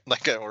another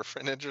like an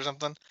orphanage or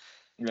something.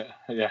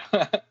 Yeah.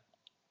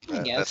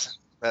 That's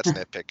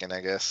nitpicking,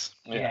 I guess.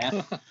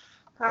 Yeah.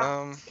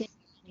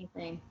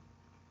 Anything.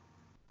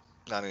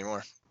 Not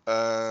anymore.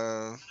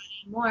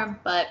 More,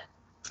 but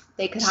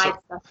they could hide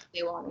stuff if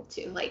they wanted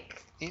to.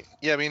 Like.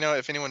 Yeah, but you know,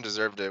 if anyone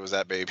deserved it, it was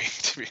that baby.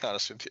 To be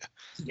honest with you.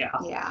 Yeah.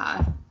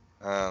 Yeah.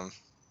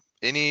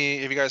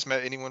 Have you guys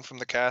met anyone from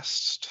the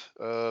cast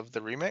of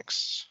the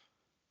remakes?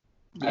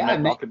 I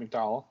met Malcolm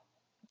McDowell.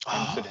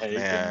 And Sid Haig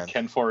man. And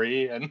Ken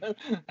Foree and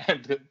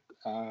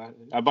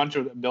a bunch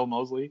of Bill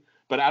Moseley.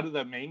 But out of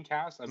the main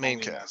cast, I've only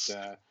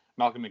met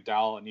Malcolm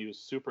McDowell, and he was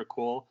super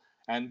cool.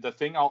 And the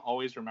thing I'll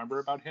always remember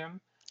about him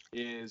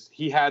is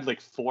he had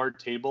like 4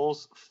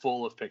 tables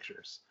full of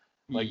pictures.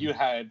 Like you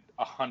had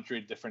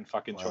 100 different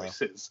fucking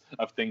choices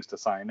of things to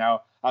sign.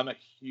 Now, I'm a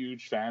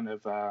huge fan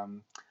of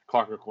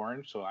Clockwork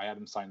Orange, so I had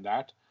him sign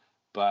that.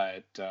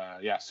 But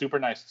yeah, super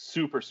nice,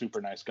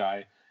 super nice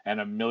guy. And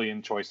a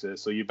million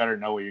choices, so you better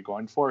know what you're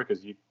going for,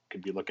 because you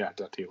could be looking at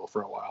that table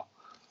for a while.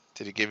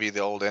 Did he give you the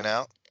old in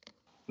out?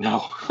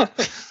 No.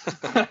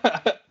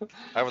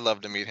 I would love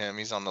to meet him.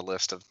 He's on the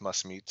list of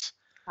must meets.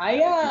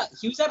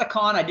 He was at a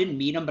con. I didn't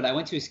meet him, but I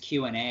went to his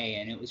Q&A,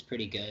 and it was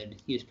pretty good.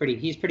 He's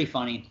pretty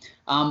funny.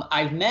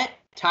 I've met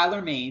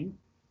Tyler Mane,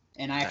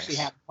 and I actually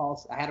had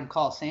him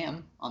call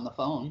Sam on the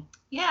phone.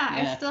 Yeah,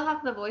 I still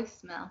have the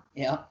voicemail.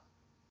 Yeah.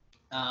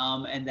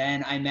 And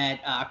then I met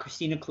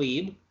Christina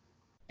Klebe.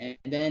 And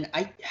then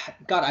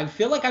I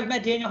feel like I've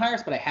met Danielle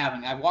Harris, but I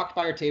haven't. I've walked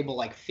by her table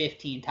like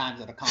 15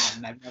 times at a con,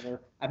 and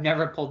I've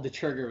never pulled the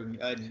trigger and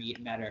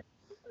met her.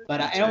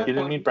 But I don't. You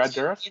didn't meet Brad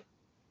Dourif?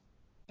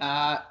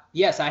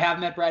 Yes, I have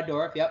met Brad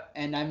Dourif. Yep,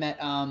 and I met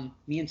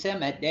me and Sam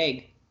met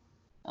Dag.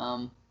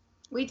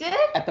 We did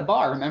at the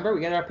bar. Remember,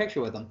 we got our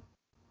picture with him.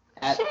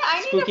 Shit,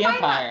 I need to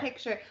find that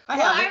picture. I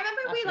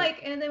remember we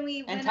and then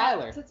we went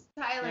up to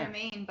Tyler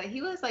Mane, but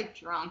he was like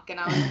drunk, and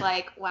I was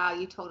like, wow,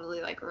 you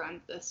totally like ruined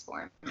this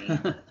for me.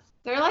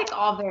 They're like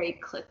all very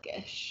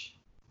cliquish,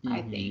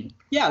 I think.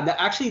 Yeah,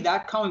 actually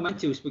that con we went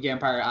to Spooky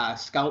Empire,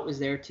 Scout was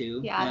there too.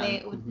 Yeah,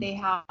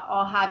 they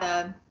all had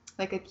a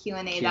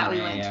Q&A that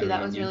we went to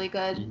that was really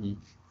good.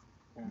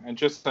 And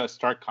just a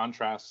stark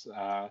contrast,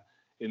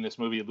 in this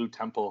movie, Lou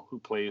Temple, who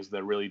plays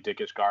the really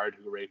dickish guard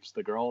who rapes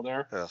the girl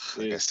there,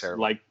 is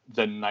like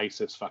the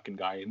nicest fucking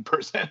guy in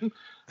person.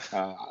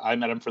 I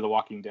met him for The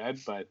Walking Dead,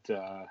 but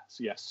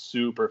yeah,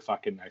 super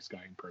fucking nice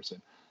guy in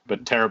person,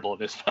 but terrible in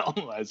this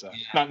film as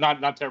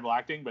not terrible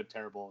acting, but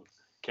terrible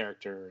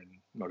character and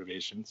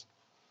motivations.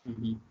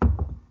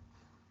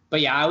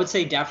 But yeah, I would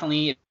say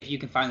definitely if you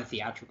can find the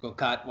theatrical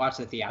cut, watch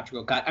the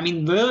theatrical cut. I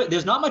mean,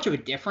 there's not much of a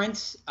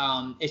difference.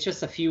 It's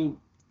just a few.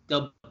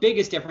 The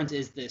biggest difference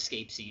is the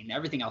escape scene.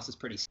 Everything else is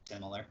pretty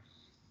similar.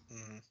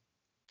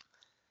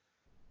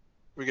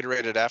 We get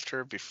rated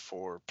after,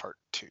 before part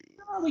 2.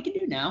 We can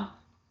do now.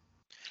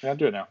 Yeah, I'll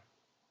do it now.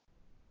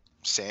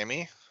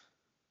 Sammy?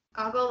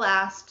 I'll go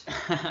last.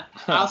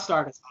 I'll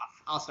start us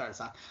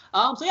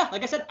off. So yeah,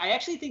 like I said, I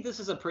actually think this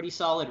is a pretty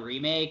solid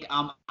remake.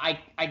 I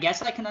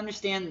guess I can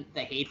understand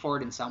the hate for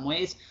it in some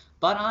ways.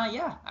 But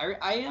yeah,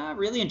 I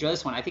really enjoy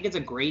this one. I think it's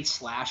a great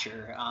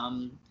slasher.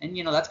 And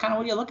you know, that's kind of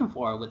what you're looking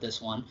for with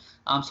this one.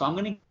 So I'm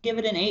gonna give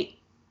it an 8.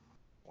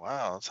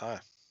 Wow, that's high.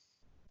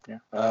 Yeah.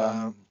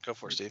 Go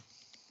for it, Steve.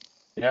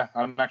 Yeah,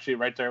 I'm actually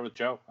right there with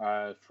Joe.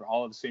 For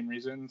all of the same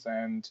reasons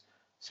and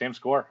same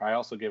score. I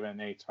also give it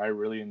an 8. I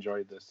really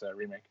enjoyed this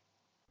remake.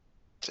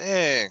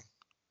 Dang.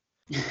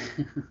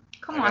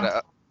 Come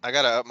on. I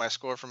gotta up my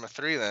score from a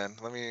 3 then.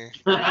 Let me.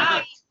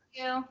 Nah,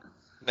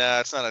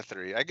 it's not a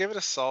 3. I give it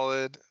a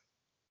solid.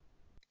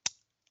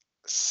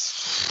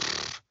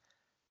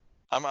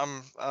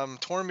 I'm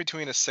torn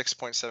between a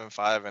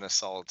 6.75 and a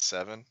solid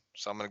 7,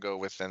 so I'm gonna go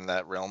within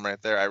that realm right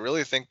there. I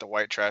really think the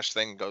white trash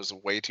thing goes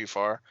way too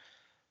far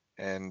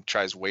and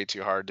tries way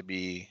too hard to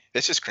be.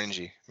 It's just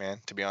cringy,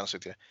 man, to be honest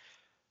with you.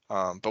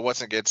 But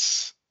once it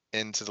gets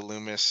into the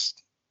Loomis,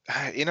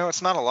 you know,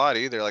 it's not a lot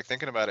either. Like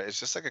thinking about it, it's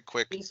just like a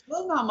quick. It's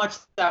really not much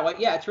that way.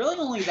 Yeah, it's really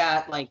only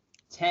that like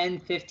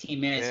 10-15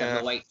 minutes of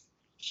the white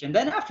trash, and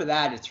then after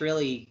that, it's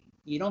really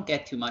you don't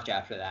get too much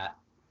after that.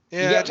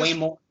 Yeah, you get way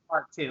more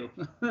part 2.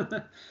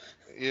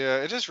 Yeah,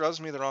 it just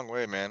rubs me the wrong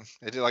way, man.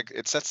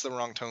 It sets the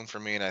wrong tone for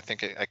me, and I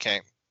think I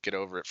can't get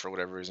over it for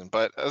whatever reason.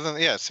 But other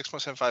than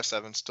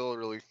 6.757, still a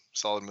really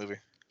solid movie.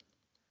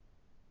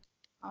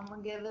 I'm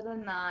gonna give it a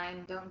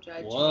 9. Don't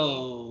judge me.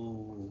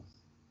 Whoa.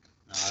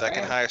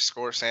 Second highest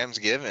score Sam's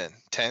given.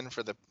 10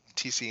 for the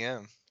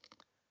TCM.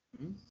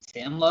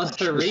 Sam loves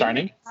her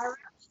remake.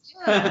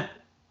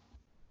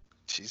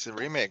 She's a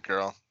remake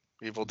girl.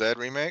 Evil Dead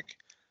remake.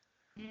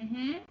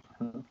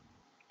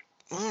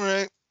 All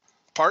right.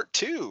 Part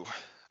 2.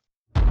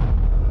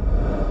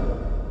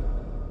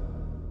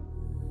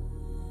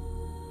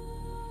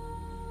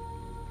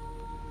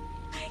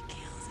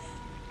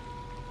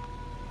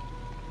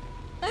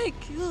 I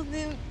killed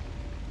him.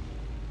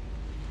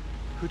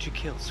 Who'd you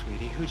kill,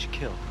 sweetie? Who'd you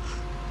kill?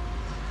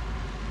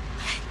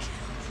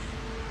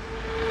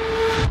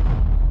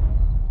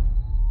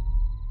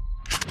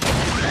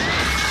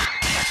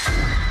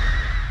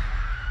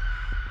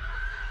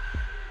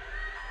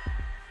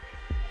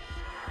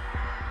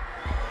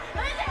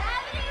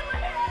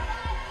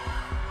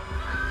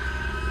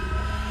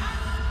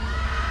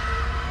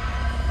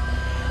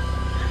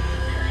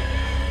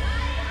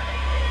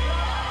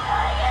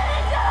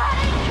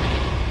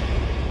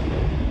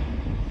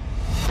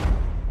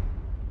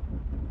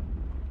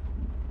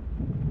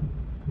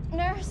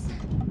 Nurse?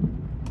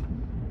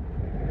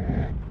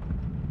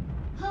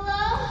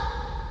 Hello?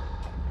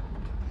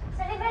 Is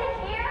anybody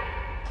here?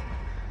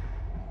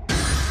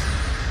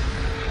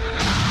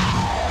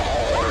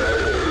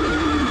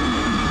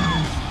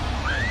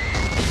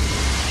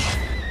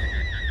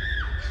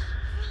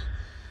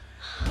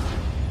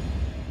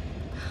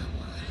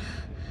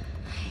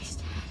 He's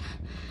dead.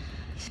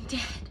 He's dead.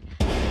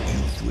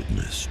 You've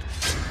witnessed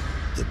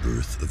the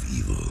birth of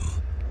evil.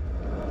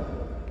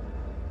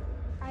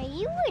 Are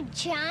you a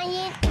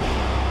giant?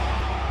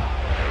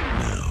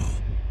 Now,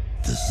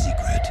 the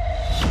secret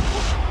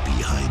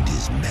behind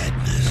his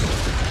madness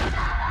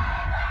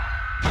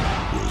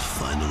will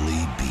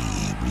finally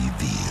be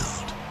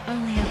revealed.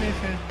 Only a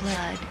river of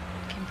blood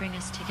can bring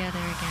us together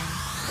again.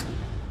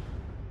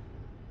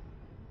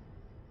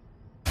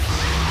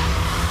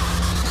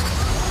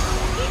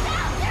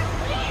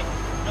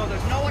 No,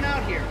 there's no one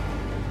out here.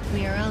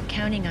 We are all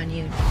counting on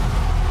you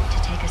to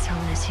take us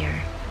home this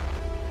year.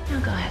 Now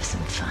go have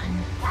some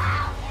fun.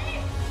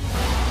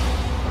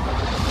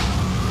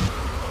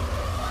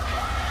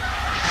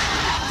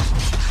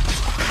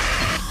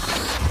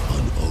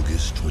 On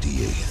August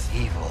 28th,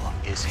 Evil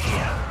is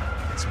here.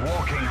 It's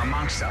walking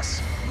amongst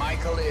us.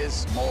 Michael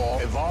is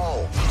more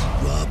evolved.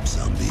 Rob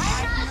Zombie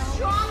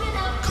Strong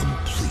enough.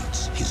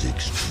 completes his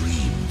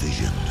extreme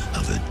vision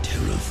of a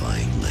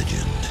terrifying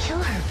legend. Kill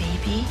her,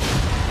 baby.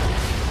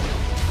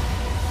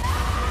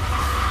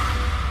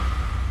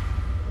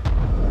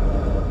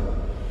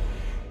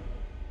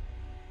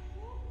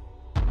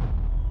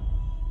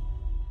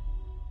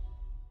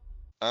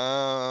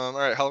 All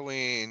right,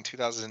 Halloween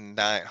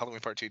 2009, Halloween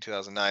Part 2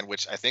 2009,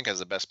 which I think has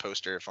the best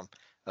poster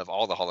of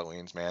all the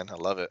Halloweens, man. I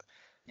love it.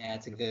 Yeah,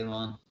 it's a good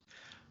one.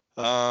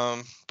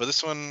 But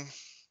this one,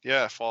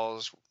 yeah,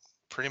 falls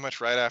pretty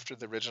much right after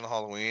the original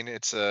Halloween.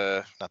 It's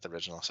not the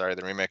original, sorry,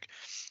 the remake.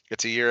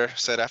 It's a year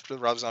set after the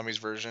Rob Zombie's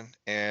version,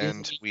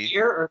 and Is it a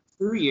year or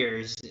 2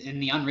 years? In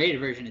the unrated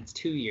version, it's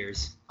 2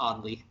 years.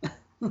 Oddly.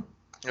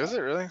 Is it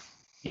really?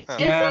 Huh.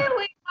 Is it?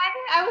 Wait,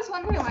 I was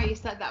wondering why you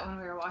said that when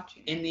we were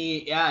watching. In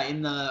the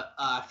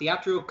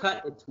theatrical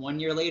cut, it's 1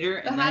 year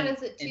later. So how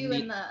does it two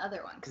in the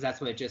other one? Because that's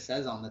what it just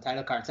says on the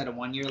title card. Instead of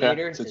 1 year Yeah,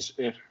 later, it's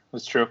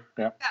true.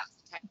 Yeah. That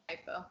was a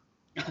typo.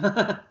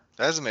 That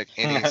doesn't make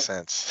any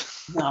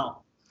sense.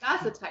 No.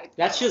 That's a typo.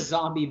 That's just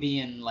Zombie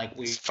being like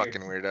weird. It's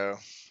fucking weirdo.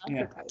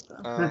 That's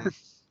a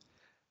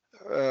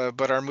typo.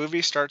 But our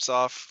movie starts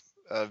off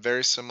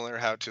very similar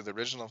how to the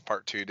original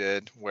Part 2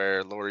 did,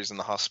 where Laurie's in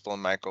the hospital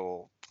and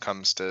Michael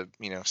comes to,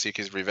 seek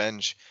his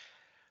revenge.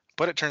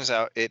 But it turns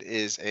out it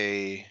is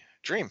a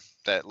dream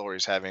that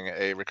Laurie's having,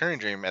 a recurring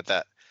dream at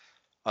that.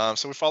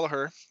 So we follow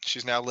her.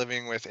 She's now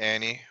living with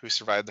Annie, who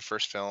survived the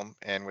first film,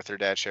 and with her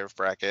dad, Sheriff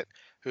Brackett,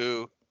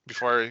 who,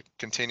 before I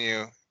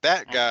continue,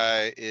 that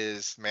guy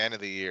is man of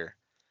the year.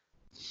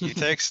 He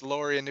takes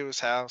Laurie into his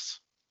house.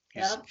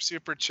 He's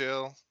super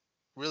chill,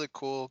 really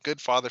cool,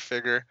 good father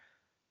figure,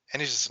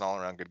 and he's just an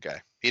all-around good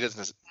guy. He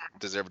doesn't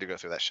deserve to go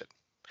through that shit.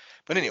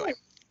 But anyway.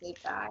 Great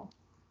guy.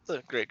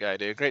 Great guy,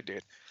 dude. Great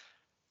dude.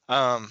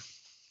 Yeah,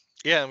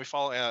 and we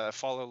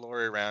follow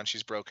Laurie around.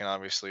 She's broken,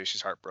 obviously.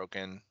 She's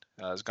heartbroken.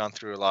 Has gone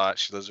through a lot.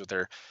 She lives with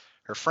her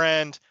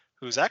friend,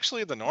 who's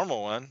actually the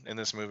normal one in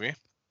this movie.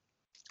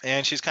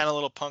 And she's kind of a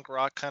little punk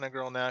rock kind of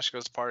girl now. She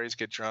goes to parties,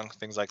 get drunk,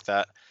 things like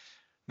that.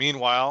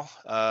 Meanwhile,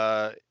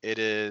 it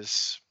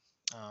is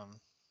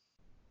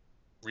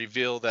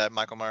revealed that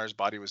Michael Myers'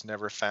 body was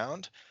never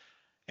found.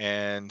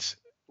 And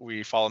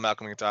we follow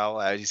Malcolm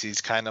McDowell as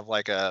he's kind of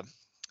like a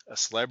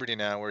celebrity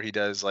now, where he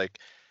does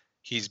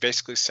he's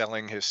basically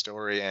selling his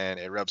story, and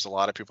it rubs a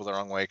lot of people the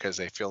wrong way because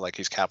they feel like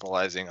he's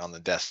capitalizing on the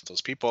deaths of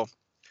those people.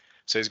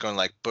 So he's going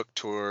book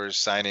tours,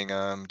 signing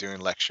them, doing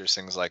lectures,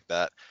 things like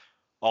that.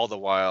 All the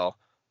while,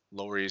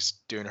 Laurie's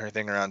doing her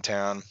thing around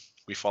town.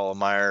 We follow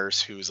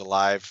Myers, who's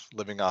alive,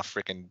 living off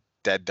freaking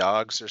dead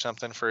dogs or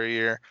something for a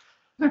year.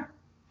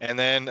 And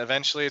then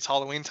eventually it's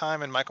Halloween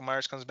time, and Michael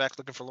Myers comes back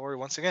looking for Laurie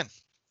once again.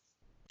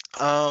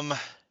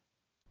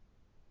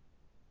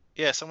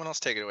 Yeah, someone else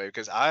take it away,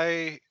 because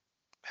I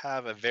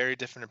have a very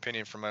different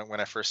opinion from when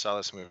I first saw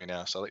this movie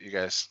now. So I'll let you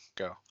guys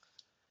go.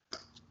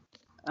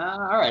 All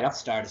right, I'll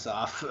start us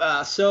off.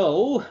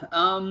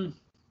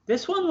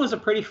 This one was a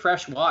pretty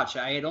fresh watch.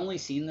 I had only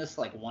seen this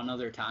like one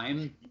other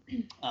time.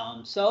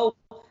 So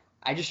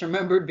I just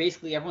remembered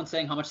basically everyone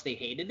saying how much they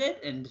hated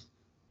it and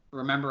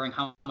remembering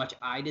how much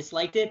I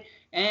disliked it.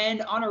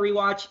 And on a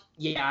rewatch,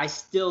 yeah, I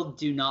still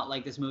do not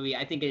like this movie.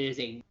 I think it is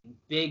a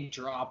big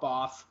drop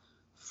off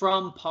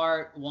from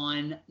part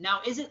one.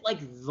 Now, is it like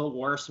the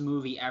worst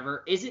movie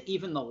ever? Is it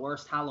even the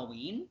worst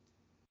Halloween?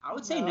 I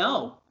would say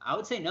no. I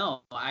would say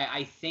no.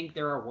 I think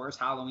there are worse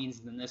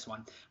Halloweens than this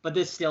one, but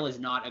this still is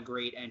not a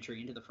great entry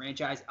into the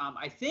franchise.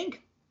 I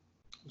think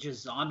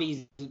just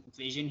Zombie's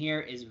vision here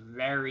is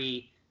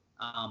very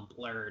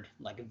blurred,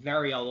 like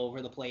very all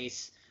over the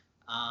place.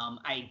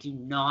 I do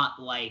not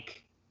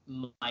like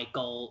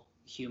Michael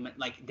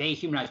they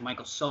humanize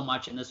Michael so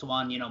much in this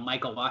one. You know,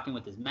 Michael walking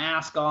with his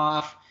mask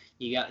off.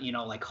 You got, you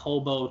know, like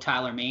hobo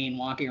Tyler Mane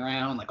walking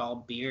around like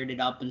all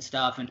bearded up and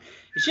stuff. And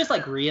it's just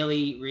like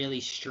really, really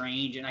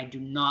strange. And I do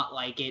not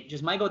like it.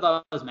 Just Michael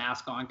without his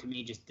mask on to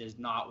me just does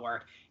not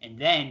work. And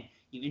then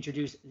you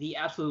introduce the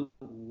absolute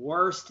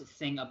worst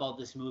thing about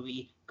this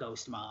movie,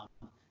 Ghost Mom.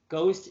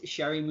 Ghost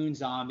Sherry Moon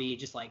Zombie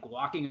just like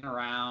walking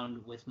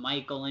around with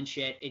Michael and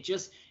shit. It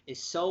just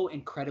is so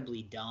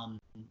incredibly dumb.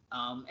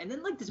 And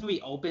then like this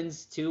movie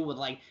opens too with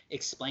like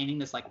explaining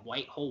this like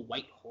white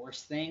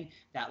horse thing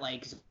that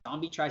like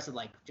Zombie tries to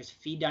like just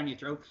feed down your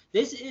throat.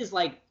 This is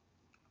like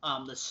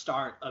the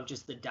start of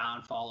just the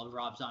downfall of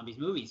Rob Zombie's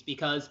movies,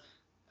 because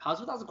House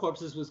of a Thousand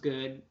Corpses was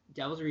good,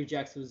 Devil's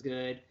Rejects was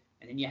good,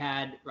 and then you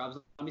had Rob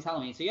Zombie's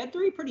Halloween. So you had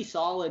three pretty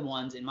solid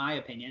ones in my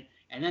opinion.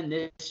 And then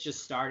this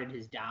just started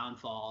his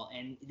downfall,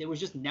 and there was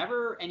just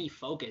never any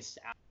focus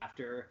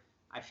after,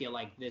 I feel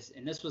like this,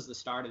 and this was the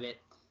start of it.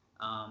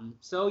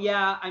 So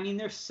yeah, I mean,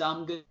 there's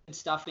some good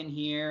stuff in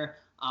here.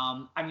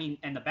 I mean,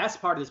 and the best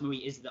part of this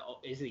movie is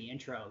the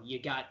intro.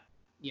 You got,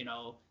 you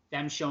know,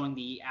 them showing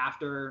the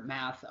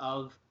aftermath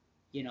of,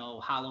 you know,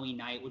 Halloween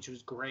night, which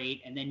was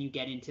great, and then you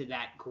get into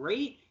that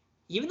great,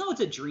 even though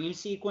it's a dream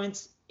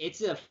sequence, it's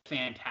a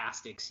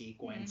fantastic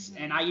sequence,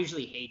 Mm-hmm. and I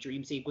usually hate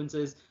dream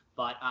sequences.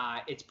 But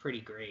it's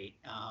pretty great.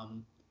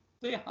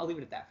 So yeah, I'll leave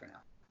it at that for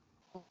now.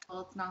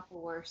 Well, it's not the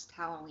worst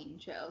Halloween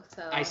show,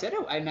 so I said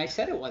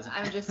it wasn't.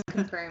 I'm just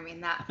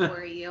confirming that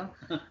for you.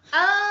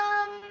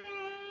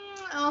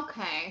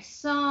 Okay,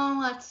 so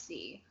let's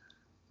see.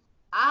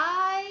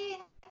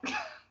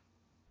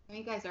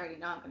 You guys already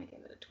know I'm gonna give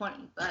it a 20,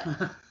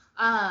 but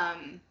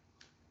I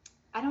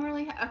don't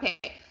really. Okay,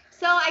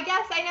 so I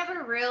guess I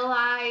never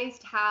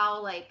realized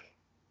how like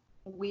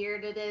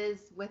weird it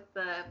is with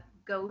the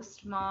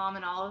Ghost Mom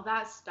and all of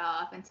that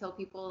stuff until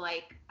people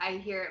like I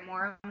hear it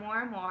more and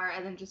more and more,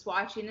 and then just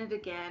watching it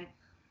again,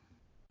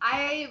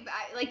 I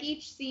like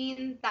each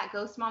scene that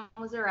Ghost Mom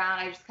was around,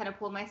 I just kind of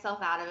pulled myself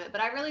out of it.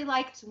 But I really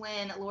liked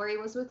when Laurie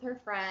was with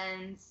her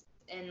friends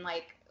and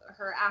like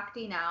her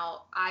acting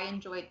out. I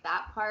enjoyed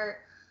that part.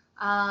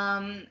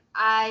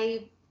 I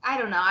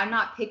don't know, I'm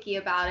not picky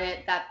about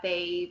it that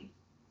they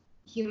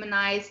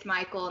humanized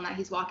Michael and that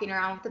he's walking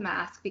around with the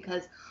mask,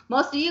 because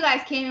most of you guys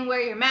can't even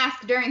wear your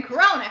mask during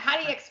Corona. How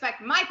do you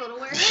expect Michael to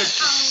wear his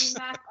Halloween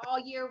mask all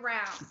year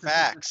round?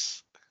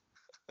 Facts.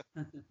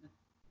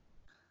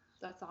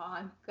 That's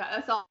all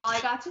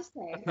I got to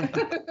say.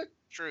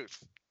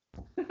 Truth.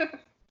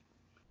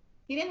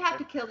 He didn't have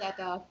to kill that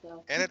dog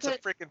though. And it's a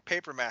freaking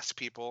paper mask,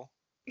 people.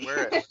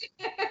 Wear it.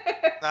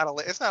 It's not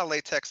a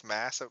latex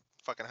mask at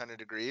fucking 100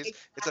 degrees.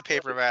 Exactly. It's a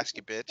paper mask,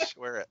 you bitch.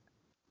 Wear it.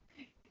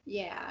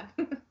 Yeah.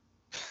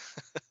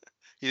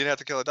 He didn't have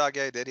to kill a dog.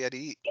 Yeah, he did. He had to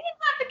eat. He didn't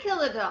have to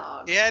kill a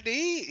dog. He had to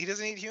eat. He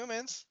doesn't eat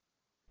humans.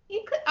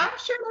 He could. I'm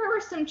sure there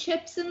were some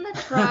chips in the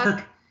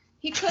truck.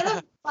 He could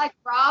have like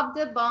robbed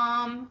a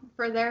bum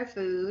for their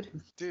food.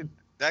 Dude,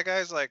 that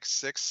guy's like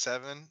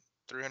 6'7",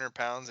 300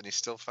 pounds, and he's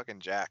still fucking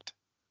jacked.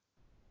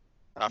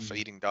 Off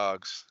eating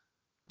dogs.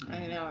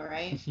 I know,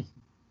 right?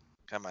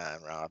 Come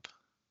on, Rob.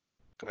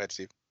 Go ahead,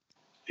 Steve.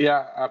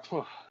 Yeah.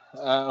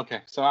 Okay.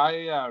 So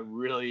I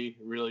really,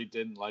 really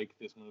didn't like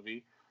this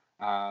movie.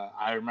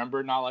 I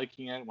remember not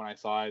liking it when I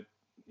saw it,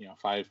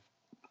 5-7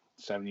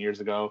 years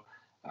ago.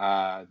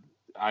 I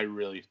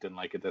really didn't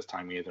like it this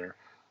time either.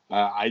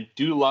 I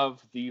do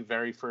love the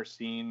very first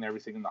scene,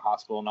 everything in the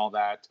hospital and all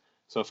that.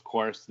 So of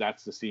course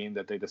that's the scene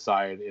that they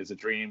decide is a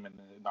dream and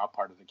not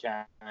part of the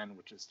canon,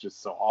 which is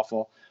just so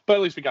awful. But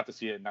at least we got to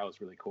see it, and that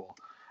was really cool.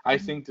 I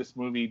think this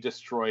movie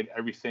destroyed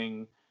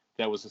everything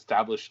that was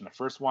established in the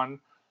first one.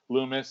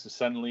 Loomis is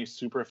suddenly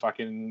super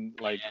fucking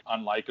like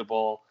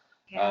unlikable.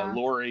 Yeah.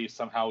 Laurie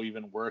somehow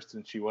even worse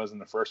than she was in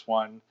the first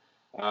one.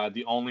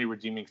 The only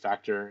redeeming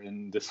factor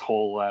in this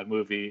whole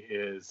movie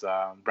is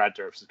Brad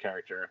Dourif's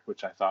character,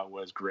 which I thought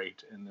was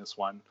great in this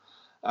one.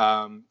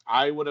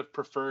 I would have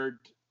preferred,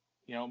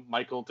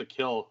 Michael to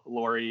kill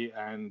Laurie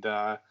and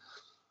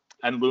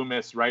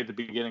Loomis right at the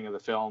beginning of the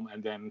film,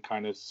 and then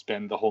kind of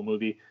spend the whole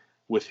movie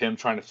with him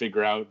trying to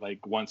figure out,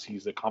 like, once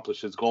he's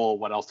accomplished his goal,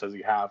 what else does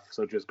he have?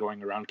 So just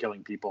going around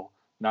killing people,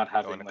 not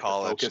having like a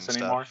focus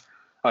anymore. Stuff.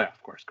 Oh yeah,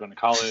 of course, going to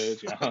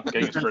college,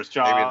 getting his first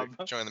job.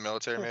 Maybe join the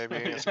military, maybe.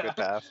 It's a good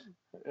path.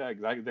 Yeah,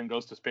 exactly. Then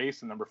goes to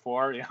space in number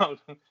 4, because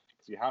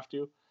you have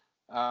to.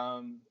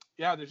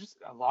 Yeah, there's just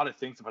a lot of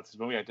things about this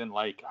movie I didn't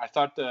like. I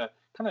thought the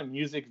kind of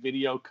music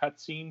video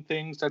cutscene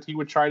things that he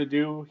would try to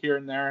do here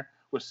and there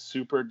was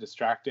super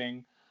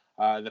distracting.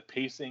 The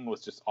pacing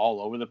was just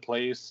all over the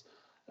place.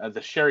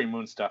 The Sherry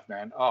Moon stuff,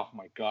 man. Oh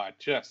my god,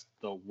 just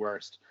the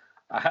worst.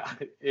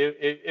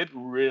 It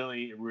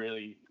really,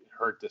 really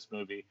hurt this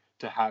movie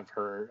to have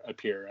her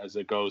appear as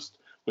a ghost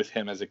with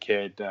him as a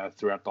kid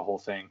throughout the whole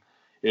thing.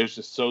 It was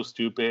just so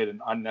stupid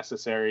and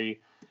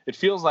unnecessary. It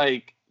feels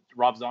like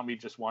Rob Zombie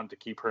just wanted to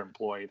keep her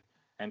employed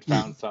and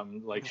found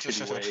some like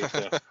shitty way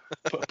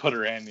to put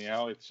her in. You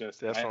know, it's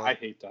just I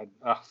hate that.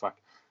 Oh fuck.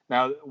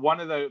 Now,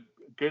 one of the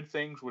good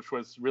things, which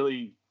was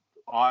really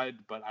odd,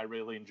 but I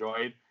really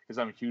enjoyed, because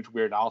I'm a huge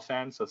Weird Al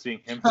fan, so seeing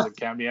him for the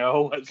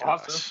cameo was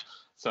awesome.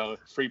 So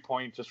free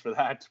point just for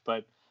that.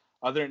 But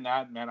other than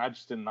that, man, I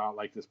just did not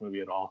like this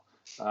movie at all.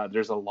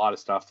 There's a lot of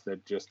stuff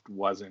that just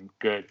wasn't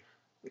good.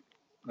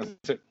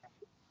 That's it.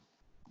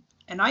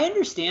 And I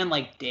understand,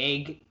 like,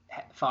 Dag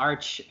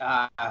Farch,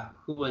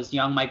 who was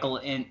young Michael,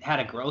 and had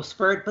a growth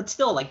spurt, but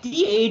still, like,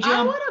 de-age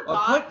him or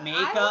put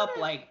makeup,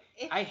 like,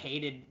 I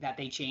hated that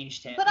they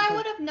changed him. But I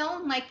would have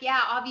known, like,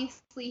 yeah,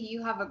 obviously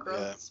you have a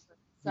growth spurt.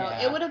 So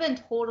it would have been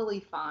totally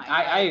fine.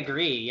 I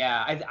agree,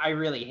 yeah. I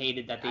really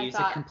hated that they used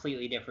a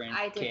completely different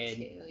kid. I did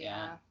too,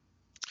 yeah.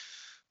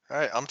 All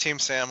right, I'm Team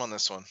Sam on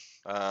this one.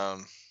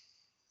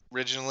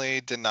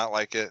 Originally did not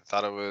like it.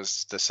 Thought it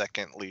was the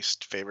second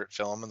least favorite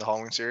film in the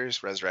Halloween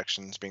series,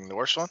 Resurrections being the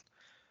worst one.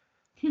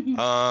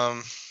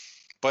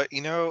 But,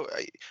 you know,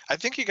 I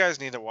think you guys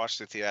need to watch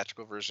the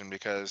theatrical version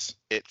because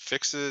it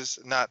fixes,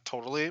 not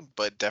totally,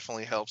 but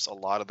definitely helps a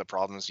lot of the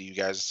problems you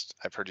guys,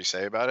 I've heard you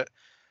say about it.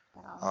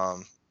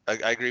 Wow.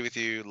 I agree with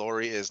you.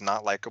 Laurie is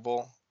not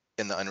likable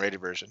in the unrated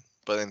version,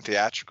 but in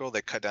theatrical,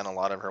 they cut down a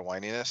lot of her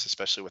whininess,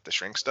 especially with the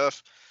shrink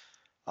stuff.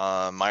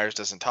 Myers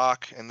doesn't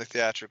talk in the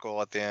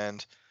theatrical at the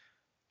end.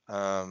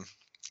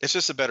 It's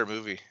just a better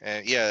movie.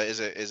 And yeah, is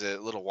it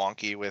a little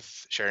wonky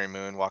with Sherry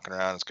Moon walking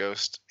around as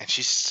Ghost, and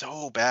she's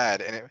so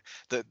bad. And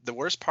the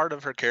worst part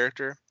of her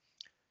character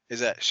is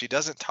that she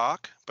doesn't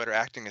talk, but her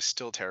acting is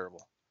still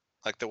terrible.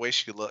 Like the way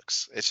she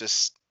looks, it's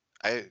just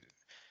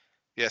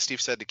yeah,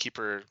 Steve said to keep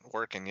her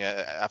working.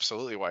 Yeah,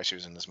 absolutely why she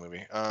was in this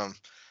movie.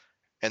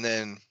 And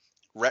then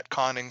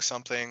retconning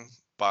something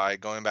by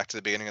going back to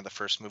the beginning of the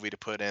first movie to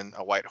put in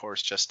a white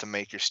horse just to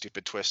make your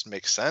stupid twist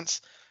make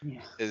sense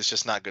is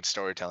just not good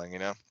storytelling, you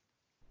know?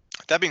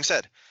 That being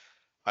said,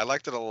 I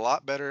liked it a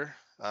lot better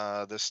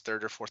this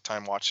third or fourth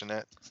time watching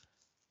it.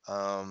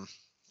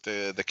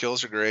 The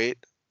kills are great.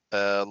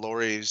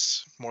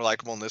 Laurie's more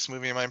likable in this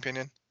movie, in my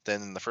opinion,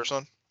 than in the first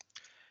one.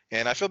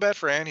 And I feel bad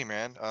for Annie,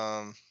 man.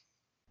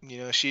 You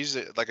know, she's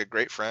like a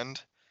great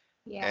friend.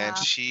 Yeah. And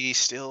she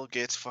still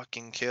gets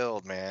fucking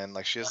killed, man.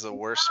 Like, she has the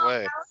worst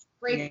way.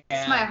 Breaks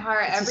my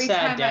heart every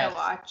time I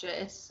watch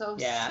it. It's so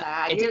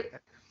sad.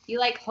 You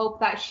like hope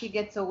that she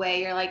gets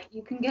away. You're like,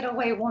 you can get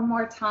away one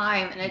more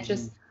time, and it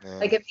just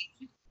like it makes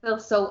you feel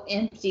so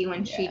empty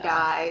when she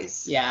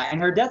dies. Yeah,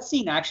 and her death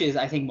scene actually is,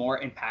 I think,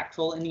 more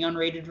impactful in the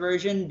unrated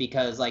version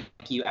because like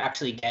you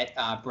actually get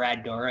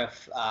Brad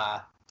Dourif.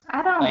 I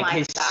don't like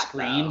his that,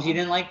 screams. though. You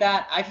didn't like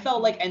that? I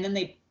felt like, and then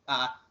they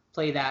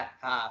play that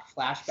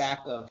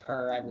flashback of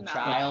her as a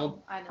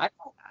child. I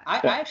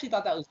actually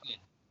thought that was good.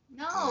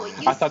 No,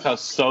 I thought that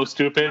was so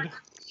stupid.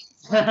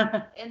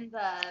 In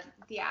the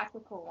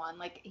theatrical one,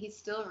 like he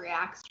still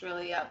reacts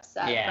really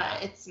upset,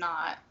 but it's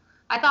not.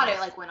 I thought it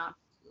like went on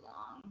too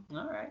long.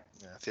 All right.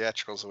 Yeah,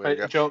 theatrical's the way to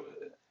go. Joe.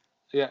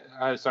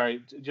 Yeah,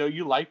 sorry, Joe.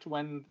 You liked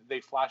when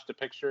they flashed the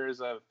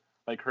pictures of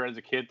like her as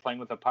a kid playing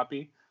with a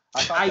puppy.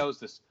 I thought that was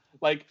this.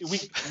 Like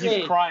he's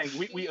crying.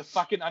 We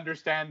fucking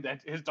understand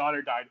that his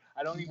daughter died.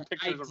 I don't need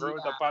pictures of her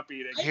with a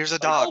puppy. Here's a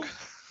dog.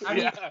 I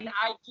mean,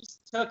 I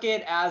just took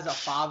it as a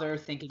father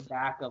thinking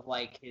back of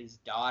like his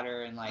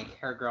daughter and like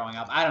her growing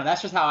up. I don't know.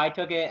 That's just how I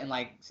took it, and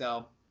like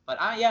so. But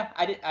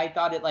I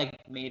thought it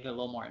like made it a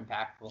little more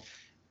impactful.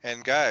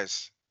 And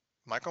guys,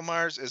 Michael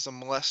Myers is a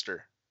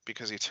molester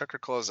because he took her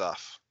clothes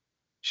off.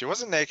 She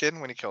wasn't naked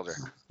when he killed her.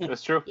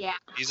 That's true. Yeah.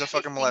 He's a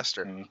fucking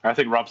molester. I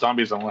think Rob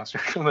Zombie's a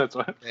molester. That's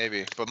what.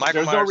 Maybe, but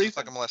Michael Myers is a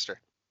fucking molester.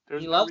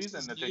 There's no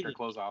reason to take her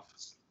clothes off.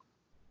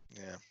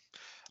 Yeah.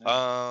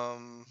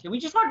 Can we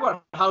just talk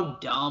about how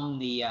dumb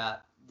the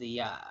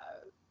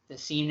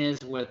scene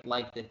is with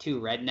like the two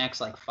rednecks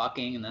like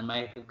fucking, and then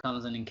Michael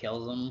comes in and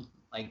kills them?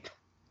 Like,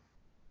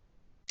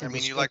 I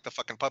mean, you like the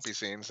fucking puppy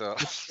scene, so.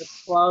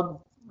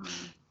 Club.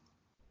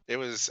 It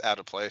was out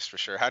of place for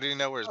sure. How do you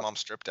know where his mom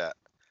stripped at?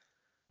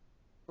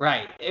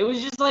 Right. It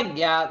was just like,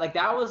 like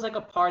that was like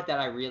a part that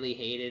I really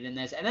hated in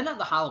this. And then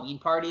the Halloween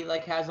party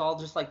like has all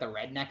just like the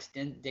rednecks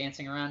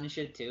dancing around and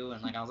shit too.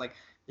 And like I was like,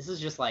 this is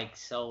just like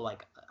so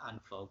like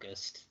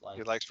unfocused. Like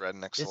he likes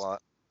rednecks a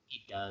lot.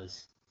 He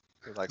does.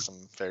 He likes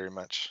them very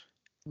much.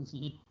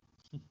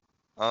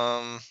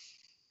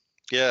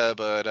 Yeah,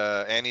 but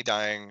Annie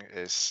dying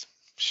is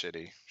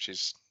shitty.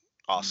 She's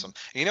awesome.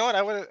 You know what?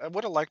 I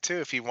would have liked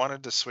to if he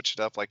wanted to switch it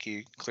up like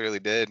he clearly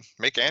did.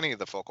 Make Annie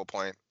the focal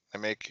point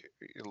and make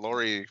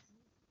Laurie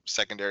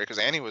secondary because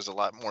Annie was a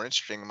lot more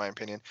interesting in my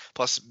opinion.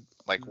 Plus,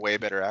 like way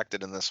better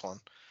acted in this one.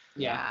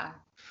 Yeah.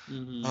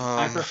 Mm-hmm.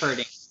 I preferred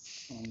it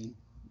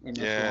in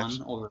this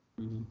one over.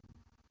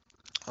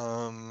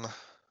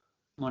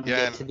 Want to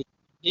get to the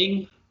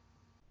ending?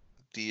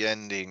 The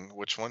ending.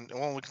 Which one?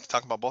 Well, we can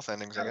talk about both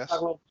endings, I guess.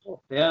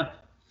 Yeah.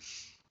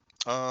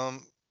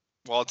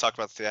 Well, I'll talk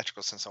about the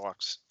theatrical since I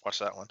watched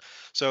that one.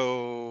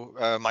 So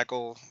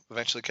Michael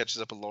eventually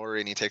catches up with Laurie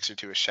and he takes her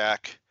to a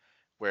shack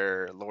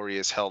where Laurie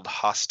is held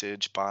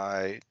hostage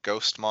by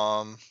Ghost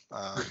Mom,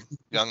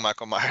 young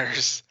Michael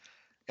Myers,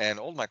 and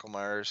old Michael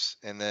Myers.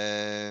 And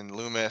then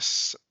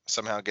Loomis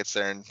somehow gets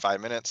there in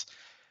 5 minutes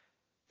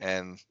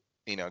and,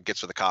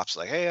 gets with the cops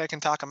like, hey, I can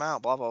talk him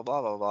out, blah, blah,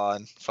 blah, blah, blah.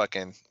 And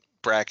fucking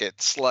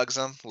Brackett slugs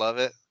him. Love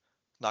it.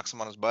 Knocks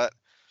him on his butt.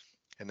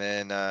 And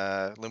then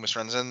Loomis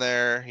runs in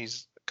there.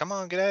 He's, come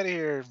on, get out of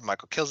here.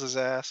 Michael kills his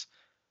ass.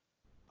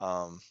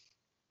 And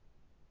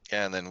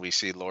then we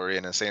see Laurie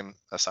in the same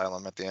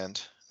asylum at the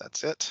end.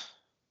 That's it.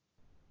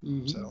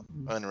 Mm-hmm. So,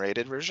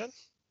 unrated version.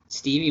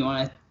 Steve, you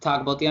want to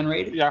talk about the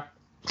unrated? Yeah,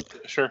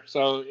 sure.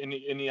 So in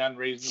the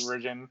unrated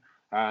version,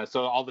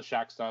 so all the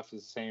shack stuff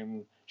is the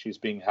same. She's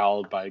being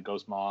held by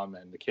Ghost Mom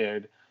and the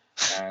kid,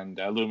 and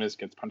Loomis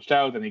gets punched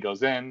out, and he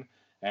goes in,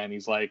 and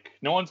he's like,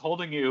 "No one's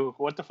holding you.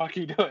 What the fuck are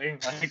you doing?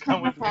 Like,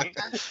 come with me,"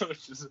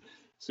 which is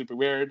super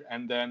weird.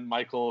 And then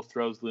Michael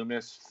throws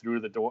Loomis through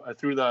the door,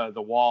 through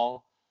the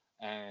wall,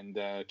 and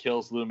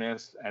kills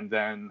Loomis. And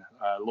then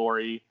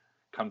Laurie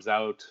comes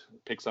out,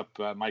 picks up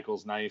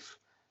Michael's knife,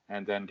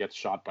 and then gets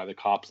shot by the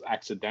cops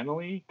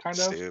accidentally, kind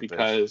of. Stupid.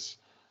 Because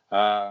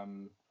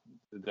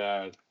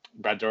the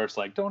Brad Dourif's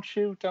like, don't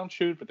shoot,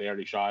 but they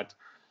already shot.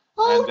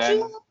 And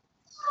then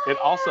it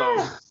also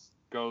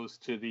goes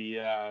to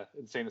the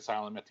insane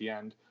asylum at the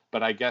end,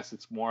 but I guess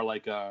it's more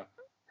like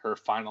her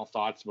final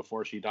thoughts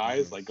before she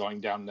dies, like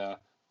going down the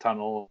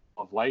tunnel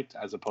of light,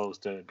 as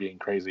opposed to being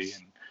crazy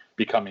and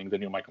becoming the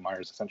new Michael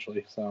Myers,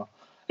 essentially. So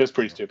it's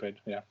pretty stupid.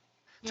 Yeah.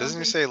 Doesn't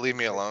he say "leave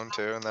me alone"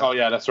 too? In that? Oh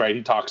yeah, that's right.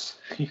 He talks.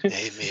 Leave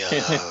me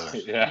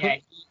alone. Yeah.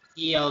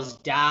 He yells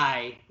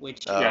 "die,"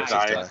 which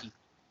die.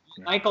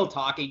 Michael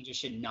talking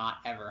just should not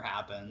ever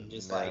happen.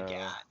 Just I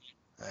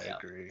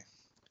agree.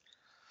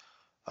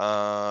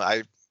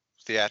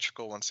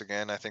 Theatrical once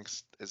again, I think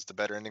is the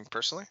better ending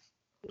personally.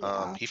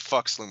 Yeah. He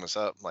fucks Loomis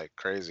up like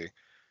crazy.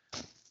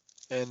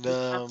 And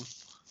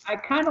I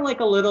kind of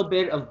like a little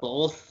bit of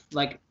both.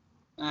 Like,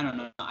 I don't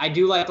know. I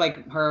do like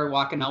her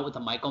walking out with the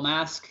Michael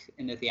mask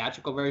in the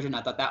theatrical version.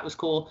 I thought that was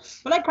cool.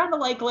 But I kind of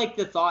like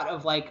the thought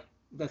of like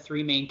the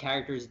three main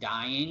characters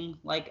dying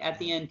like at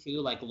the end too,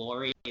 like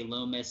Laurie,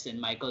 Loomis,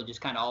 and Michael just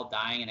kind of all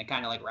dying, and it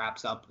kind of like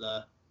wraps up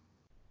the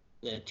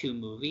two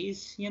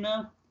movies,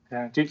 Yeah.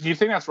 Do you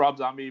think that's Rob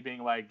Zombie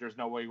being like, "There's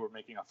no way we're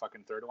making a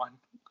fucking third one"?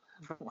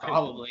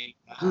 Probably.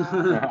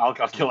 I'll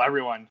kill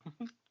everyone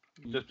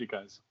just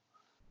because.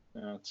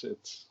 Yeah,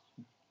 it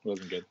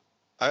wasn't good.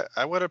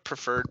 I would have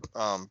preferred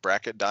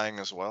Brackett dying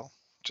as well,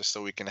 just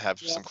so we can have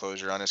some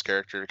closure on his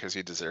character because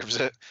he deserves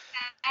it.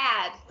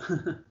 Bad.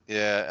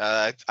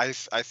 Yeah, I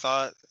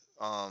thought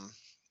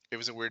it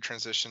was a weird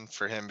transition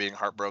for him being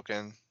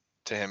heartbroken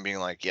to him being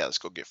like, yeah, let's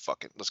go get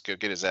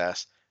his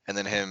ass, and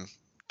then him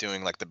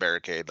doing like the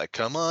barricade, like,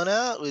 come on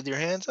out with your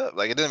hands up.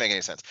 Like, it didn't make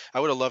any sense. I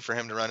would have loved for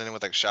him to run in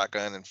with like a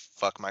shotgun and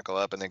fuck Michael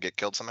up and then get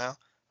killed somehow.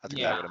 I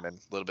think that would have been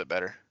a little bit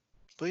better.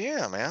 But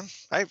yeah, man,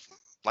 I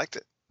liked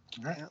it.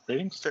 All right,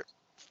 ratings.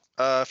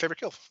 Favorite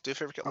kill. Do a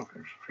favorite kill. Oh,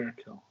 favorite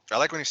kill. I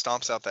like when he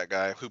stomps out that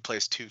guy who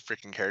plays two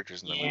freaking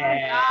characters in the movie.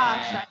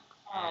 Yeah.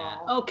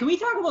 Oh, can we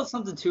talk about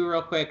something too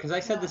real quick? Because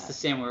I said this to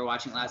Sam when we were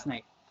watching last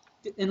night.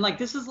 And like,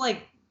 this is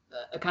like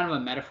a kind of a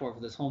metaphor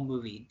for this whole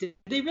movie. Did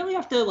they really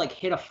have to like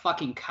hit a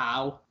fucking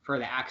cow for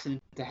the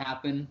accident to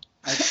happen?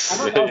 Like, I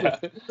thought that was the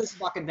stupidest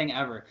fucking thing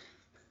ever.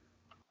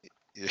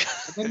 Yeah.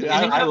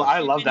 I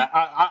love that.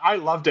 I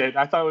loved it.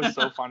 I thought it was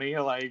so funny.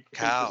 Like,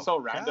 cow, it was so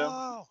random.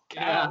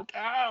 Cow.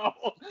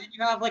 And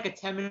you have like a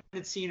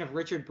 10-minute scene of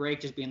Richard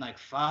Brake just being like,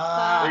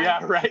 "Fuck." Yeah,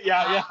 right.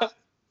 Yeah.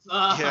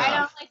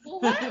 I don't like. Well,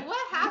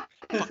 what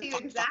happened to you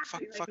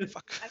exactly?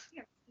 Fuck. I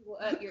can't see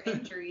what your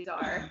injuries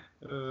are.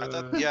 I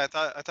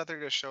thought they were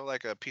gonna show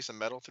like a piece of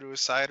metal through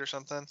his side or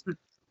something.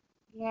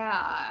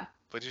 Yeah.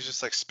 But he's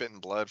just like spitting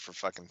blood for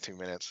fucking 2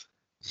 minutes.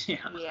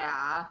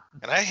 Yeah.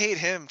 And I hate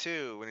him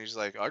too when he's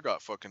like, I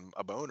got fucking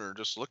a boner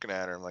just looking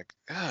at her. I'm like,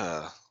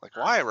 ugh. Like,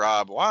 why,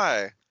 Rob?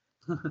 Why?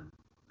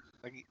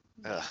 Like,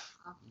 ugh.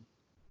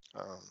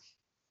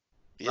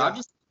 Rob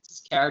just his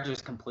character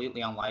is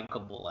completely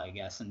unlikable, I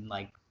guess, and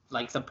like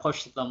to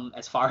push them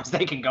as far as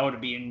they can go to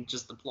being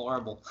just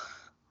deplorable.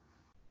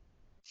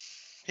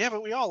 Yeah,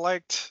 but we all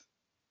liked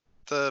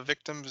the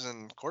victims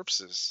and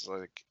corpses.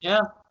 Like, yeah,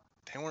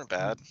 they weren't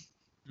bad.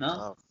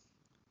 No.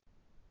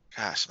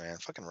 Gosh, man,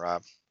 fucking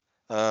Rob.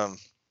 My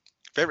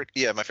favorite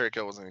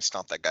kill was when he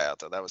stomped that guy out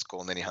though. That was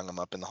cool, and then he hung him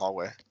up in the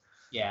hallway.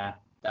 Yeah,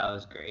 that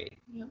was great.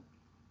 Yep.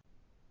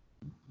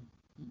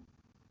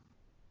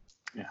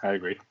 Yeah, I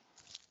agree.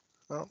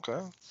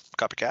 Okay.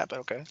 Copycat, but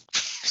okay.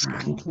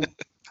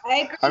 I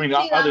agree. I mean,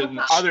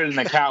 other than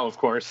the cow, of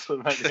course.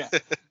 But yeah.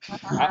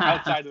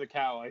 Outside of the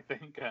cow, I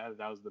think that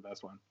was the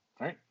best one.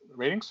 All right,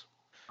 ratings?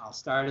 I'll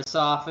start us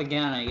off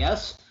again, I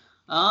guess.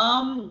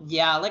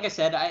 Yeah, like I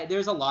said,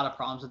 there's a lot of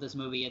problems with this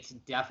movie. It's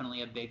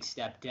definitely a big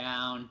step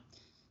down,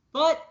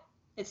 but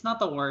it's not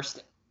the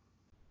worst.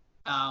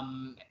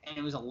 And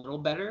it was a little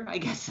better, I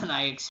guess, than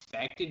I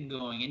expected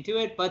going into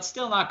it, but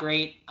still not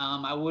great.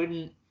 I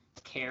wouldn't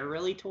care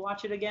really to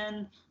watch it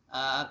again.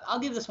 I'll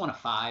give this one a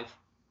 5.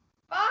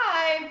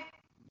 5?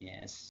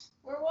 Yes.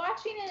 We're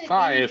watching it in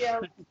 5.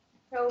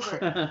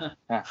 October.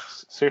 Yeah,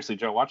 seriously,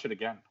 Joe, watch it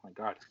again. Oh my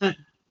God.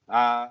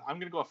 I'm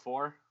gonna go a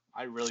 4.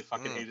 I really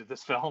fucking hated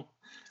this film.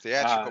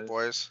 Theatrical,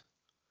 boys.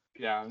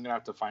 Yeah, I'm gonna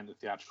have to find the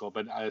theatrical,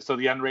 but so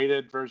the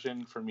unrated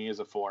version for me is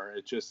a 4.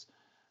 It just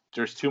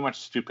there's too much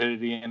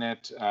stupidity in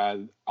it.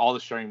 All the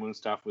Sherry Moon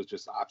stuff was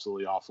just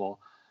absolutely awful.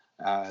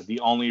 The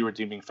only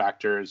redeeming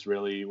factors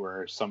really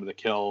were some of the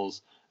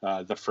kills,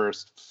 the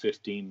first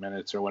 15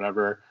 minutes or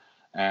whatever,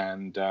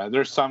 and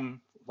there's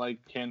some like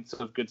hints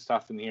of good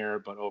stuff in here,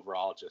 but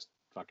overall just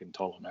fucking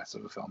total mess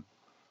of a film.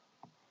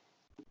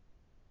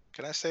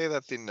 Can I say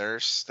that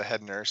the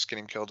head nurse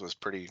getting killed was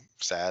pretty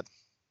sad?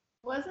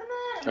 Wasn't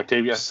it?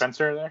 Octavia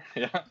Spencer there?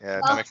 Yeah.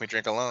 Yeah, don't make me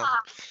drink alone.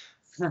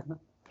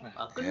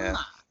 Yeah.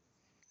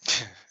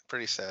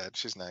 Pretty sad.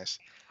 She's nice.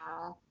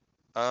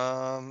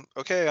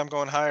 Okay, I'm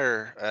going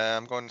higher.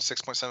 I'm going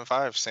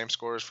 6.75. Same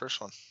score as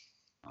first one.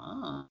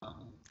 Oh.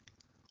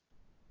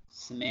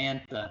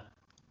 Samantha.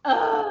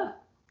 Are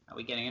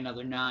we getting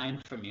another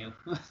 9 from you?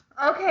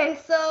 Okay,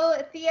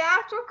 so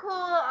theatrical,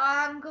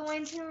 I'm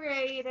going to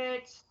rate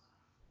it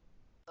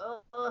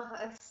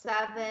a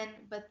 7,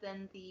 but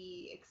then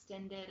the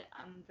extended,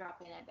 I'm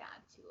dropping it down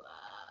to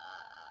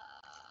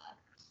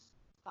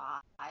a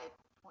 5.7.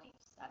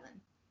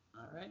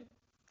 All right.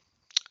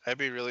 I'd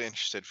be really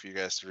interested for you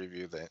guys to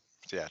review the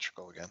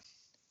theatrical again.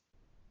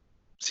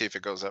 See if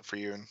it goes up for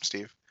you and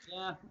Steve.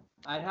 Yeah,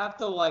 I'd have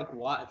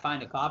to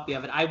find a copy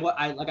of it. I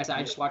like I said,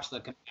 I just watched the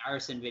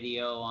comparison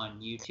video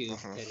on YouTube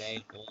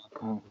today.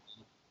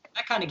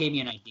 That kind of gave me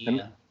an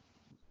idea.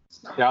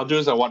 Yeah, I'll do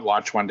as a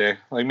watch one day,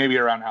 like maybe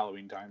around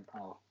Halloween time.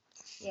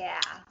 Yeah.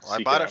 Well,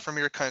 I bought it from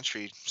your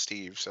country,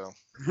 Steve. So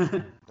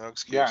no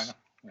excuse. Yeah,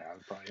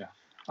 yeah,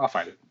 I'll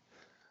find it.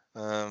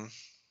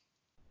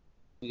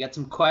 We got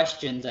some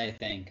questions, I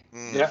think.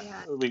 Yeah,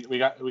 we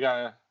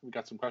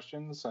got some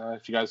questions.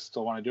 If you guys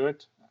still want to do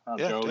it,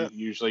 Joe,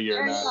 usually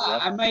you're.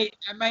 I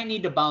might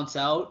need to bounce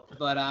out,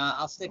 but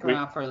I'll stick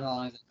around for as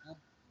long as I can.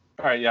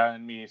 All right, yeah,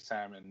 and me,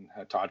 Sam, and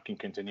Todd can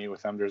continue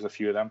with them. There's a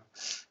few of them.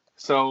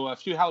 So a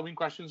few Halloween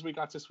questions we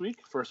got this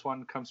week. First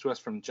one comes to us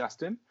from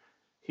Justin.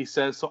 He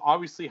says, so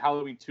obviously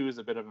Halloween 2 is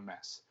a bit of a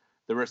mess.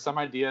 There were some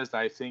ideas that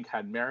I think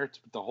had merit,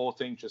 but the whole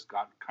thing just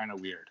got kind of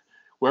weird.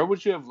 Where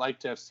would you have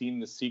liked to have seen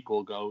the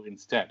sequel go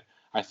instead?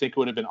 I think it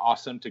would have been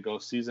awesome to go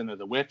Season of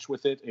the Witch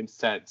with it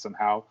instead,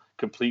 somehow,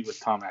 complete with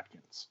Tom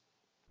Atkins.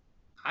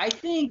 I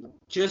think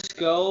just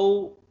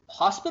go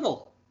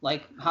Hospital,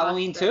 like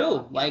Halloween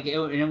 2. Like it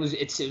was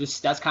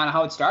that's kind of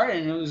how it started,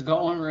 and it was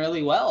going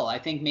really well. I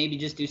think maybe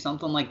just do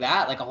something like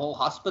that, like a whole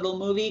hospital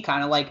movie,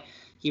 kind of like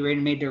he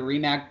made the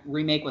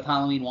remake with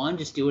Halloween 1.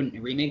 Just do a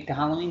remake to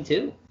Halloween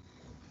 2.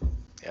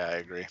 Yeah, I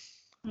agree.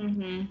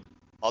 Mm-hmm.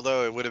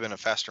 Although it would have been a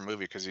faster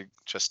movie because he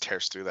just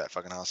tears through that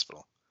fucking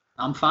hospital.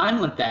 I'm fine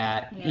with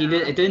that. Yeah.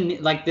 It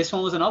didn't like this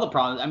one was another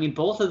problem. I mean,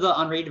 both of the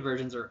unrated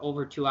versions are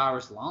over 2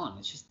 hours long.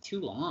 It's just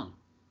too long,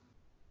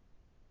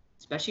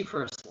 especially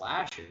for a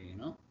slasher, you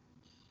know.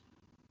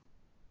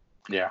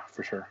 Yeah,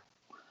 for sure.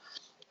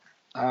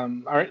 All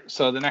right,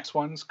 so the next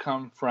ones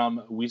come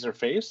from Weezer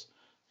Face.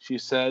 She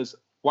says,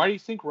 "Why do you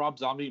think Rob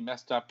Zombie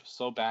messed up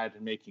so bad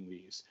in making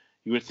these?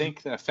 You would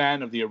think that a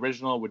fan of the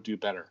original would do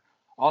better.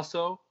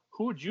 Also,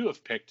 who would you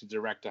have picked to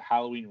direct a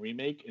Halloween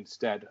remake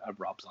instead of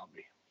Rob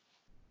Zombie?"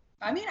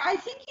 I mean, I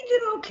think he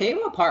did okay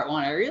with part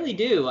 1. I really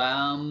do.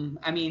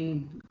 I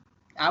mean,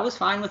 I was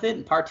fine with it.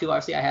 In part 2,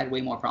 obviously, I had way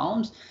more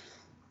problems.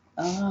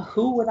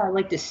 Who would I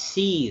like to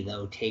see,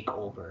 though, take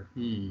over?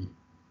 It's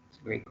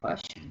a great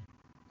question.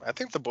 I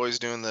think the boys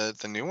doing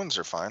the new ones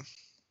are fine.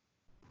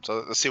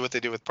 So let's see what they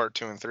do with part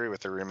 2 and 3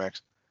 with their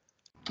remakes.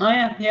 Oh,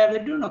 yeah,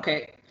 they're doing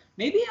okay.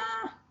 Maybe,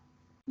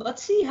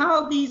 let's see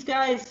how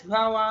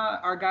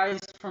our guys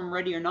from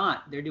Ready or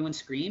Not, they're doing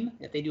Scream.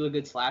 If they do a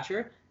good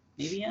slasher,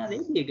 maybe,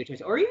 they'd be a good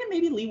choice. Or even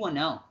maybe Lee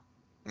Whannell.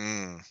 Yeah.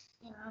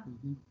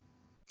 Mm-hmm.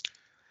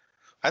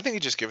 I think you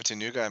just give it to a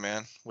new guy,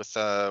 man, with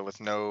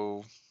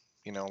no,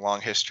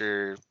 long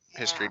history,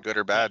 good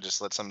or bad.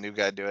 Just let some new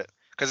guy do it,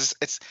 because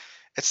it's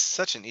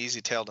such an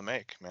easy tale to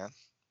make, man.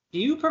 Do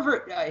you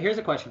prefer? Here's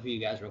a question for you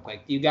guys, real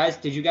quick.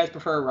 Did you guys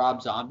prefer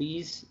Rob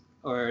Zombies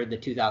or the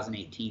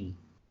 2018?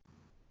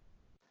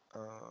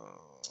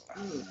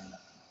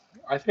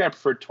 I think I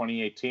preferred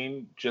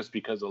 2018 just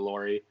because of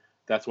Laurie.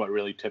 That's what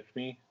really tipped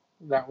me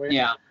that way.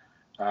 Yeah.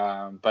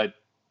 But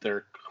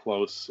they're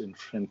close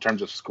in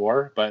terms of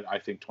score, but I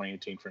think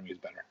 2018 for me is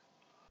better.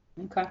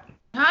 Okay.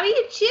 How do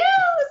you choose?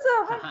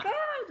 Oh my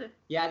god.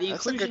 Yeah, the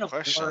inclusion of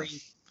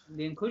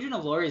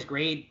Laurie is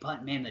great,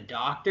 but man, the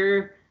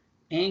Doctor,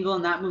 angle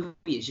in that movie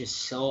is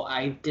just so,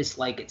 I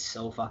dislike it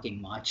so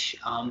fucking much.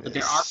 But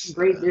there are some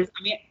great,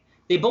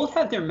 they both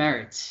have their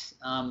merits.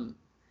 I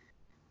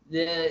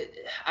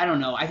don't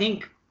know. I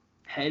think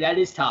that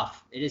is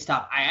tough. It is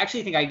tough. I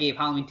actually think I gave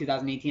Halloween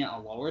 2018 a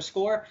lower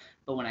score,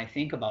 but when I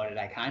think about it,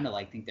 I kind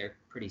of think they're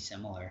pretty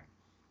similar.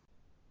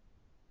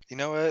 You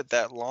know what?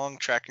 That long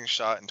tracking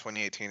shot in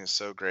 2018 is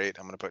so great.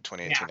 I'm gonna put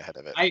 2018 ahead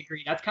of it. I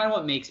agree. That's kind of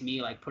what makes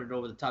me put it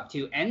over the top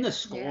too. And the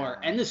score,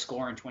 in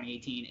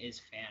 2018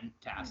 is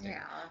fantastic.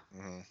 Yeah.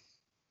 Mm-hmm.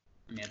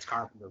 I mean, it's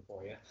Carpenter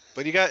for you.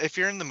 But if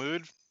you're in the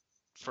mood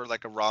for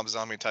a Rob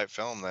Zombie type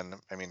film, then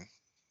I mean,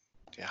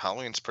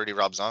 Halloween's pretty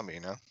Rob Zombie,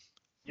 you know?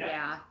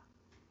 Yeah.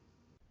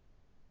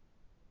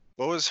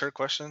 What was her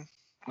question?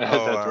 The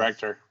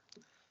director.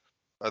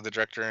 The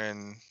director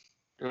and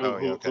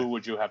who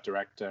would you have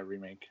direct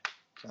remake?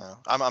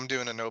 I'm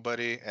doing a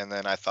nobody, and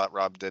then I thought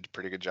Rob did a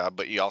pretty good job,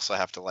 but you also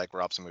have to like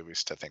Rob's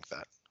movies to think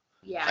that.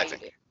 Yeah, I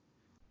think.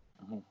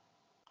 Mm-hmm.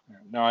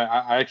 No,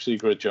 I actually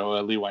agree with Joe.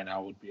 Lee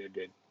Wynell would be a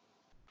good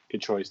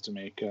choice to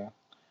make a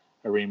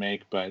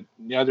remake, but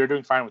yeah, they're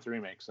doing fine with the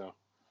remake, so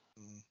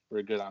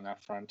we're good on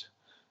that front.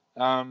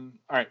 All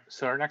right,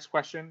 so our next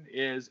question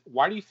is,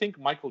 why do you think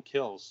Michael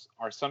kills?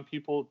 Are some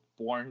people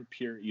born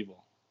pure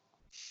evil?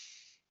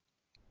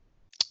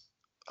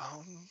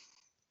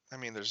 I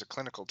mean, there's a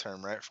clinical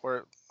term, right, for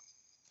it?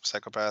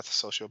 Psychopath,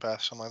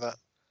 sociopath, something like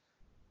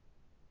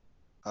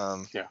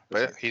that. Yeah.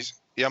 But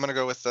I'm gonna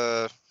go with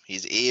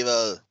he's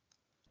evil.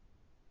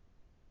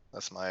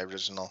 That's my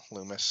original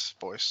Loomis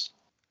voice.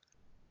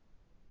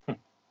 What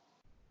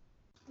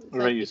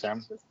about you,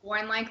 Sam? Was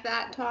born like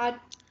that, Todd?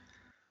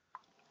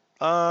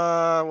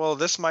 Well,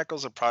 this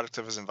Michael's a product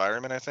of his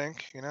environment, I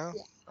think.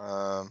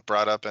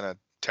 Brought up in a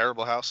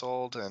terrible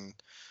household and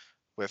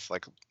with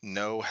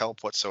no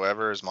help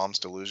whatsoever. His mom's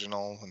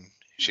delusional, and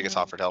she gets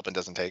offered help and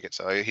doesn't take it.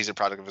 So he's a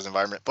product of his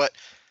environment. But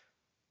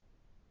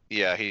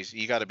yeah,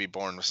 you got to be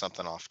born with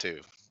something off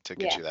too to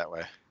get you that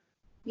way.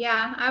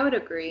 Yeah, I would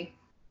agree.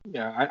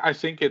 Yeah, I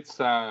think it's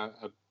a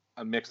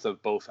mix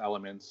of both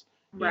elements.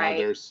 Right.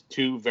 There's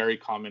two very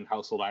common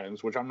household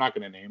items, which I'm not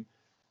going to name,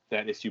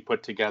 that if you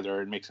put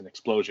together, it makes an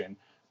explosion.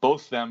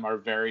 Both of them are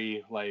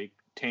very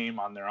tame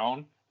on their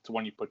own. It's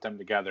when you put them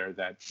together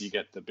that you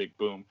get the big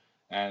boom.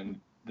 And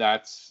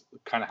that's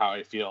kind of how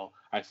I feel.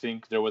 I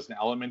think there was an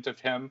element of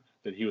him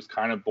that he was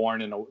kind of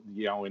born in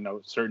a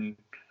certain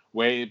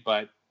way,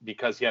 but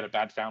because he had a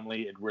bad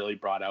family, it really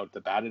brought out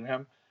the bad in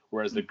him.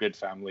 Whereas the good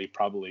family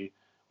probably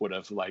would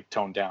have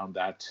toned down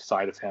that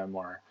side of him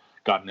or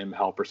gotten him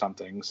help or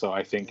something. So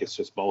I think it's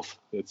just both.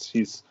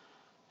 He's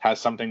has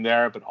something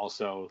there, but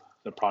also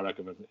the product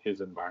of his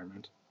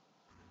environment.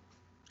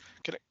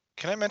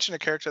 Can I mention a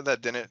character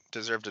that didn't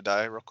deserve to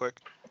die real quick?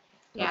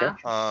 Yeah.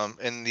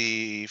 Okay. In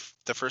the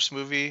first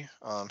movie,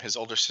 his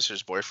older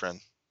sister's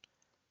boyfriend.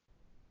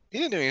 He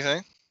didn't do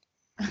anything.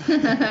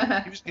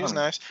 He was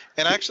nice,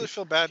 and I actually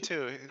feel bad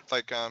too.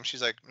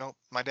 She's like, "No,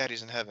 my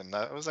daddy's in heaven."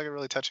 That was a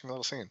really touching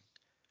little scene.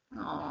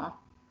 Aww.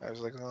 I was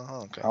like,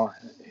 "Oh, okay." Oh,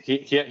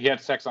 he had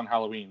sex on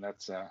Halloween.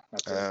 That's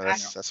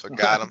what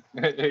got him.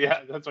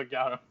 Yeah, that's what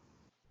got him.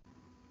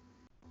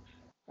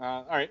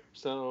 All right,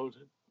 so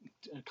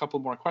a couple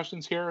more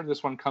questions here.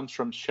 This one comes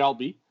from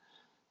Shelby.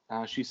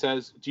 She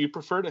says, do you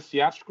prefer the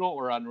theatrical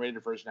or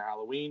unrated version of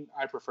Halloween?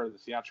 I prefer the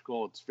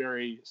theatrical. It's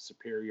very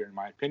superior in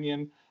my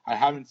opinion. I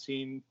haven't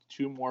seen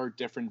two more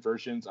different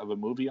versions of a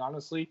movie,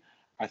 honestly.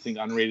 I think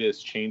unrated has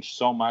changed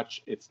so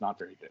much, it's not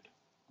very good.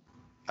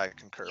 I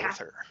concur with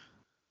her.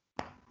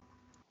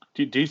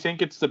 Do you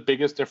think it's the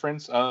biggest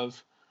difference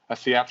of a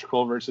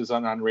theatrical versus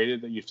an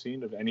unrated that you've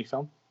seen of any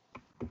film?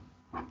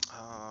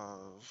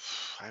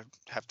 I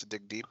have to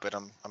dig deep, but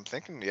I'm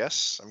thinking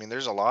yes. I mean,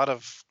 there's a lot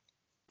of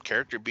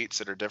character beats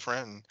that are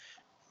different, and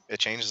it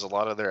changes a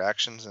lot of their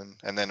actions,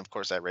 and then of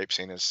course that rape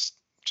scene is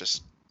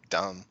just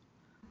dumb.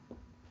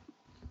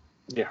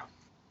 Yeah,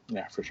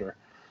 for sure.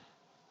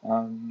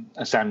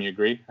 Sam, you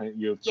agree?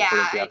 You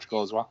prefer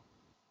theatrical as well?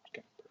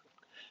 Okay.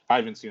 I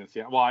haven't seen the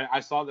theatrical. Well, I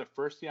saw the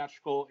first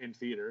theatrical in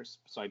theaters,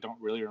 so I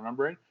don't really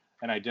remember it,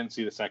 and I didn't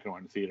see the second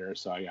one in theaters,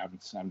 so I've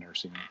never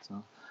seen it.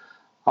 So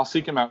I'll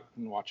seek him out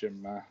and watch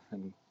him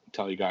and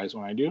tell you guys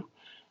when I do.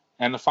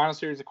 And the final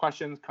series of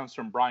questions comes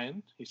from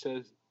Brian. He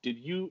says,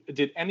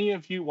 did any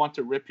of you want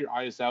to rip your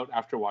eyes out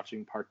after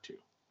watching part 2?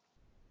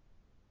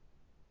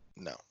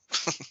 No.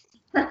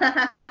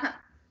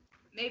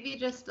 Maybe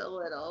just a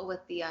little with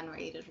the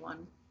unrated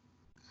one.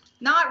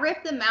 Not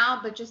rip them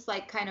out, but just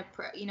kind of,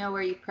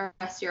 where you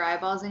press your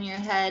eyeballs in your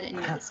head and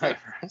you start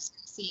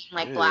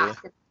seeing black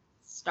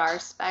star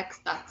specks.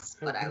 That's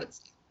what I would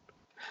say.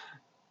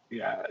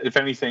 Yeah, if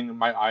anything,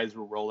 my eyes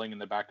were rolling in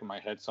the back of my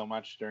head so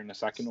much during the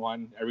second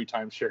one, every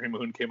time Sherry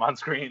Moon came on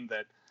screen,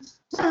 that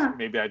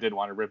maybe I did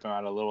want to rip him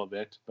out a little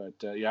bit. But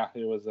yeah,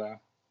 it was bad.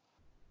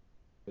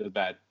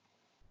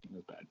 It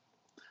was bad.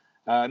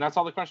 And that's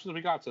all the questions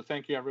we got. So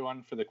thank you,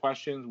 everyone, for the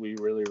questions. We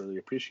really, really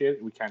appreciate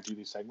it. We can't do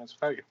these segments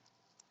without you.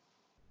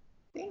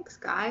 Thanks,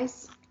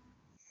 guys.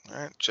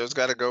 All right, Joe's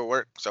got to go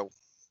work. So.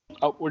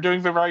 Oh, we're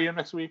doing Vivarium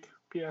next week.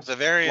 P.S. The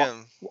very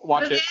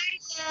Watch it.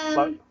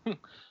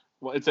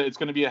 Well, it's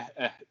going to be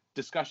a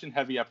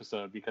discussion-heavy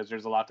episode because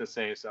there's a lot to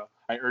say. So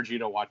I urge you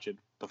to watch it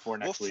before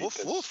next week.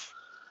 Woof.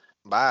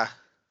 Bye.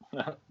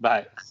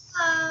 Bye.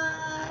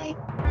 Bye.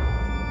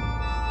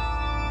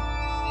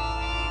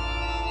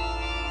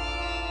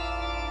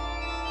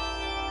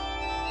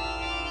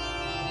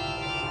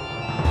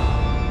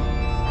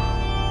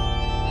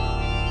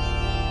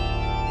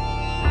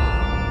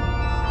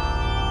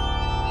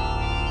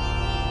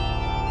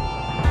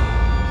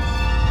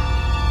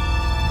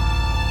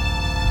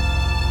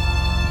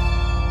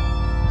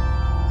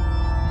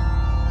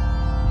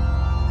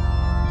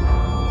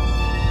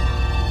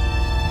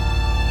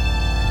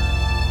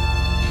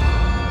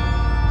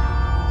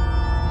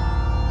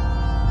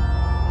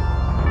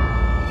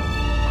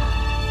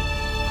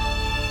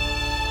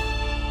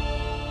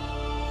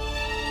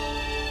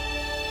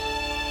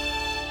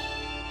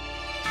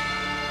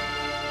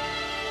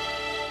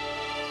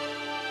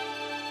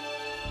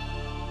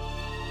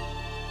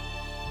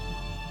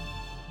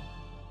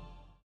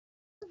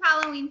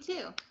 Halloween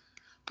 2.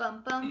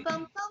 Bum bum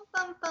bum bum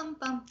bum bum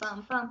bum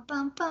bum bum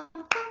bum bum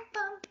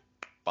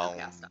bum.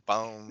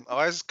 Boom. Oh,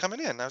 I was coming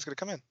in. I was gonna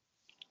come in.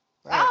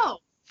 Oh.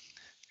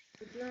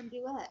 You're doing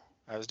duet.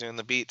 I was doing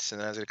the beats, and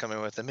then I was gonna come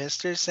in with the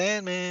Mr.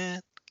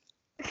 Sandman.